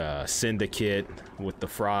like Syndicate with the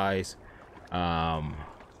fries,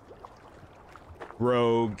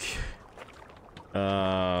 Rogue,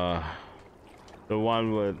 the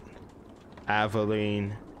one with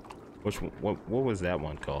Aveline. What was that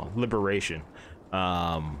one called? Liberation. Who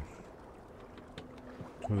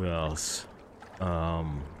else?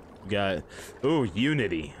 Got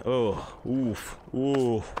Unity. Oh, oof.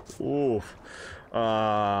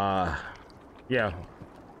 Yeah.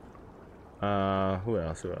 Who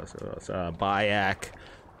else? Bayak.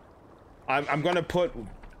 I'm gonna put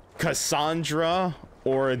Cassandra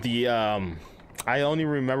or the I only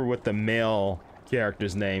remember what the male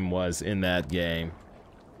character's name was in that game.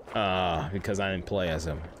 Because I didn't play as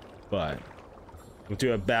him. But we'll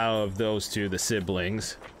do a battle of those two, the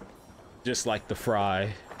siblings. Just like the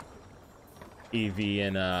Fry. Evie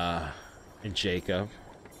and Jacob.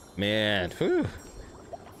 Man, whew.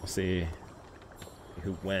 We'll see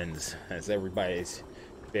who wins as everybody's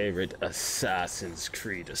favorite Assassin's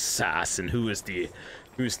Creed assassin. Who's the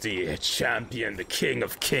champion, the king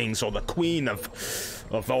of kings, or the queen of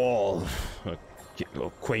all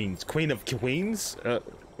queens? Queen of queens?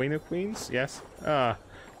 Queen of queens? Yes.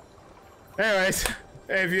 Anyways,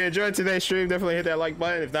 if you enjoyed today's stream, definitely hit that like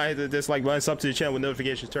button. If not, hit the dislike button. Sub to the channel with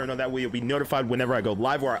notifications turned on. That way you'll be notified whenever I go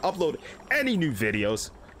live or I upload any new videos.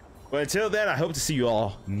 But until then, I hope to see you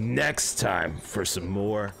all next time for some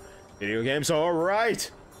more video games. All right.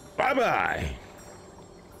 Bye-bye.